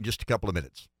be back in just a couple of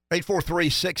minutes.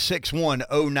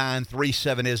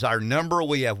 843-661-0937 is our number.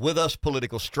 We have with us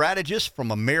political strategist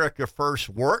from America First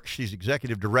Works. She's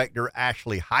executive director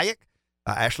Ashley Hayek.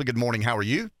 Ashley, good morning. How are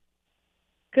you?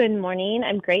 Good morning.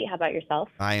 I'm great. How about yourself?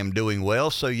 I am doing well.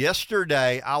 So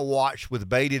yesterday I watched with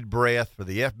bated breath for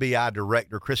the FBI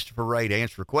director, Christopher Wray, to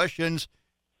answer questions,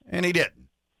 and he didn't.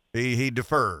 He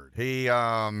deferred. He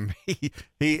stonewalled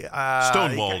is the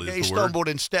word. Stumbled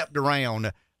and stepped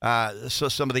around. so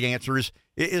some of the answers.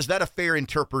 Is that a fair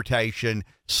interpretation?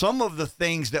 Some of the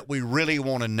things that we really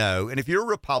want to know, and if you're a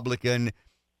Republican,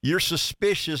 you're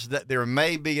suspicious that there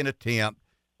may be an attempt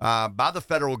by the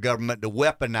federal government to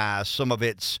weaponize some of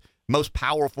its most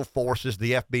powerful forces,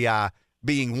 the FBI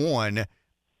being one.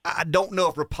 I don't know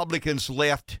if Republicans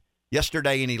left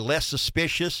yesterday any less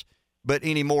suspicious, but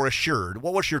any more assured.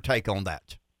 What was your take on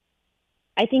that?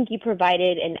 I think you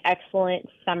provided an excellent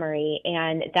summary,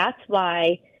 and that's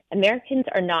why Americans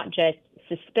are not just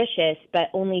suspicious, but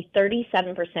only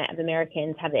 37% of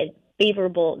Americans have a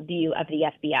favorable view of the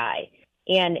FBI.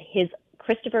 And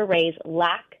Christopher Wray's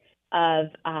lack of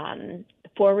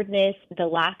forwardness, the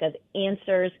lack of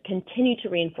answers continue to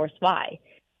reinforce why.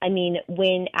 I mean,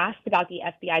 when asked about the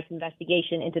FBI's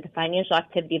investigation into the financial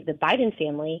activity of the Biden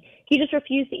family, he just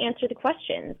refused to answer the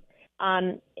questions.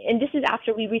 And this is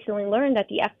after we recently learned that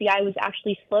the FBI was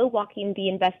actually slow-walking the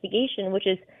investigation, which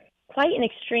is quite an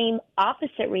extreme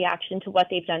opposite reaction to what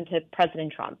they've done to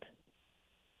President Trump.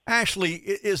 Ashley,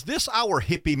 is this our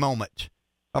hippie moment?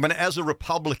 I mean, as a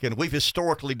Republican, we've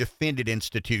historically defended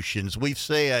institutions. We've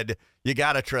said you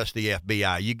got to trust the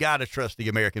FBI. You got to trust the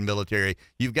American military.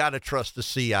 You've got to trust the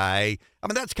CIA. I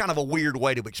mean, that's kind of a weird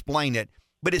way to explain it.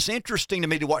 But it's interesting to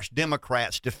me to watch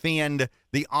Democrats defend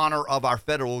the honor of our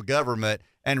federal government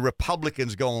and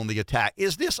Republicans go on the attack.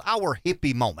 Is this our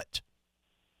hippie moment?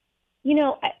 You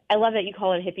know, I love that you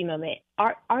call it a hippie moment.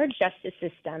 Our justice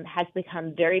system has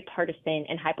become very partisan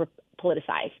and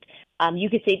hyper-politicized. You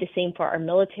could say the same for our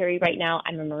military right now.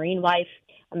 I'm a Marine wife.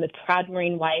 I'm a proud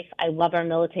Marine wife. I love our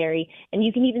military. And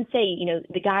you can even say, you know,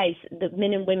 the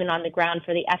men and women on the ground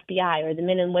for the FBI or the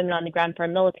men and women on the ground for our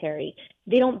military,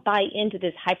 they don't buy into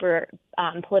this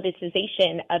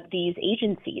hyper-politicization of these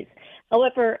agencies.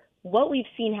 However, what we've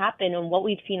seen happen and what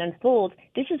we've seen unfold,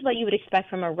 this is what you would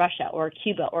expect from a Russia or a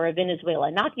Cuba or a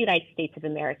Venezuela, not the United States of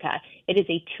America. It is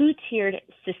a two-tiered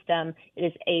system. It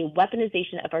is a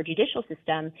weaponization of our judicial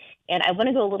system. And I want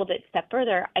to go a little bit step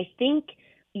further. I think,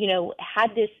 you know,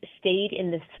 had this stayed in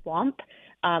the swamp,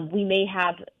 we may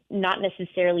have not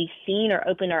necessarily seen or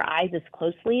opened our eyes as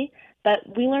closely. But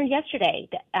we learned yesterday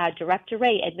that Director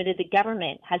Wray admitted the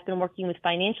government has been working with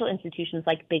financial institutions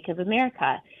like Bank of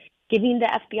America, giving the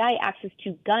FBI access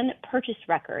to gun purchase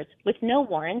records with no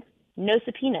warrants, no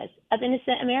subpoenas of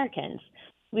innocent Americans.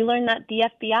 We learned that the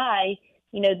FBI,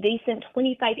 you know, they sent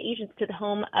 25 agents to the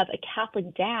home of a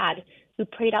Catholic dad who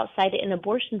prayed outside an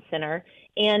abortion center.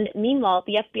 And meanwhile,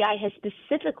 the FBI has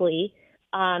specifically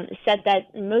said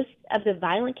that most of the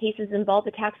violent cases involve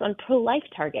attacks on pro-life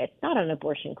targets, not on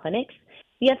abortion clinics.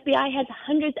 The FBI has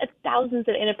hundreds of thousands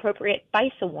of inappropriate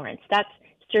FISA warrants. That's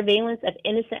surveillance of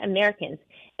innocent Americans.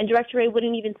 And Director Wray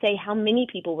wouldn't even say how many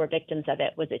people were victims of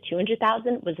it. Was it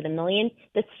 200,000? Was it 1 million?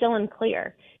 That's still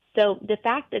unclear. So the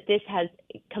fact that this has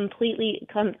completely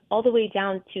come all the way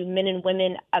down to men and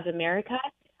women of America,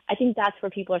 I think that's where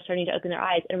people are starting to open their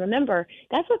eyes. And remember,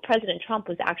 that's what President Trump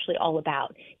was actually all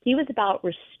about. He was about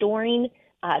restoring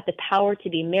the power to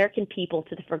the American people,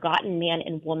 to the forgotten man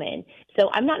and woman.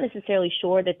 So I'm not necessarily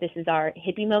sure that this is our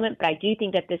hippie moment, but I do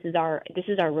think that this is our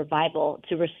revival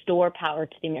to restore power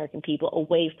to the American people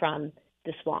away from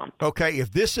the swamp. Okay,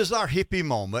 if this is our hippie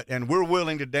moment and we're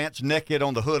willing to dance naked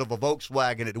on the hood of a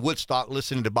Volkswagen at Woodstock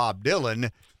listening to Bob Dylan,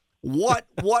 what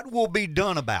will be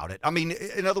done about it? I mean,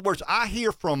 in other words, I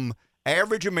hear from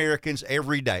average Americans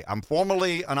every day. I'm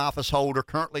formerly an office holder,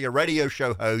 currently a radio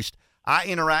show host. I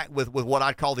interact with what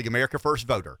I call the America First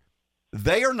voter.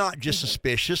 They are not just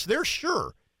suspicious. They're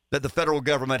sure that the federal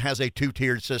government has a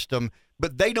two-tiered system,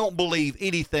 but they don't believe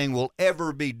anything will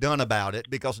ever be done about it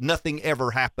because nothing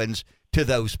ever happens to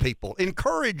those people.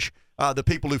 Encourage the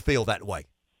people who feel that way.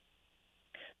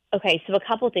 Okay, so a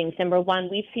couple things. Number one,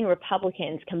 we've seen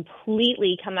Republicans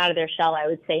completely come out of their shell, I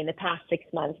would say, in the past 6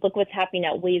 months. Look what's happening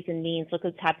at Ways and Means. Look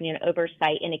what's happening in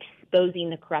oversight and exposing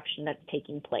the corruption that's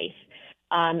taking place.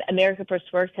 America First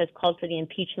Works has called for the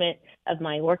impeachment of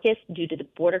Mayorkas due to the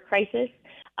border crisis.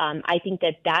 I think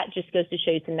that just goes to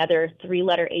show you it's another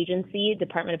three-letter agency,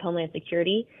 Department of Homeland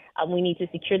Security. We need to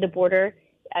secure the border,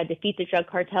 defeat the drug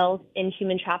cartels and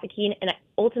human trafficking, and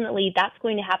ultimately that's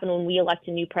going to happen when we elect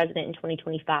a new president in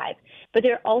 2025. But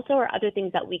there also are other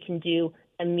things that we can do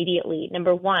immediately.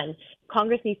 Number one,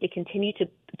 Congress needs to continue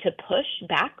to push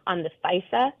back on the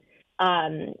FISA,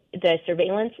 the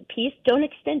surveillance piece. Don't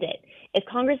extend it. If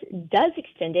Congress does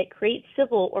extend it, create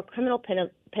civil or criminal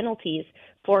penalties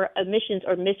for omissions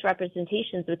or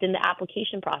misrepresentations within the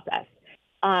application process.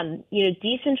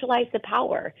 Decentralize the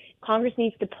power. Congress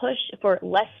needs to push for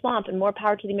less swamp and more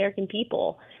power to the American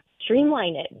people.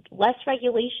 Streamline it, less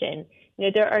regulation.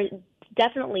 There are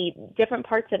definitely different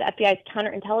parts of FBI's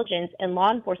counterintelligence and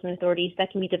law enforcement authorities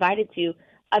that can be divided to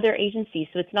other agencies,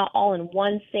 so it's not all in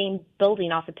one same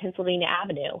building off of Pennsylvania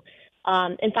Avenue.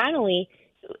 And finally,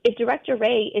 if Director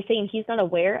Wray is saying he's not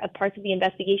aware of parts of the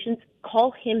investigations,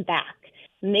 call him back.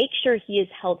 Make sure he is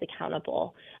held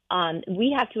accountable.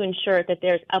 We have to ensure that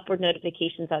there's upward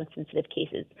notifications on sensitive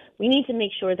cases. We need to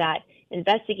make sure that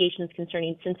investigations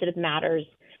concerning sensitive matters,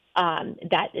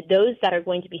 that those that are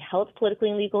going to be held politically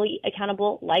and legally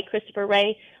accountable, like Christopher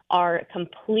Wray, are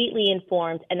completely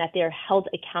informed and that they're held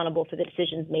accountable for the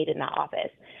decisions made in that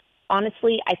office.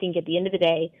 Honestly, I think at the end of the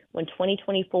day, when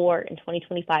 2024 and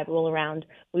 2025 roll around,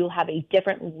 we will have a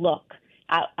different look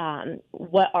at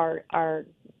what our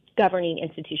governing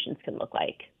institutions can look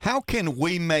like. How can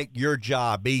we make your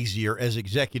job easier as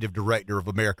executive director of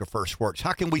America First Works?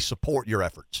 How can we support your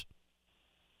efforts?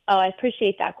 Oh, I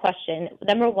appreciate that question.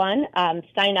 Number one,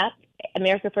 sign up,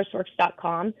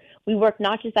 AmericaFirstWorks.com. We work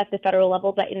not just at the federal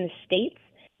level, but in the states.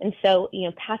 And so,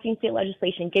 passing state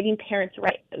legislation, giving parents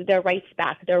their rights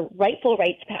back, their rightful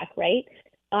rights back, right?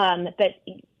 And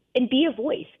be a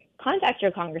voice. Contact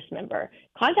your congress member.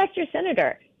 Contact your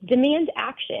senator. Demand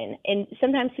action. And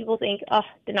sometimes people think, oh,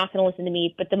 they're not going to listen to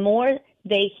me. But the more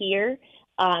they hear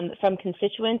from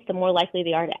constituents, the more likely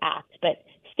they are to act. But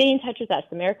stay in touch with us,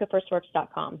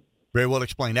 AmericaFirstWorks.com. Very well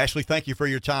explained. Ashley, thank you for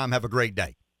your time. Have a great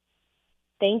day.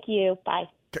 Thank you. Bye.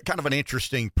 Kind of an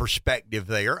interesting perspective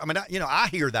there. I mean, I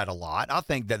hear that a lot. I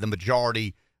think that the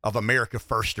majority of America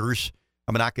Firsters,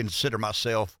 I consider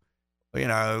myself,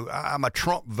 I'm a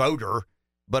Trump voter,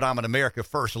 but I'm an America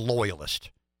First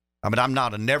loyalist. I'm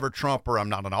not a never Trumper. I'm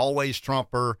not an always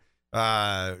Trumper.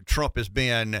 Trump has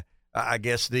been, I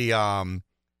guess, the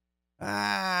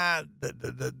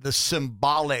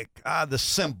symbolic, the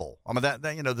symbol.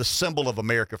 The symbol of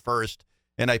America First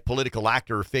in a political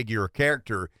actor, figure, or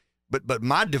character. But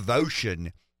my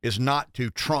devotion is not to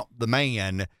Trump the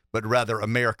man, but rather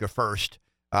America First,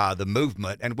 the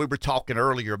movement. And we were talking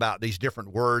earlier about these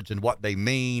different words and what they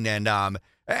mean, and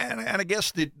I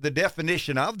guess the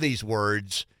definition of these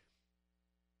words.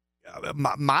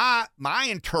 My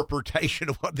interpretation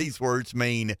of what these words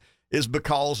mean is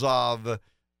because of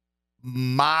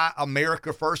my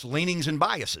America First leanings and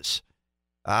biases.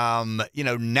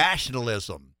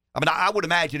 Nationalism. I would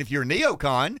imagine if you're a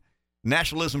neocon,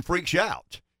 nationalism freaks you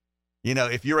out.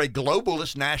 If you're a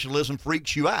globalist, nationalism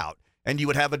freaks you out, and you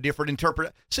would have a different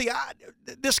interpretation. See,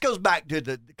 this goes back to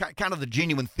the kind of the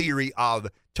genuine theory of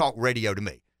talk radio to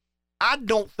me. I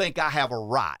don't think I have a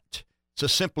right to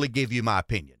simply give you my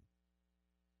opinion.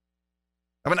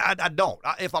 I don't.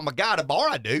 If I'm a guy at a bar,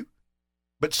 I do.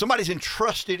 But somebody's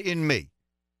entrusted in me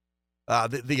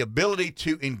the ability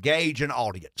to engage an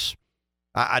audience.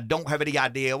 I don't have any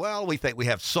idea. Well, we think we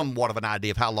have somewhat of an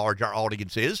idea of how large our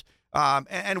audience is.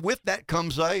 And with that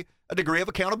comes a degree of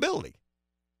accountability.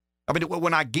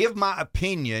 When I give my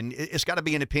opinion, it's got to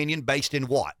be an opinion based in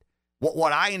what?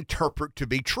 What I interpret to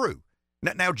be true.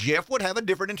 Now, Jeff would have a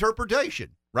different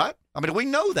interpretation, right? We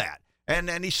know that.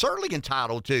 And he's certainly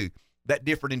entitled to that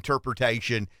different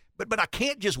interpretation. But I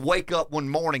can't just wake up one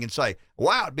morning and say,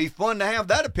 wow, it'd be fun to have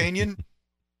that opinion.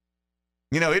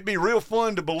 It'd be real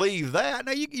fun to believe that.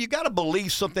 Now, you got to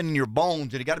believe something in your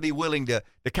bones, and you got to be willing to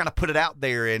kind of put it out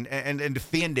there and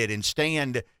defend it and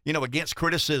stand, against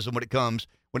criticism when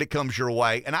it comes your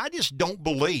way. And I just don't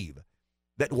believe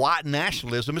that white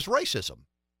nationalism is racism.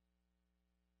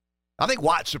 I think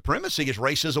white supremacy is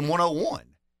racism 101.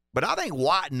 But I think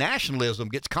white nationalism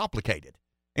gets complicated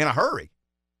in a hurry.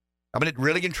 It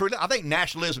really and truly, I think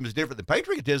nationalism is different than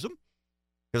patriotism,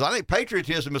 because I think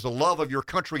patriotism is the love of your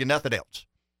country and nothing else.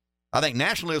 I think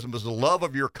nationalism is the love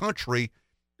of your country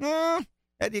at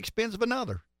the expense of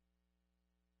another.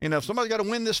 If somebody's got to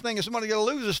win this thing and somebody's got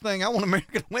to lose this thing, I want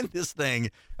America to win this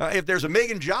thing. If there's 1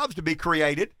 million jobs to be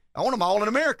created, I want them all in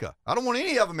America. I don't want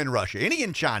any of them in Russia, any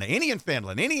in China, any in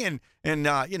Finland, any in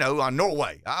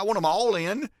Norway. I want them all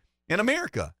in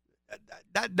America.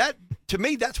 That to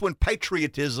me, that's when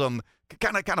patriotism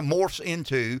kind of morphs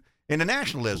into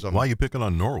nationalism. Why are you picking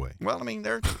on Norway? Well,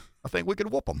 I think we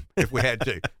could whoop them if we had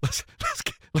to. Let's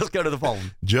go to the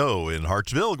phone. Joe in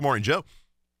Hartsville. Good morning, Joe.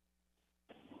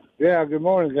 Yeah, good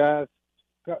morning, guys.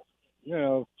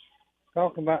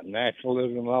 Talking about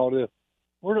nationalism and all this,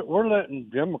 we're letting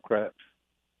Democrats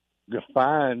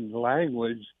define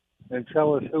language and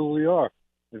tell us who we are.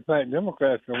 In fact,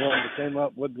 Democrats are ones that came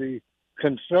up with the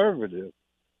conservative.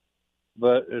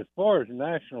 But as far as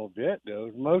national debt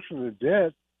goes, most of the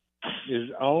debt is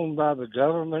owned by the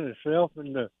government itself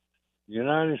and the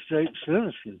United States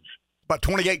citizens. About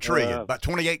 $28 trillion. About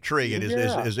 $28 trillion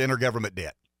is intergovernment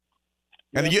debt,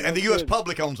 and the U.S.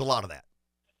 public owns a lot of that.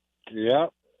 Yep.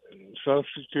 Social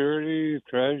Security,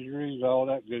 Treasuries, all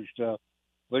that good stuff.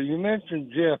 But you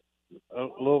mentioned Jeff a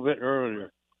little bit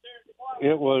earlier.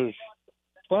 It was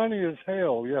funny as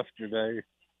hell yesterday.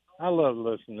 I love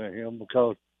listening to him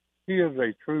because he is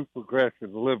a true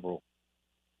progressive liberal.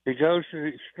 He goes to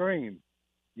the extreme.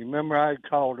 You remember I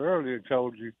called earlier and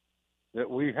told you that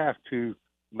we have to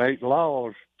make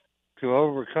laws to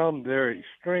overcome their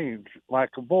extremes, like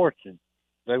abortion.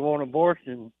 They want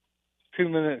abortion 2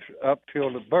 minutes up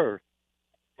till the birth.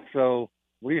 So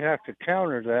we have to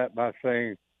counter that by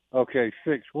saying, okay,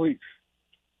 6 weeks,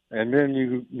 and then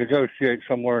you negotiate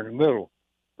somewhere in the middle.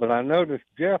 But I noticed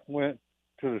Jeff went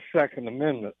to the Second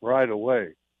Amendment right away.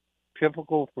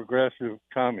 Typical progressive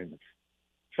communist.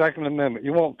 Second Amendment.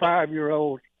 You want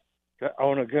 5-year-olds to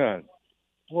own a gun?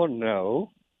 Well,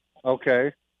 no.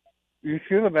 Okay. You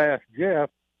should have asked Jeff,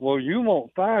 well, you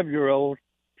want 5-year-olds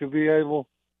to be able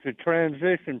to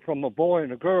transition from a boy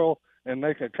and a girl and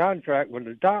make a contract with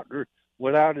the doctor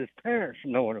without his parents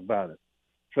knowing about it.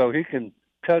 So he can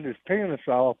cut his penis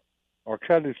off or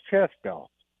cut his chest off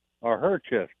or her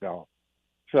chest off.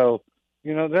 So,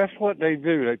 you know, that's what they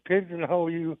do. They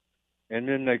pigeonhole you, and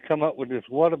then they come up with this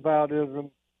whataboutism,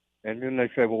 and then they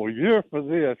say, well, you're for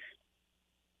this.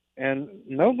 And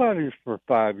nobody's for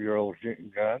 5-year-olds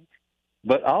getting guns.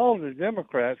 But all the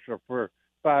Democrats are for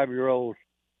 5-year-olds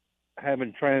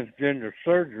having transgender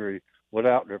surgery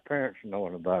without their parents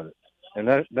knowing about it. And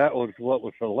that was what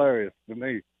was hilarious to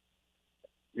me.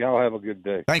 Y'all have a good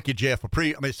day. Thank you, Jeff.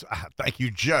 Thank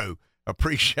you, Joe.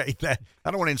 Appreciate that.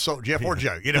 I don't want to insult Jeff or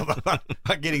Joe, you know,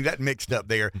 by getting that mixed up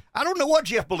there. I don't know what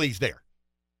Jeff believes there.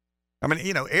 I mean,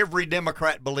 you know, every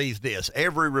Democrat believes this.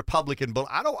 Every Republican,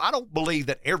 I don't believe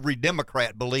that every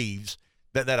Democrat believes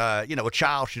that you know, a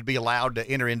child should be allowed to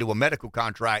enter into a medical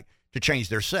contract to change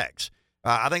their sex.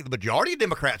 I think the majority of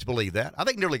Democrats believe that. I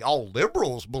think nearly all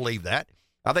liberals believe that.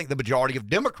 I think the majority of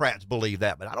Democrats believe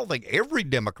that, but I don't think every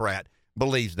Democrat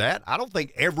believes that. I don't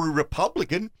think every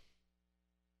Republican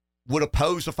would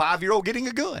oppose a 5-year-old getting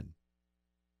a gun.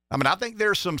 I mean, I think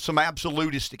there's some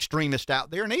absolutist extremists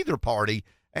out there in either party,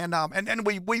 and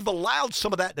we've allowed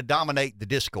some of that to dominate the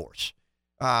discourse.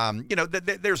 You know,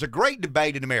 there's a great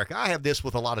debate in America. I have this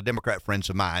with a lot of Democrat friends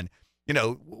of mine. You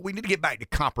know, we need to get back to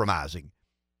compromising.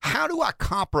 How do I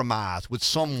compromise with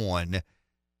someone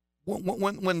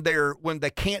when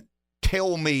they can't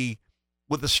tell me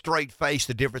with a straight face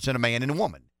the difference in a man and a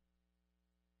woman?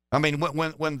 I mean,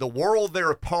 when the world they're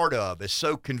a part of is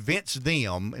so convinced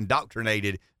them,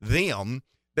 indoctrinated them,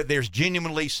 that there's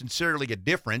genuinely, sincerely no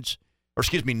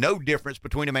difference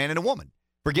between a man and a woman.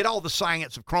 Forget all the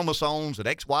science of chromosomes and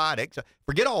XY and X.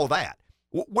 Forget all that.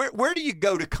 Where do you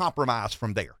go to compromise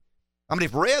from there? I mean,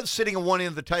 if Rev's sitting on one end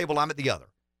of the table, I'm at the other.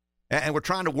 And we're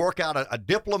trying to work out a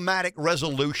diplomatic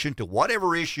resolution to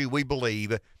whatever issue we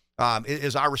believe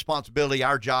is our responsibility,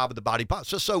 our job of the body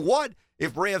politic. So what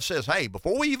if Rev says, hey,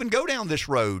 before we even go down this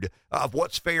road of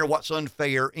what's fair, what's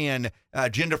unfair in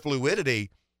gender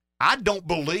fluidity, I don't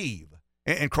believe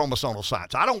in chromosomal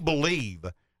science. I don't believe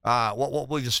what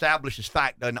we've established as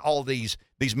fact in all these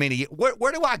many.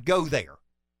 Where do I go there?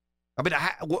 I mean,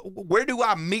 where do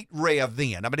I meet Rev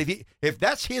then? I mean, if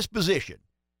that's his position,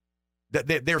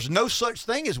 that there's no such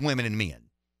thing as women and men.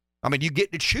 I mean, you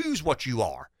get to choose what you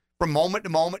are from moment to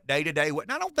moment, day to day. And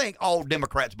I don't think all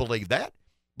Democrats believe that,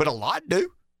 but a lot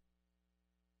do.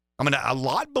 I mean, a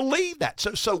lot believe that.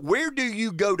 So where do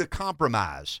you go to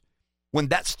compromise when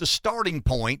that's the starting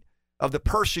point of the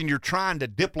person you're trying to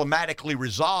diplomatically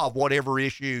resolve whatever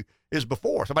issue is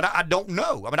before us? I mean, I don't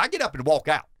know. I mean, I get up and walk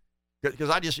out because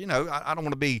I just, you know, I don't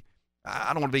want to be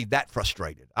that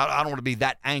frustrated. I don't want to be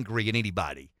that angry at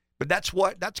anybody. But that's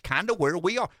kind of where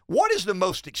we are. What is the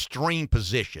most extreme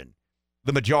position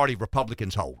the majority of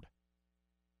Republicans hold?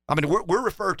 I mean, we're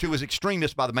referred to as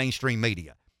extremists by the mainstream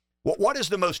media. What is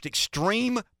the most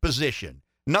extreme position?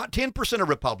 Not 10% of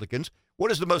Republicans. What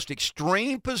is the most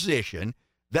extreme position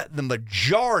that the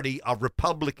majority of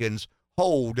Republicans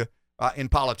hold in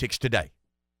politics today?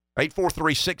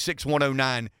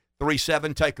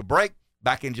 843-661-0937. Take a break.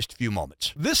 Back in just a few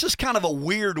moments. This is kind of a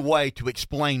weird way to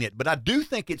explain it, but I do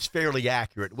think it's fairly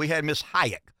accurate. We had Miss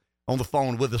Hayek on the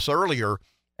phone with us earlier,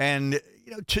 and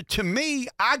you know, to me,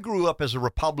 I grew up as a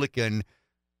Republican,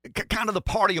 kind of the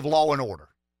party of law and order.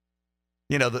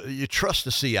 You know, you trust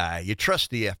the CIA, you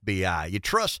trust the FBI, you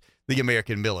trust the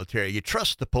American military, you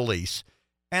trust the police,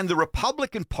 and the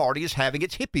Republican Party is having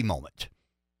its hippie moment.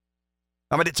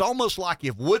 I mean, it's almost like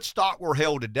if Woodstock were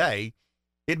held today,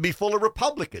 it'd be full of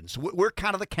Republicans. We're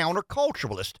kind of the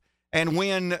counterculturalist. And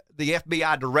when the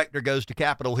FBI director goes to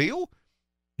Capitol Hill,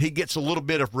 he gets a little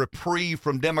bit of reprieve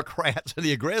from Democrats and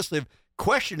the aggressive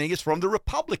questioning is from the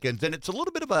Republicans, and it's a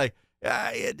little bit of a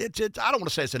it's I don't want to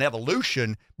say it's an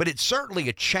evolution, but it's certainly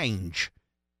a change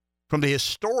from the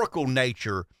historical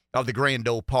nature of the Grand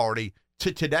Old Party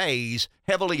to today's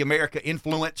heavily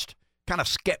America-influenced, kind of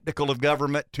skeptical of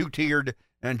government, two-tiered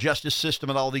and justice system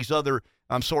and all these other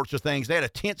sorts of things. They had a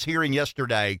tense hearing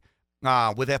yesterday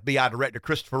with FBI Director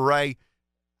Christopher Wray.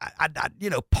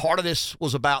 Part of this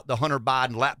was about the Hunter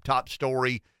Biden laptop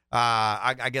story.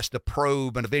 I guess the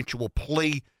probe and eventual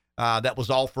plea that was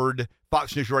offered.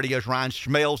 Fox News Radio's Ryan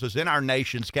Schmelz is in our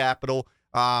nation's capital.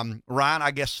 Ryan,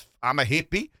 I guess I'm a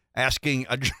hippie asking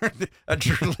a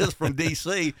journalist from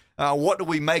D.C., what do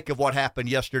we make of what happened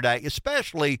yesterday,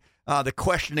 especially the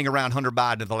questioning around Hunter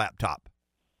Biden and the laptop?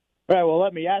 Right. Well,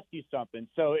 let me ask you something.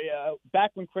 So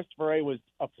back when Christopher Wray was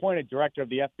appointed director of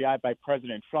the FBI by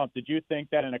President Trump, did you think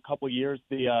that in a couple of years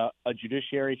a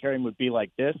judiciary hearing would be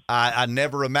like this? I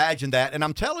never imagined that. And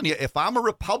I'm telling you, if I'm a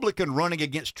Republican running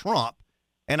against Trump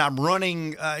and I'm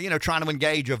running, trying to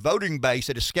engage a voting base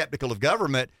that is skeptical of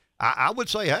government, I would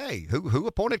say, hey, who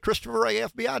appointed Christopher Wray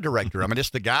FBI director? I mean,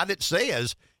 it's the guy that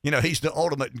says, he's the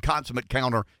ultimate and consummate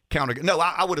counter. No,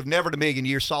 I would have never in a million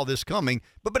years saw this coming.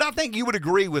 But I think you would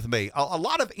agree with me. A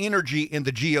lot of energy in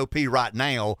the GOP right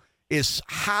now is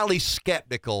highly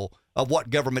skeptical of what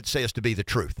government says to be the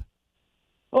truth.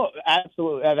 Oh,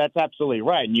 absolutely. That's absolutely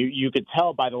right. And you could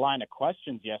tell by the line of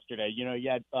questions yesterday.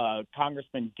 You had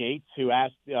Congressman Gates who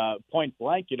asked point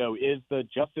blank, is the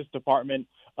Justice Department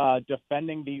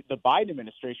defending the Biden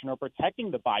administration or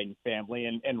protecting the Biden family?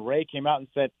 And Wray came out and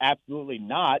said, absolutely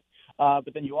not.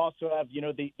 But then you also have,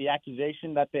 the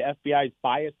accusation that the FBI is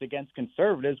biased against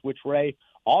conservatives, which Wray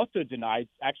also denied,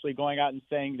 actually going out and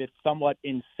saying that it's somewhat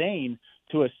insane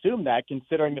to assume that,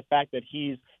 considering the fact that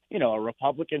he's, a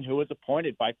Republican who was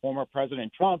appointed by former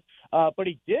President Trump. But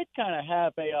he did kind of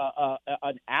have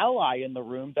an ally in the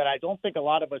room that I don't think a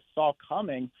lot of us saw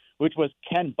coming, which was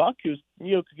Ken Buck, who's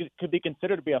could be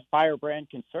considered to be a firebrand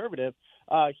conservative.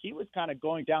 He was kind of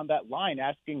going down that line,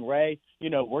 asking Wray,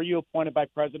 were you appointed by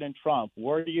President Trump?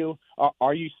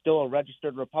 Are you still a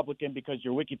registered Republican because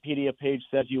your Wikipedia page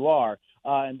says you are?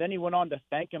 And then he went on to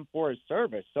thank him for his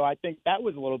service. So I think that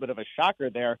was a little bit of a shocker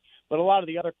there. But a lot of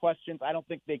the other questions, I don't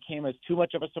think they came as too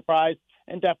much of a surprise,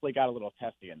 and definitely got a little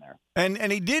testy in there.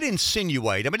 And he did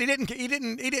insinuate. I mean, he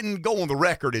didn't go on the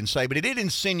record and say, but he did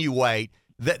insinuate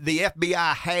that the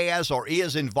FBI has or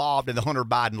is involved in the Hunter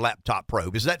Biden laptop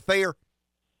probe. Is that fair?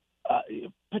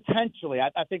 Potentially.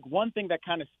 I think one thing that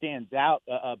kind of stands out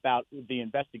about the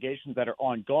investigations that are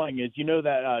ongoing is,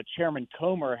 that Chairman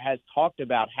Comer has talked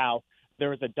about how there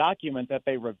was a document that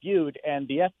they reviewed, and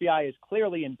the FBI is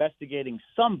clearly investigating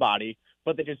somebody,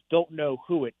 but they just don't know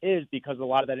who it is because a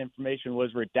lot of that information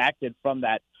was redacted from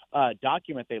that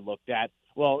document they looked at.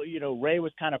 Well, Wray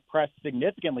was kind of pressed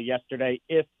significantly yesterday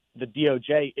if the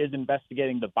DOJ is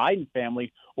investigating the Biden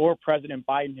family or President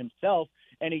Biden himself.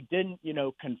 And he didn't,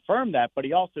 confirm that, but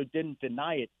he also didn't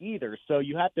deny it either. So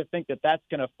you have to think that that's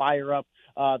going to fire up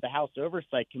the House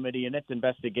Oversight Committee in its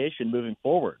investigation moving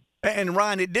forward. And,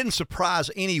 Ryan, it didn't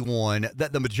surprise anyone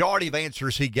that the majority of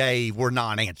answers he gave were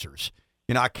non-answers.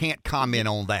 I can't comment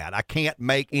on that. I can't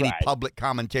make any public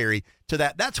commentary to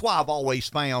that. That's why I've always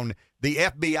found the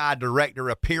FBI director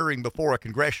appearing before a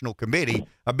congressional committee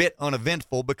a bit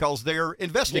uneventful because they're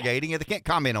investigating and they can't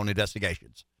comment on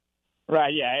investigations.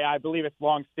 Right, yeah. I believe it's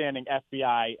longstanding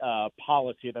FBI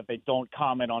policy that they don't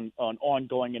comment on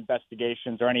ongoing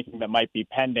investigations or anything that might be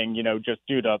pending, just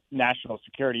due to national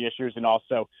security issues and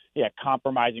also,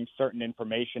 compromising certain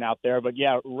information out there. But,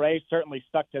 Wray certainly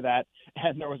stuck to that,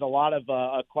 and there was a lot of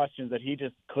questions that he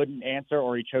just couldn't answer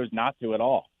or he chose not to at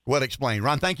all. Well explained.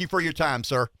 Ron, thank you for your time,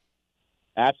 sir.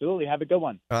 Absolutely. Have a good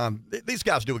one. These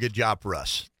guys do a good job for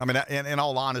us. I mean, in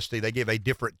all honesty, they give a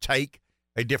different take,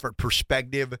 a different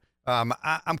perspective.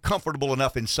 I'm comfortable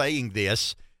enough in saying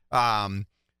this.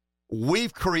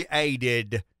 We've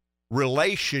created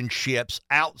relationships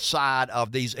outside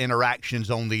of these interactions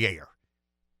on the air.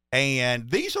 And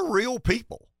these are real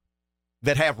people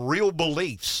that have real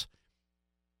beliefs.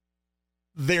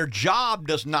 Their job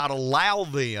does not allow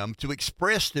them to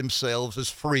express themselves as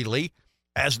freely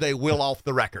as they will off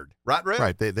the record. Right, Red?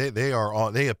 Right.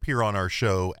 They appear on our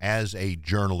show as a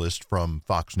journalist from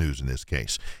Fox News in this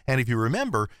case. And if you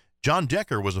remember, John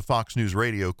Decker was a Fox News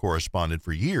radio correspondent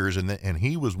for years, and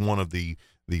he was one of the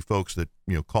folks that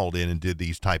called in and did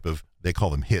these type of, they call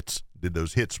them hits, did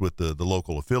those hits with the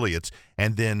local affiliates.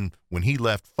 And then when he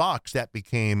left Fox, that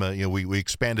became we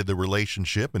expanded the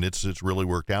relationship, and it's really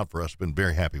worked out for us. Been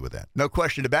very happy with that. No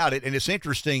question about it. And it's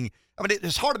interesting. I mean,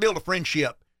 it's hard to build a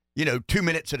friendship 2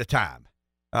 minutes at a time,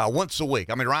 once a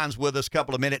week. I mean, Ryan's with us a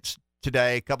couple of minutes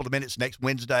today, a couple of minutes next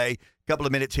Wednesday, a couple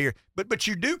of minutes here. But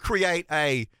you do create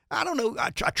a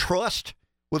trust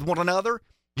with one another.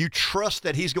 You trust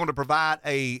that he's going to provide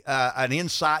an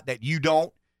insight that you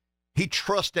don't. He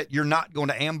trusts that you're not going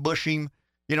to ambush him,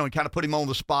 and kind of put him on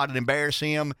the spot and embarrass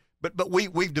him. But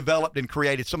we've developed and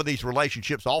created some of these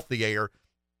relationships off the air,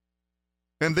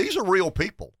 and these are real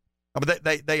people. I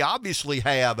mean, they obviously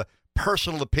have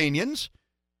personal opinions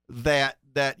that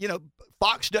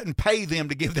Fox doesn't pay them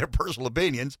to give their personal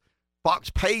opinions. Fox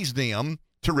pays them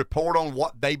to report on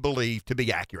what they believe to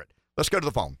be accurate. Let's go to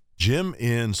the phone. Jim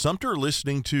in Sumter,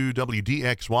 listening to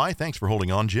WDXY. Thanks for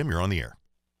holding on, Jim. You're on the air.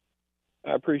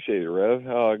 I appreciate it, Rev.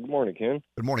 Good morning, Ken.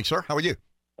 Good morning, sir. How are you?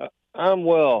 I'm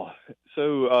well.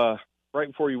 So right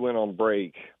before you went on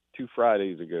break, 2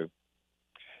 Fridays ago,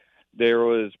 there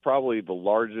was probably the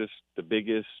largest, the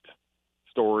biggest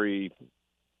story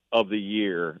of the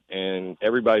year, and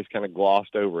everybody's kind of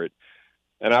glossed over it.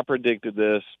 And I predicted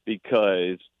this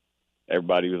because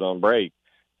everybody was on break.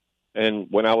 And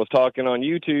when I was talking on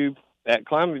YouTube at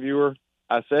Climate Viewer,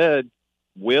 I said,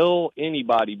 will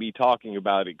anybody be talking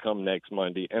about it come next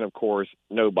Monday? And, of course,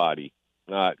 nobody.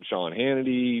 Not Sean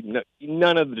Hannity,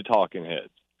 none of the talking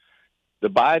heads. The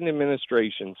Biden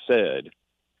administration said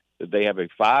that they have a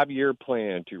 5-year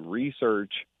plan to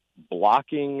research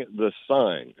blocking the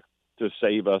sun to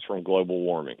save us from global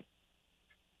warming.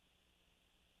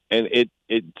 And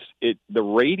the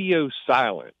radio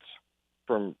silence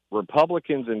from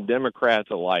Republicans and Democrats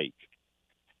alike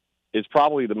is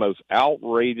probably the most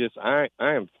outrageous. I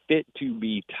am fit to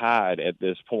be tied at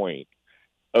this point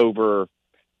over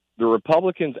the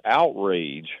Republicans'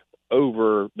 outrage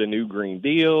over the new Green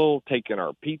Deal, taking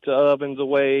our pizza ovens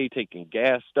away, taking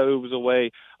gas stoves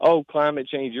away. Oh, climate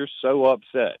change, you're so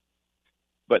upset.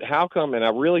 But how come, and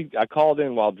I called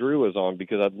in while Drew was on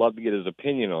because I'd love to get his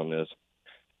opinion on this.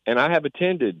 And I have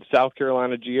attended South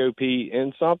Carolina GOP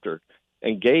in Sumter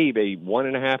and gave a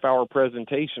 1.5-hour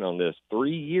presentation on this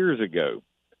 3 years ago.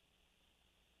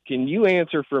 Can you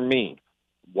answer for me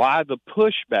why the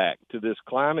pushback to this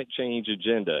climate change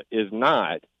agenda is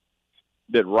not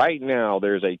that right now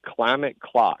there's a climate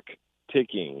clock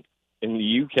ticking in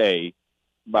the UK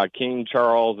by King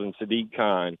Charles and Sadiq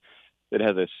Khan that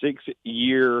has a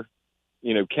 6-year,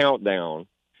 countdown.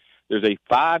 There's a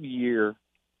 5-year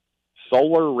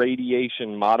solar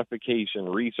radiation modification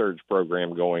research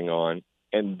program going on,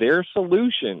 and their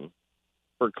solution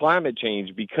for climate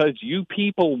change, because you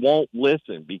people won't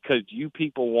listen, because you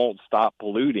people won't stop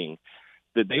polluting,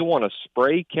 that they want to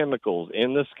spray chemicals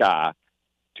in the sky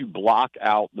to block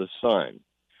out the sun.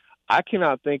 I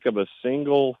cannot think of a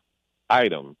single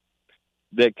item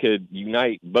that could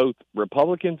unite both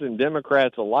Republicans and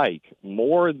Democrats alike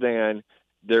more than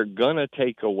they're going to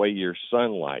take away your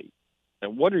sunlight.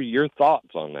 And what are your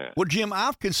thoughts on that? Well, Jim,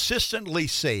 I've consistently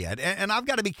said, and I've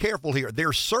got to be careful here, there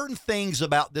are certain things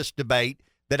about this debate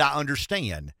that I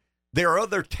understand. There are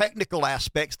other technical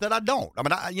aspects that I don't. I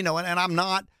mean, and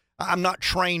I'm not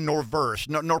trained nor versed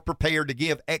nor prepared to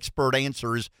give expert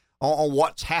answers on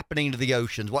what's happening to the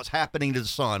oceans, what's happening to the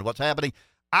sun, what's happening.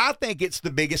 I think it's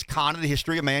the biggest con in the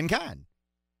history of mankind.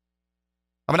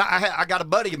 I mean, I got a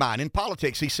buddy of mine in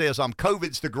politics. He says,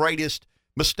 COVID's the greatest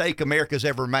mistake America's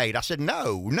ever made. I said,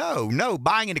 no.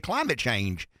 Buying into climate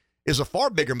change is a far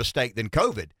bigger mistake than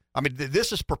COVID. I mean,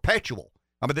 this is perpetual.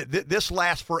 I mean, this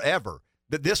lasts forever.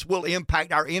 That this will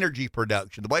impact our energy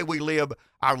production, the way we live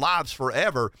our lives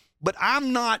forever. But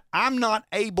I'm not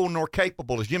able nor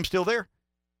capable. Is Jim still there?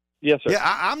 Yes, sir. Yeah,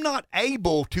 I'm not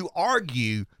able to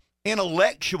argue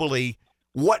intellectually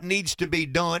what needs to be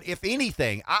done, if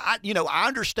anything. I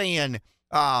understand.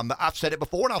 I've said it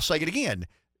before, and I'll say it again.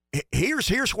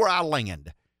 Here's where I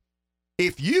land.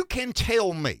 If you can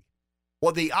tell me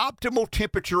what the optimal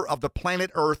temperature of the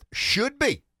planet Earth should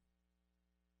be,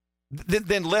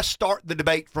 then let's start the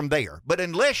debate from there. But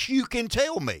unless you can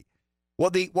tell me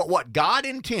what God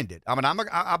intended, I mean,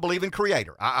 I believe in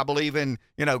Creator. I believe in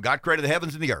God created the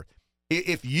heavens and the earth.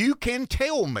 If you can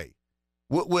tell me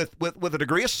with a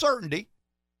degree of certainty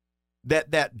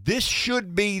that this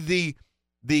should be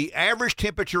the average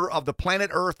temperature of the planet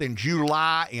Earth in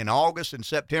July, in August, and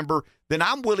September, then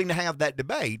I'm willing to have that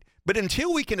debate. But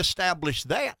until we can establish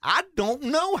that, I don't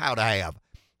know how to have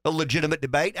a legitimate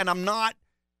debate, and I'm not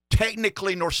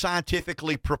technically nor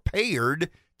scientifically prepared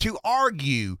to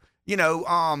argue,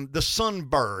 the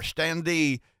sunburst and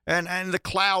the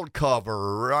cloud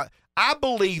cover. I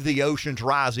believe the ocean's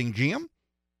rising, Jim,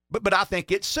 but I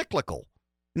think it's cyclical.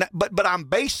 But I'm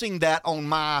basing that on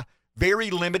my very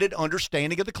limited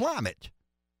understanding of the climate.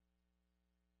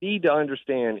 Need to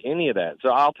understand any of that. So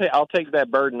I'll take that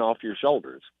burden off your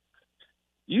shoulders.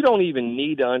 you don't even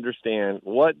need to understand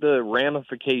what the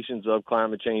ramifications of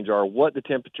climate change are, what the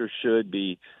temperature should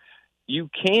be. You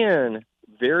can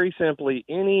very simply,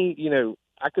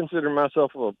 I consider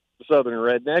myself a Southern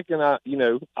redneck, and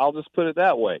I'll just put it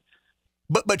that way.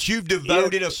 But you've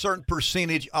devoted a certain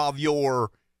percentage of your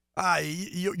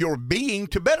being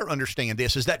to better understand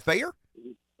this. Is that fair?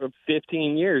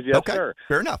 15 years, yes, okay, sir.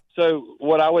 Fair enough. So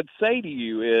what I would say to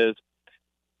you is,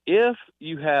 if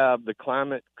you have the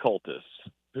climate cultists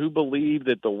who believe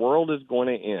that the world is going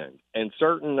to end and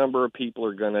certain number of people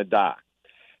are going to die,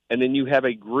 and then you have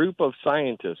a group of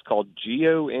scientists called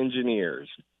geoengineers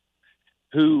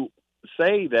who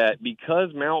say that because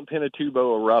Mount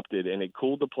Pinatubo erupted and it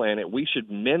cooled the planet, we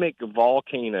should mimic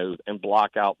volcanoes and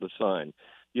block out the sun.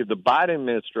 You have the Biden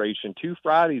administration 2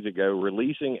 Fridays ago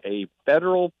releasing a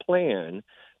federal plan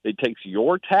that takes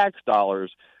your tax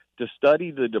dollars to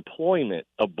study the deployment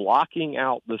of blocking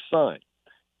out the sun.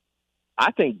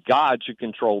 I think God should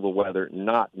control the weather,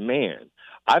 not man.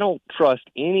 I don't trust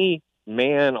any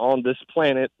man on this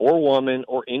planet or woman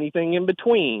or anything in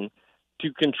between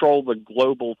to control the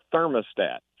global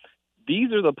thermostat.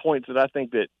 These are the points that I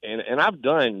think that, and I've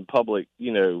done public,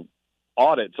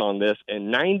 audits on this,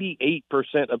 and 98%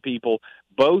 of people,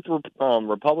 both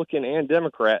Republican and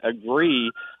Democrat, agree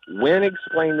when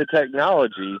explaining the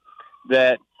technology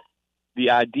that the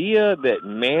idea that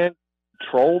man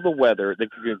control the weather,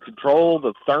 that can control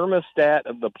the thermostat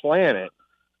of the planet,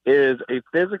 is a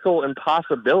physical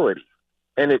impossibility,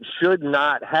 and it should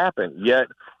not happen. Yet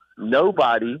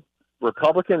nobody,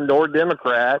 Republican nor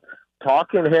Democrat,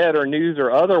 talking head or news or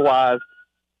otherwise,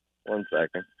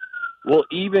 will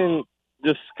even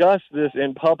discuss this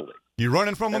in public. You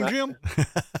running from them, Jim?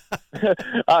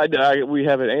 We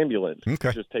have an ambulance.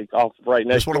 Okay. Just take off right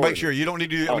next. Just want to make sure you don't need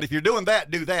to. If you're doing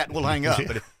that, do that. We'll hang up.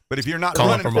 But if you're not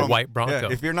Calling running from a white Bronco,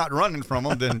 if you're not running from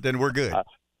them, then we're good.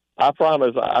 I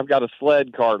promise. I've got a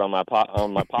sled card on my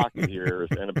pocket here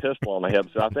and a pistol on my hip,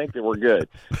 so I think that we're good.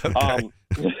 Okay.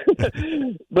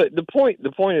 But the point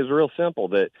is real simple.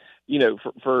 That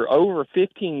for over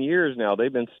 15 years now,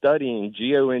 they've been studying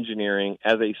geoengineering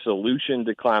as a solution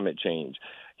to climate change.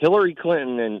 Hillary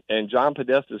Clinton and John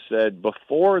Podesta said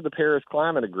before the Paris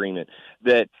Climate Agreement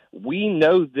that we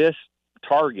know this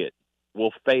target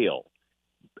will fail.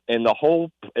 And the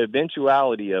whole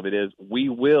eventuality of it is we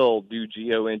will do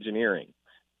geoengineering.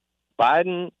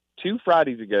 Biden 2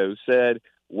 Fridays ago said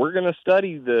we're going to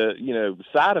study the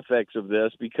side effects of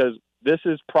this because this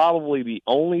is probably the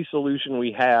only solution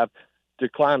we have to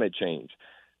climate change.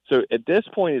 So at this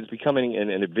point, it's becoming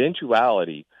an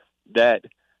eventuality that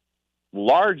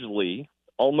largely,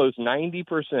 almost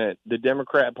 90%, the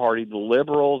Democrat Party, the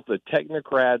liberals, the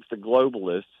technocrats, the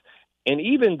globalists, and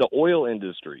even the oil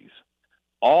industries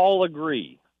all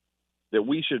agree that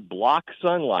we should block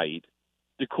sunlight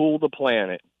to cool the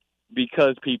planet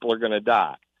because people are going to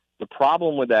die. The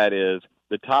problem with that is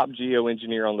the top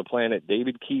geoengineer on the planet,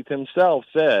 David Keith himself,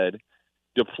 said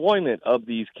deployment of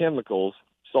these chemicals,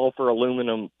 sulfur,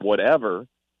 aluminum, whatever,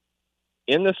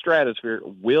 in the stratosphere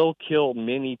will kill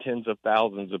many tens of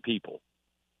thousands of people.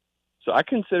 So I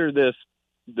consider this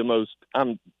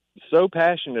I'm so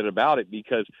passionate about it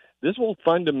because this will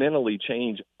fundamentally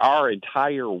change our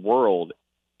entire world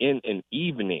in an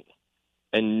evening,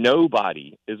 and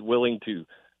nobody is willing to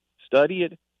study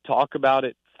it, talk about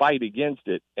it, fight against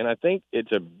it. And I think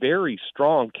it's a very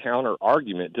strong counter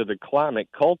argument to the climate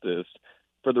cultists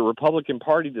for the Republican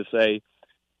Party to say,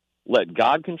 let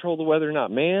God control the weather,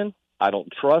 not man. I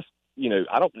don't trust in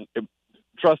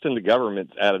the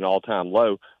government's at an all-time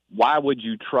low. Why would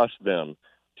you trust them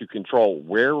to control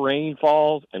where rain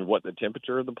falls and what the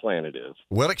temperature of the planet is?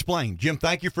 Well explained. Jim,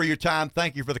 thank you for your time.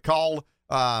 Thank you for the call.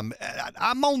 I'm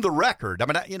on the record. I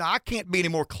mean, I can't be any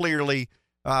more clearly.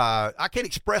 I can't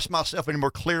express myself any more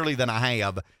clearly than I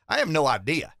have. I have no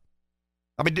idea.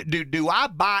 I mean, do I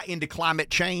buy into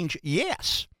climate change?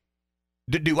 Yes.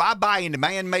 Do I buy into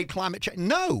man-made climate change?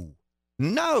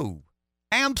 No,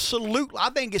 absolutely. I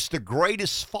think it's the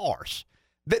greatest farce.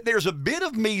 There's a bit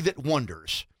of me that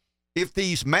wonders if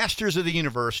these masters of the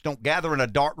universe don't gather in a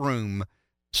dark room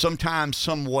sometime,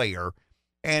 somewhere,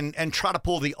 and try to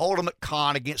pull the ultimate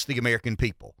con against the American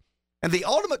people. And the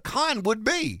ultimate con would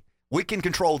be we can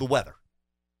control the weather.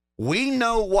 We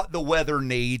know what the weather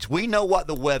needs. We know what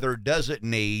the weather doesn't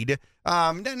need.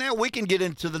 Now we can get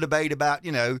into the debate about,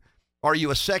 are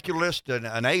you a secularist,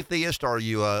 an atheist? Are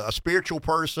you a spiritual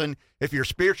person? If you're a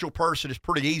spiritual person, it's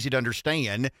pretty easy to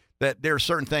understand that there are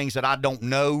certain things that I don't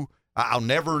know, I'll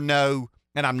never know,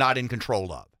 and I'm not in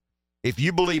control of. If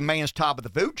you believe man's top of the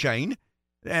food chain,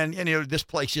 and this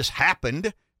place just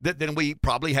happened, then we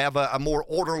probably have a more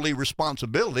orderly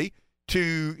responsibility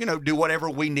to, do whatever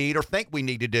we need or think we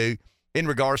need to do in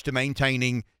regards to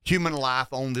maintaining human life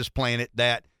on this planet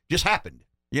that just happened.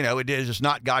 It's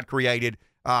not God created.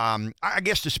 I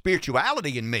guess the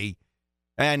spirituality in me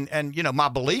and my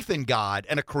belief in God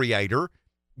and a creator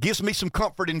gives me some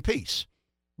comfort and peace.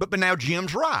 But now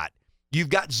Jim's right. You've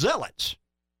got zealots,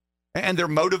 and they're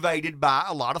motivated by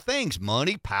a lot of things: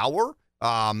 money, power.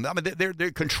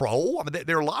 They're control.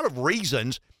 There are a lot of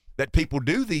reasons that people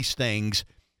do these things.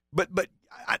 But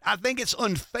I think it's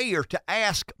unfair to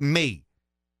ask me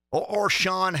or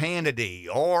Sean Hannity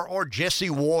or Jesse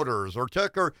Waters or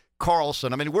Tucker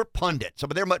Carlson. We're pundits.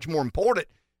 They're much more important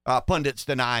pundits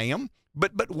than I am.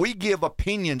 But we give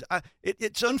opinions.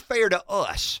 It's unfair to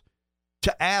us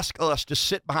to ask us to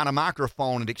sit behind a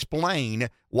microphone and explain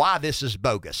why this is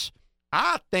bogus.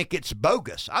 I think it's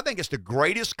bogus. I think it's the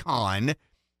greatest con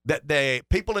that the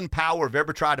people in power have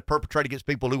ever tried to perpetrate against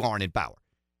people who aren't in power.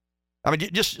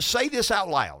 Just say this out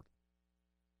loud.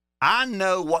 I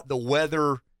know what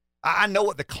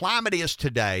the climate is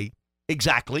today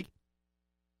exactly.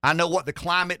 I know what the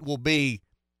climate will be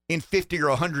in 50 or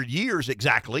 100 years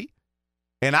exactly.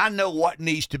 And I know what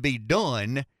needs to be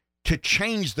done to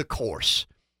change the course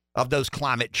of those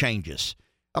climate changes.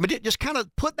 Just kind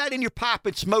of put that in your pipe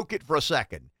and smoke it for a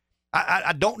second.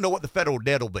 I don't know what the federal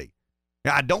debt will be.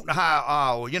 I don't know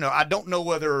how, I don't know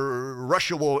whether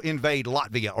Russia will invade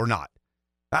Latvia or not.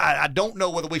 I don't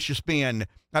know whether we should spend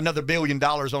another $1 billion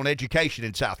on education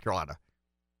in South Carolina.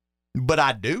 But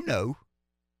I do know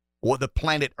what the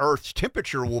planet Earth's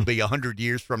temperature will be 100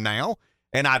 years from now.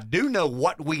 And I do know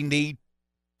what we need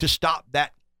to stop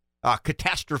that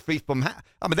catastrophe from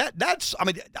that's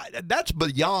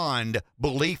beyond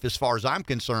belief as far as I'm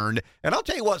concerned. And I'll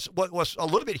tell you what's a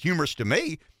little bit humorous to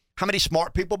me, how many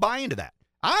smart people buy into that.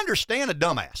 I understand a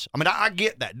dumbass. I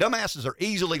get that. Dumbasses are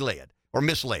easily led or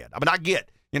misled. I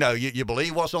get, you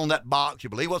believe what's on that box,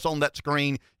 you believe what's on that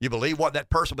screen, you believe what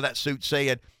that person with that suit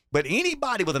said. But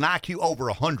anybody with an IQ over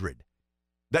 100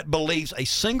 that believes a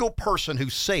single person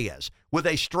who says with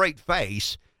a straight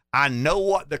face, I know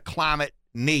what the climate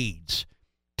needs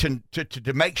to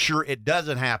make sure it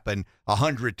doesn't happen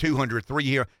 100, 200, 3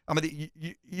 years.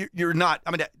 You're not,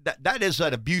 that is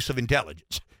an abuse of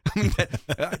intelligence.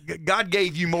 God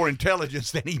gave you more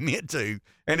intelligence than he meant to.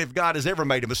 And if God has ever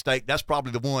made a mistake, that's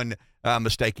probably the one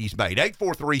mistake he's made.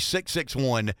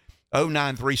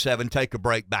 843-661-0937. Take a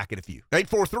break. Back in a few.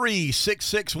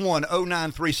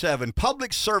 843-661-0937.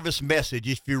 Public service message.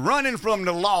 If you're running from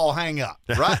the law, hang up,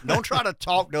 right? Don't try to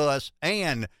talk to us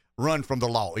and run from the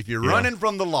law. If you're running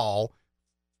from the law,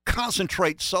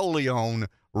 concentrate solely on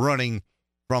running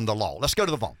from the law. Let's go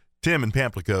to the phone. Tim in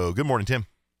Pamplico. Good morning, Tim.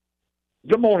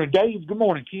 Good morning, Dave. Good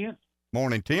morning, Ken.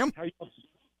 Morning, Tim.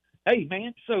 Hey,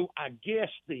 man, so I guess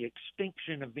the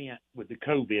extinction event with the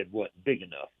COVID wasn't big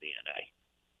enough then, eh?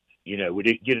 We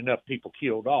didn't get enough people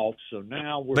killed off, so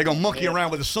now they're going to monkey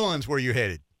around with the suns where you're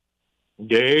headed.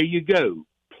 There you go.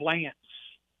 Plants,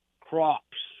 crops,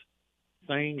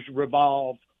 things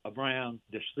revolve around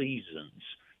the seasons.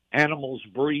 Animals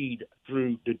breed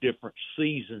through the different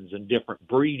seasons and different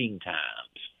breeding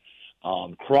times.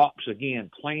 Crops,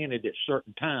 again, planted at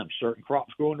certain times. Certain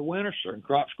crops grow in the winter, certain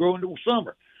crops grow in the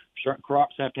summer. Certain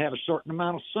crops have to have a certain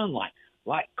amount of sunlight,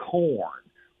 like corn,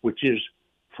 which is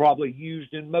probably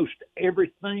used in most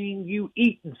everything you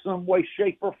eat in some way,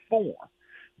 shape, or form.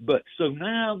 But so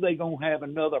now they're going to have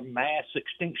another mass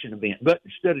extinction event. But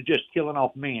instead of just killing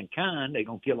off mankind, they're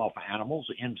going to kill off animals,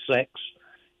 insects,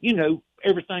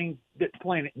 everything that the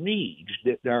planet needs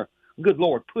that their good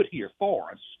Lord put here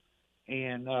for us.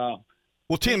 And well,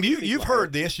 Tim, you've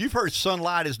heard this. You've heard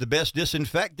sunlight is the best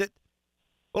disinfectant.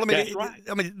 Well, that's right.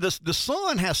 The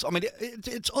sun has.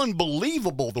 It's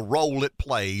unbelievable the role it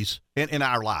plays in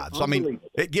our lives.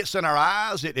 It gets in our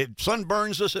eyes. It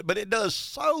sunburns us, but it does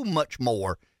so much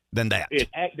more than that. It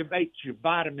activates your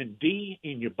vitamin D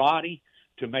in your body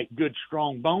to make good,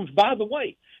 strong bones. By the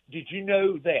way, did you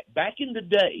know that back in the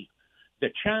day,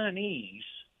 the Chinese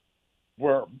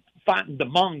were fighting the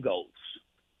Mongols?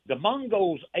 The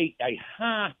Mongols ate a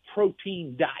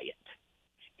high-protein diet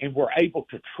and were able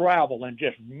to travel and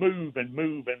just move and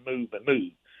move and move and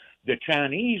move. The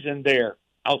Chinese and their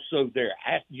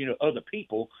other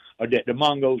people that the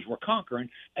Mongols were conquering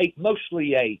ate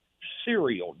mostly a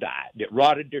cereal diet that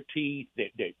rotted their teeth, that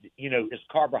is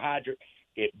carbohydrate.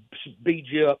 It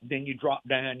speeds you up, then you drop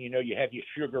down. You have your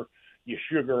sugar.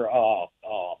 I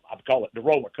call it the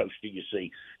roller coaster. You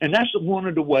see, and that's one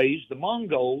of the ways the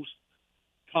Mongols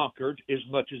conquered as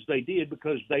much as they did,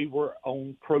 because they were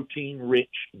on protein-rich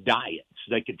diets.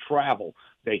 They could travel.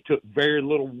 They took very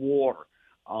little water.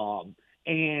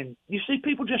 And you see,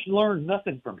 people just learn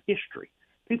nothing from history.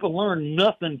 People learn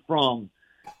nothing from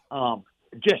facts.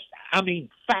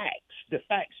 The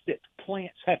facts that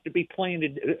plants have to be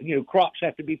planted, crops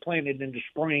have to be planted in the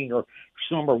spring or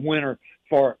summer, winter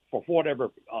for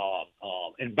whatever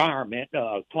environment,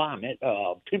 climate,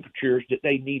 temperatures that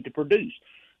they need to produce.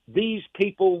 These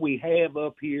people we have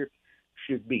up here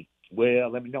should be,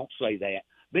 don't say that.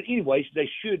 But anyways, they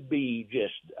should be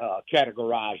just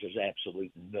categorized as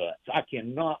absolute nuts. I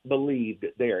cannot believe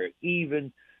that they're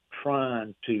even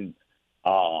trying to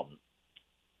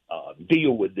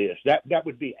deal with this. That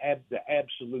would be the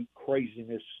absolute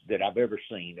craziness that I've ever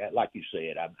seen. Like you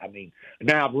said, I mean,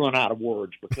 now I've run out of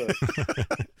words because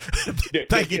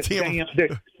Thank you, Tim.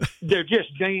 They're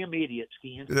just damn idiots,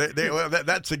 Ken.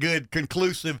 That's a good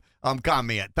conclusive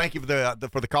comment. Thank you for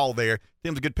the call there.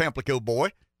 Tim's a good Pamplico boy.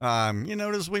 You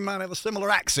notice we might have a similar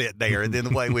accent there, and then the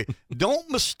way we don't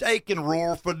mistake and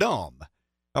roar for dumb.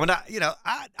 I mean,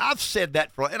 I've said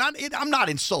that I'm not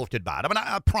insulted by it. I mean,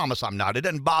 I promise I'm not. It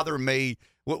doesn't bother me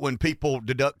when people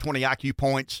deduct 20 IQ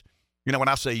points. When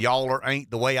I say y'all or ain't,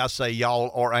 the way I say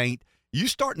y'all or ain't, you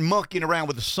start monkeying around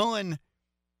with the sun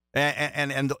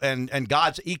and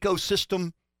God's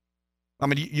ecosystem. I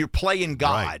mean, you're playing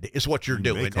God is what you're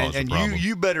doing, and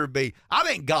you better be. I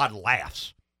think God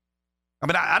laughs. I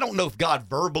mean, I don't know if God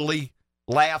verbally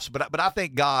laughs, but I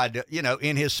think God,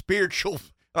 in his spiritual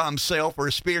self, or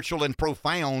his spiritual and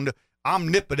profound,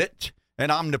 omnipotent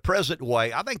and omnipresent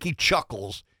way, I think he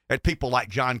chuckles at people like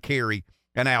John Kerry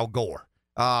and Al Gore.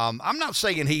 I'm not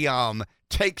saying he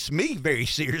takes me very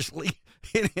seriously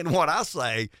in what I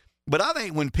say, but I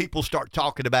think when people start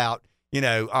talking about,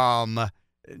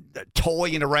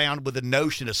 toying around with the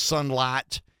notion of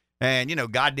sunlight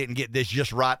and, God didn't get this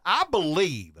just right, I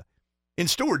believe in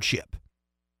stewardship.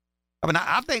 I mean,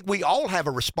 I think we all have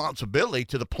a responsibility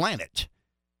to the planet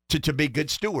to be good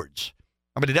stewards.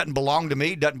 I mean, it doesn't belong to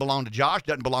me, doesn't belong to Josh,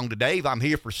 doesn't belong to Dave. I'm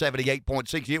here for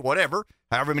 78.6 years, whatever,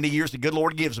 however many years the good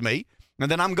Lord gives me, and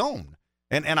then I'm gone.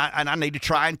 And I need to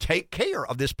try and take care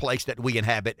of this place that we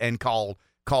inhabit and call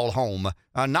home.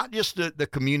 Not just the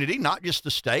community, not just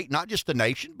the state, not just the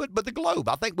nation, but the globe.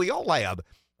 I think we all have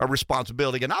a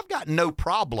responsibility, and I've got no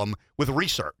problem with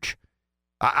research.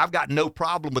 I've got no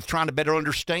problem with trying to better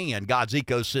understand God's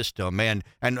ecosystem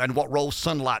and what role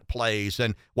sunlight plays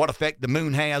and what effect the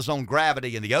moon has on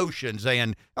gravity and the oceans.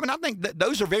 And I mean, I think that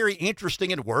those are very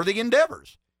interesting and worthy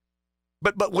endeavors.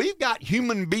 But we've got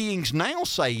human beings now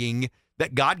saying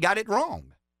that God got it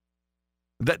wrong,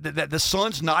 that the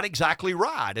sun's not exactly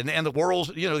right, and the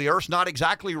world's, the Earth's not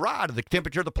exactly right, and the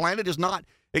temperature of the planet is not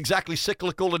exactly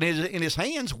cyclical in his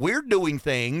hands. We're doing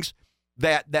things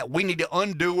that we need to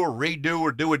undo or redo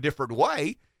or do a different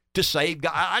way to save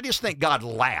God. I just think God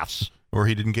laughs. Or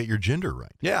he didn't get your gender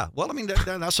right. Yeah. Well, I mean,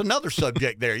 that's another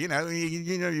subject there. You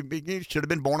should have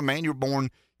been born a man. You were born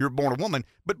a woman.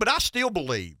 But I still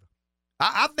believe.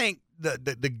 I think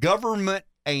the government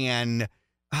and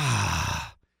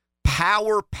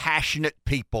power passionate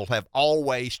people have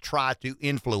always tried to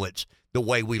influence the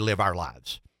way we live our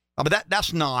lives. I mean,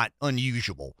 that's not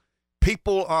unusual.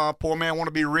 People, poor man want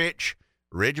to be rich.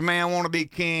 Rich man want to be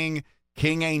king.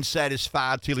 King ain't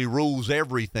satisfied till he rules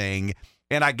everything.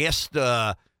 And I guess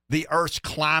the Earth's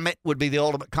climate would be the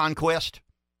ultimate conquest.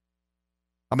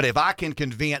 I mean, if I can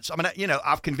convince,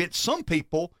 I've convinced some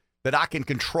people that I can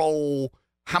control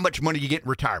how much money you get in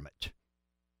retirement,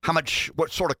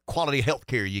 what sort of quality health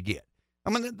care you get. I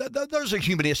mean, those are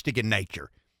humanistic in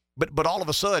nature. But all of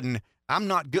a sudden, I'm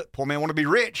not good. Poor man want to be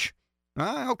rich.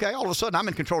 Okay, all of a sudden, I'm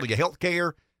in control of your health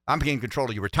care. I'm in control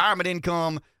of your retirement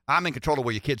income. I'm in control of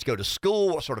where your kids go to school,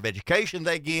 what sort of education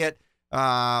they get.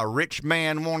 Rich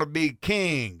man want to be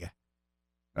king.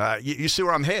 You see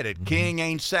where I'm headed. Mm-hmm. King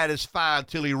ain't satisfied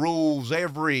till he rules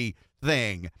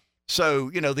everything.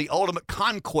 So, the ultimate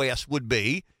conquest would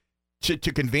be to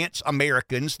convince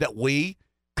Americans that we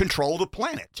control the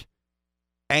planet.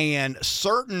 And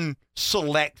certain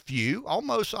select few,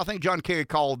 almost, I think John Kerry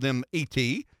called them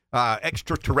E.T.,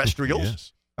 extraterrestrials.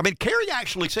 Yes. I mean, Kerry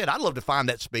actually said, I'd love to find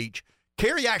that speech.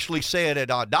 Kerry actually said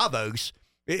at Davos,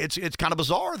 it's kind of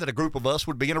bizarre that a group of us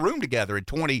would be in a room together in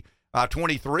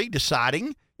 2023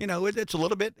 deciding, it's a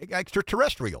little bit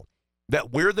extraterrestrial,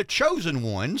 that we're the chosen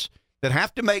ones that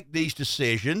have to make these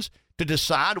decisions to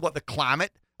decide what the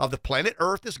climate of the planet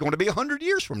Earth is going to be 100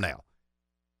 years from now.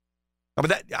 I mean,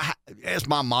 that, as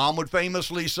my mom would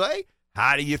famously say,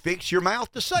 how do you fix your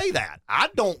mouth to say that? I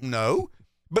don't know.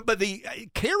 But the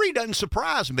Kerry doesn't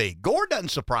surprise me. Gore doesn't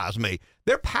surprise me.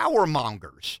 They're power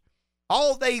mongers.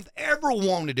 All they've ever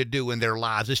wanted to do in their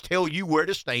lives is tell you where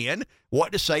to stand,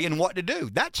 what to say, and what to do.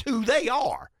 That's who they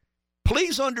are.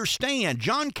 Please understand,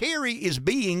 John Kerry is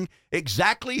being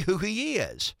exactly who he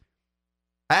is.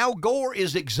 Al Gore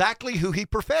is exactly who he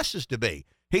professes to be.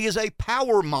 He is a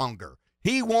power monger.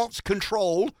 He wants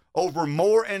control over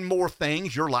more and more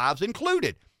things, your lives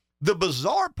included. The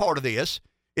bizarre part of this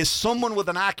is someone with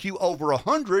an IQ over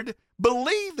 100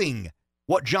 believing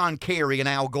what John Kerry and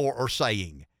Al Gore are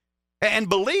saying and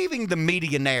believing the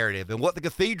media narrative and what the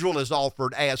cathedral has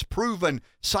offered as proven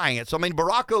science. I mean,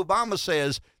 Barack Obama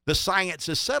says the science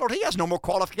is settled. He has no more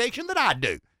qualification than I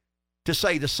do to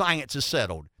say the science is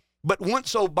settled. But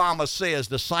once Obama says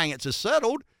the science is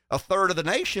settled, a third of the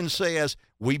nation says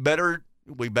we better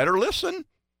listen.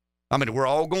 I mean, we're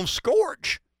all going to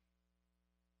scorch.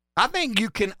 I think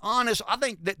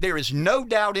that there is no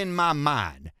doubt in my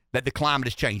mind that the climate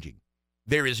is changing.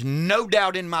 There is no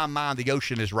doubt in my mind the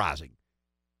ocean is rising.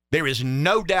 There is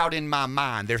no doubt in my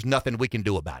mind there's nothing we can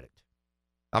do about it.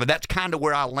 I mean, that's kind of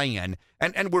where I land.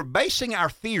 And we're basing our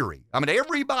theory. I mean,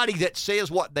 everybody that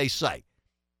says what they say,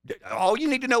 all you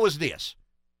need to know is this.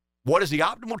 What is the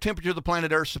optimal temperature of the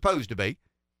planet Earth supposed to be?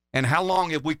 And how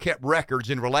long have we kept records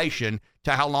in relation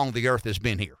to how long the Earth has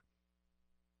been here?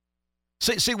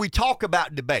 See, we talk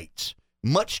about debates,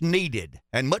 much needed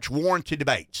and much warranted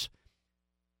debates.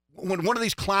 When one of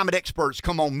these climate experts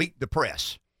come on Meet the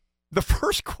Press, the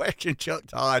first question Chuck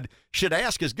Todd should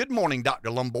ask is, good morning, Dr.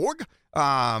 Lomborg.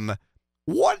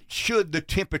 What should the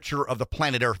temperature of the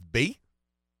planet Earth be?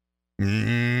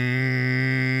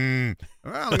 Well,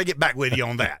 let me get back with you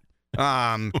on that.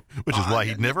 Which is why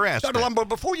he'd never asked Dr. Lomborg,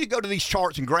 before you go to these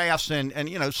charts and graphs and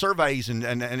surveys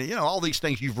and all these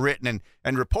things you've written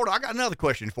and report, I got another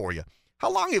question for you.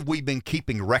 How long have we been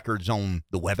keeping records on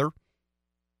the weather?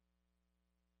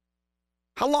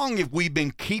 How long have we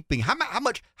been keeping? How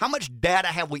much data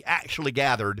have we actually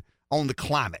gathered on the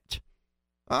climate?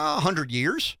 100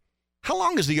 years. How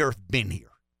long has the Earth been here?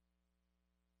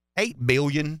 8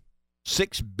 billion,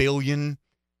 6 billion.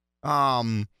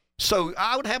 So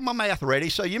I would have my math ready.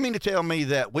 So you mean to tell me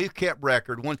that we've kept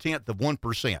record 1/10 of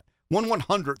 1%,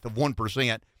 1/100th of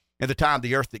 1% at the time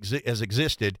the Earth has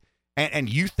existed, and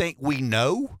you think we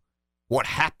know what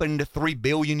happened 3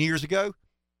 billion years ago?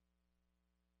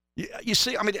 You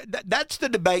see, I mean, that's the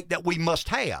debate that we must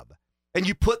have. And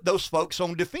you put those folks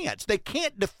on defense. They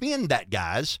can't defend that,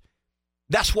 guys.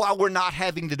 That's why we're not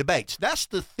having the debates. That's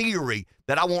the theory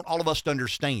that I want all of us to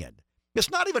understand. It's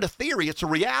not even a theory, it's a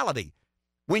reality.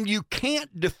 When you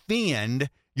can't defend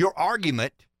your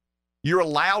argument, you're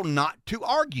allowed not to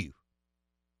argue.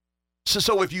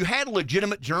 So if you had a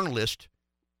legitimate journalist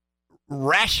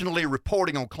rationally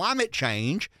reporting on climate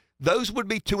change, those would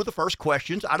be two of the first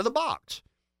questions out of the box.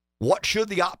 What should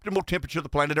the optimal temperature of the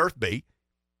planet Earth be?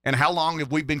 And how long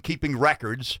have we been keeping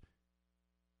records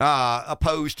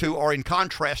opposed to or in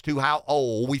contrast to how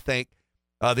old we think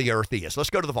the Earth is? Let's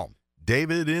go to the phone.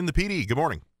 David in the PD. Good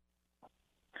morning.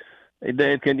 Hey,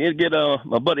 Dave, can you get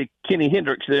my buddy Kenny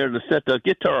Hendricks there to set the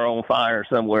guitar on fire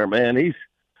somewhere, man? He's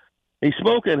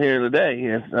smoking here today.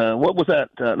 And what was that?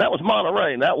 That was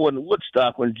Monterey, and that wasn't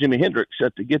Woodstock when Jimi Hendrix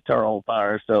set the guitar on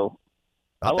fire. So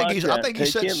I think he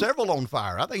set several on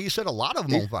fire. I think he set a lot of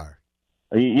them on fire.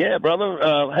 Yeah, brother.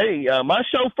 Hey, my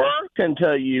chauffeur can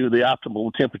tell you the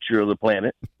optimal temperature of the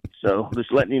planet. So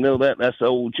just letting you know that's the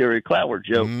old Jerry Clower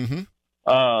joke. Mm-hmm.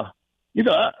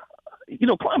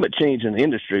 Climate change in the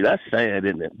industry, that's sad,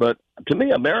 isn't it? But to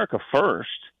me, America first.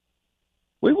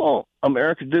 We want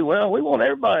America to do well. We want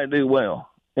everybody to do well.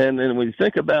 And then when you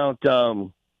think about,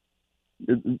 you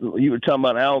were talking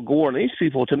about Al Gore and these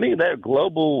people, to me, they're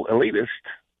global elitists,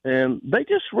 and they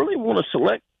just really want to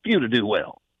select few to do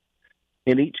well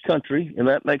in each country, and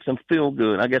that makes them feel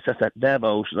good. I guess that's that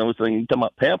Davos and everything. You're talking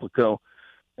about Pamplico.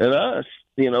 And us,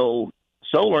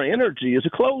 solar energy is a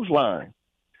clothesline.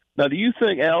 Now, do you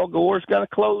think Al Gore's got a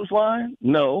clothesline?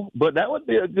 No, but that would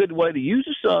be a good way to use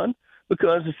the sun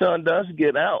because the sun does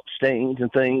get out stains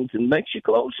and things and makes your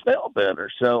clothes smell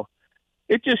better. So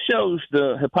it just shows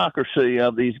the hypocrisy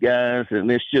of these guys,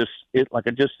 and it's like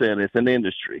I just said, it's an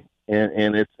industry,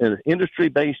 and it's an industry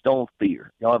based on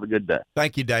fear. Y'all have a good day.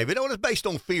 Thank you, David. It's based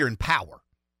on fear and power.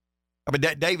 I mean,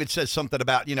 David said something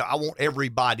about, I want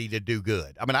everybody to do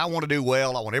good. I mean, I want to do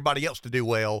well. I want everybody else to do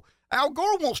well. Al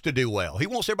Gore wants to do well. He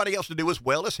wants everybody else to do as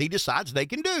well as he decides they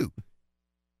can do.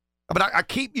 I mean, I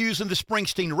keep using the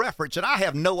Springsteen reference, and I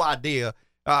have no idea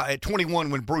at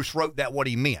 21 when Bruce wrote that what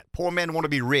he meant. Poor man want to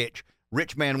be rich.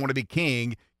 Rich man want to be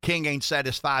king. King ain't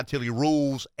satisfied till he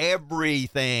rules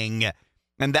everything.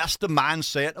 And that's the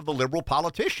mindset of the liberal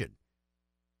politician,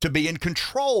 to be in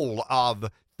control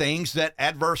of things that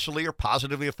adversely or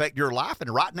positively affect your life.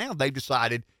 And right now they've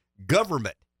decided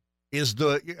government is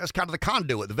kind of the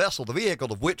conduit, the vessel, the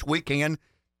vehicle of which we can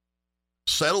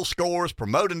settle scores,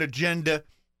 promote an agenda,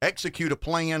 execute a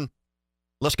plan.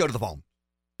 Let's go to the phone.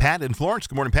 Pat in Florence.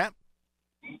 Good morning, Pat.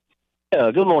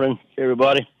 Yeah, good morning,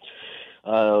 everybody.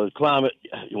 Climate,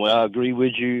 well, I agree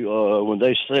with you when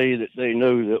they say that they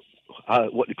know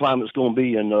that what the climate's going to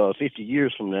be in 50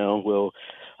 years from now. Well,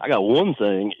 I got one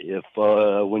thing. If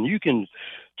when you can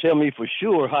tell me for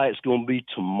sure how it's going to be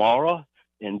tomorrow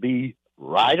and be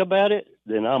right about it,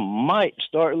 then I might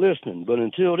start listening. But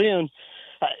until then,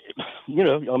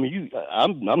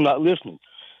 I'm not listening.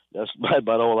 That's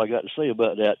about all I got to say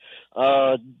about that.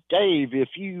 Dave, if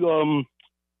you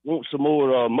want some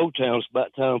more Motown, it's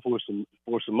about time for some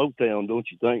Motown, don't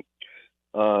you think?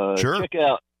 Sure. Check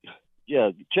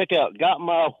out "Got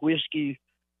My Whiskey"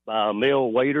 by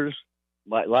Mel Waiters.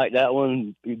 Might like that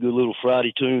one. Be a good little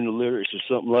Friday tune. The lyrics are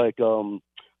something like,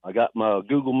 "I got my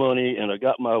Google money and I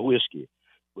got my whiskey."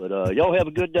 But y'all have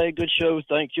a good day, good show.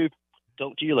 Thank you.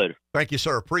 Talk to you later. Thank you,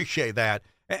 sir. Appreciate that.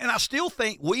 And I still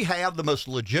think we have the most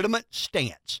legitimate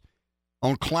stance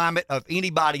on climate of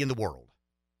anybody in the world.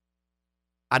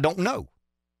 I don't know.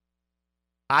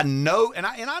 I know, and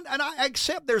I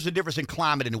accept there's a difference in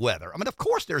climate and weather. I mean, of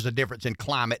course there's a difference in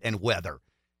climate and weather.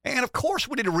 And of course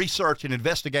we need to research and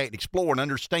investigate and explore and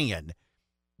understand.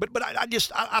 But I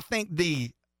think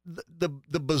the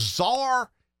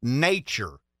bizarre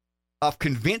nature of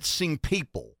convincing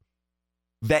people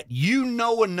that you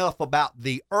know enough about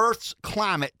the Earth's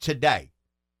climate today,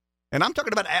 and I'm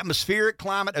talking about atmospheric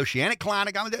climate, oceanic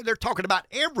climate. I mean, they're talking about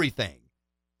everything.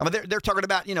 I mean, they're talking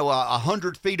about,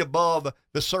 100 feet above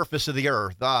the surface of the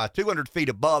Earth, 200 feet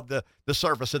above the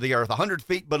surface of the Earth, 100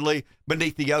 feet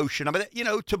beneath the ocean. I mean,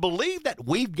 to believe that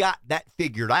we've got that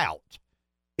figured out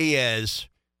is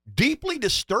deeply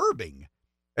disturbing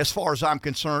as far as I'm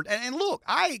concerned. And look,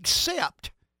 I accept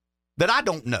that I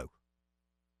don't know.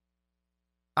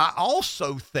 I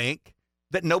also think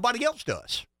that nobody else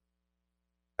does.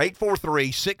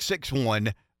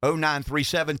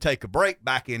 843-661-0937. Take a break.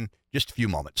 Back in just a few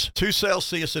moments. 2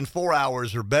 Celsius in 4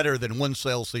 hours are better than 1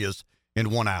 Celsius in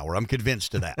 1 hour. I'm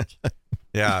convinced of that.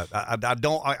 Yeah, I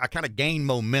kind of gain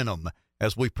momentum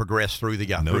as we progress through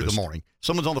the morning.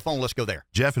 Someone's on the phone. Let's go there.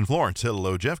 Jeff in Florence.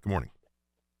 Hello, Jeff. Good morning.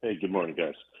 Hey, good morning,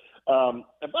 guys.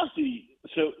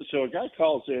 So a guy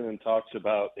calls in and talks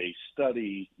about a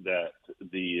study that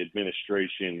the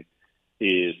administration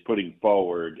is putting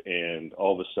forward, and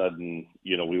all of a sudden,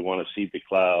 we want to seed the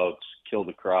clouds, kill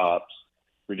the crops,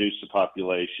 reduce the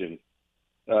population.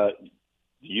 Do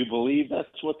you believe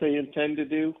that's what they intend to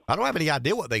do? I don't have any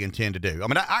idea what they intend to do. I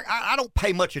mean, I don't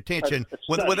pay much attention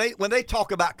when they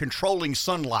talk about controlling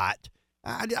sunlight.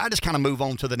 I just kind of move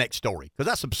on to the next story because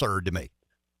that's absurd to me.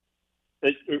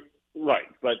 Right,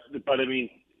 but I mean,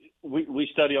 we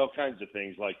study all kinds of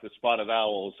things like the spotted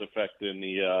owls affecting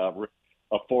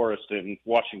a forest in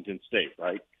Washington State,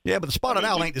 right? Yeah, but the spotted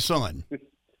owl ain't the sun.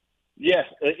 Yeah,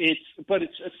 it's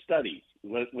a study.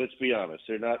 Let's be honest;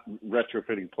 they're not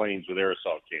retrofitting planes with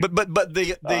aerosol cans. But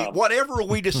the whatever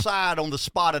we decide on the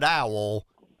spotted owl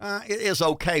is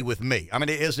okay with me. I mean,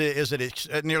 is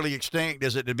it nearly extinct?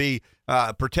 Is it to be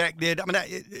protected? I mean,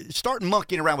 starting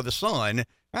monkeying around with the sun.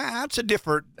 That's a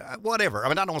different whatever. I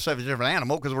mean, I don't want to say it's a different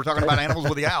animal because we're talking about animals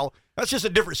with the owl. That's just a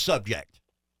different subject.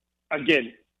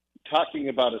 Again, talking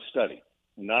about a study,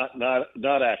 not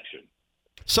action.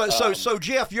 So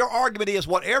Jeff, your argument is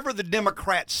whatever the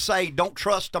Democrats say, don't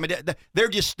trust. I mean, they're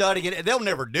just studying it. They'll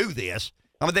never do this.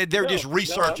 I mean, they're just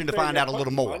researching to find out a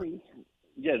little more.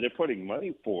 Yeah, they're putting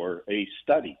money for a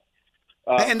study.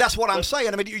 And that's what I'm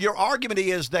saying. I mean, your argument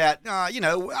is that,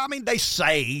 they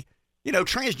say,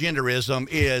 transgenderism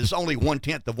is only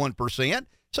 0.1%.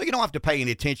 So you don't have to pay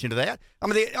any attention to that. I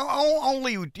mean,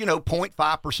 only,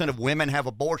 0.5% of women have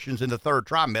abortions in the third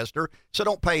trimester. So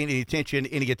don't pay any attention.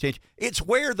 It's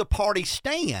where the party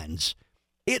stands.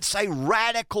 It's a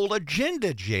radical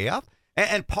agenda, Jeff.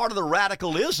 And part of the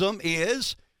radicalism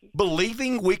is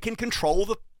believing we can control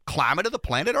the climate of the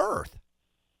planet Earth.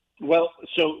 Well,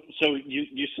 so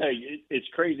you say it's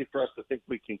crazy for us to think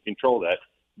we can control that.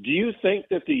 Do you think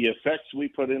that the effects we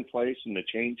put in place and the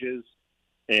changes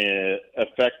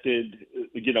affected,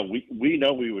 we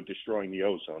know we were destroying the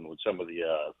ozone with some of the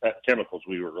chemicals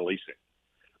we were releasing.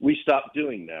 We stopped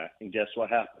doing that, and guess what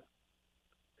happened?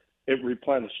 It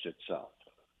replenished itself.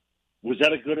 Was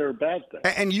that a good or a bad thing?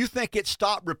 And you think it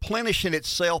stopped replenishing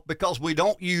itself because we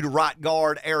don't use right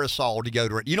guard aerosol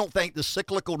deodorant? You don't think the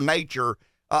cyclical nature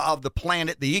of the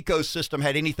planet, the ecosystem,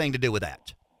 had anything to do with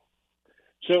that?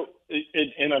 So,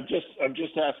 and I'm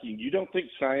just asking, you don't think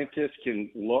scientists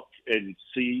can look and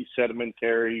see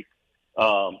sedimentary,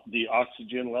 the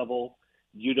oxygen level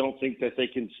you don't think that they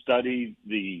can study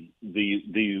the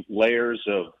layers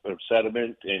of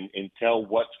sediment and tell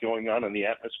what's going on in the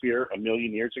atmosphere a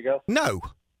million years ago? No.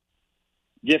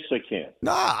 Yes, they can.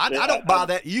 No, I don't buy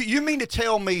that. You mean to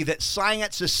tell me that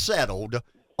science is settled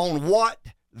on what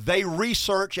they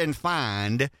research and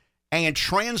find and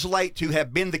translate to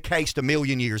have been the case a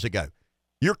million years ago?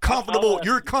 You're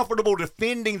comfortable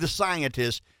defending the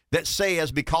scientist that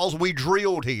says because we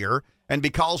drilled here and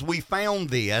because we found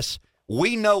this,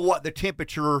 we know what the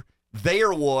temperature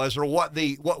there was or what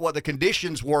the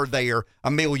conditions were there a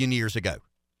million years ago.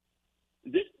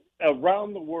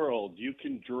 Around the world, you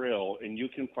can drill and you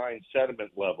can find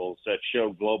sediment levels that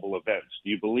show global events.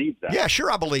 Do you believe that? Yeah,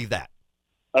 sure, I believe that.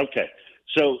 Okay.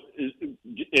 So,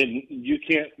 and you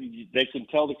can't, they can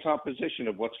tell the composition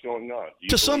of what's going on.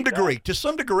 To some degree,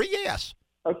 yes.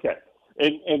 Okay.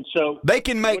 And so they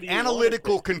can make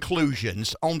analytical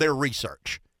conclusions on their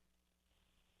research.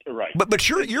 Right. But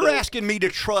you're asking me to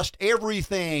trust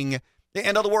everything.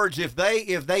 In other words, if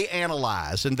they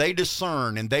analyze and they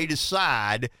discern and they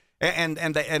decide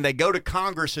and they go to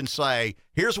Congress and say,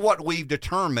 here's what we've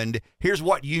determined, here's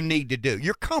what you need to do.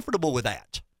 You're comfortable with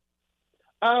that?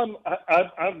 I'm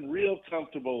real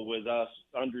comfortable with us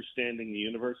understanding the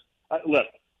universe. Look,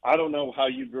 I don't know how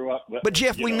you grew up. But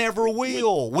Jeff, we never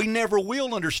will. We never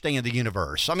will understand the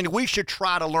universe. I mean, we should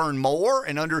try to learn more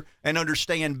and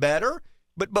understand better,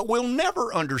 but we'll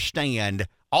never understand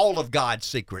all of God's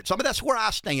secrets. I mean, that's where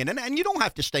I stand, and you don't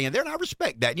have to stand there, and I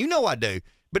respect that. You know I do.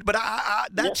 But I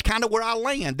that's kind of where I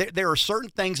land. There are certain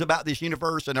things about this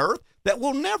universe and Earth that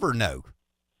we'll never know.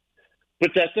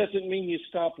 But that doesn't mean you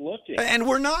stop looking. And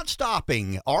we're not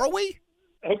stopping, are we?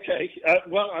 Okay.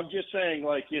 Well, I'm just saying,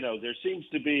 there seems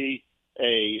to be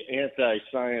a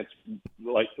anti-science,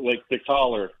 like the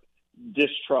caller,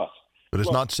 distrust. But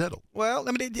it's not settled. Well,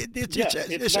 I mean,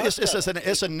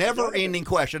 it's a never-ending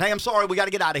question. Hey, I'm sorry, we got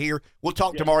to get out of here. We'll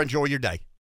talk tomorrow. Enjoy your day.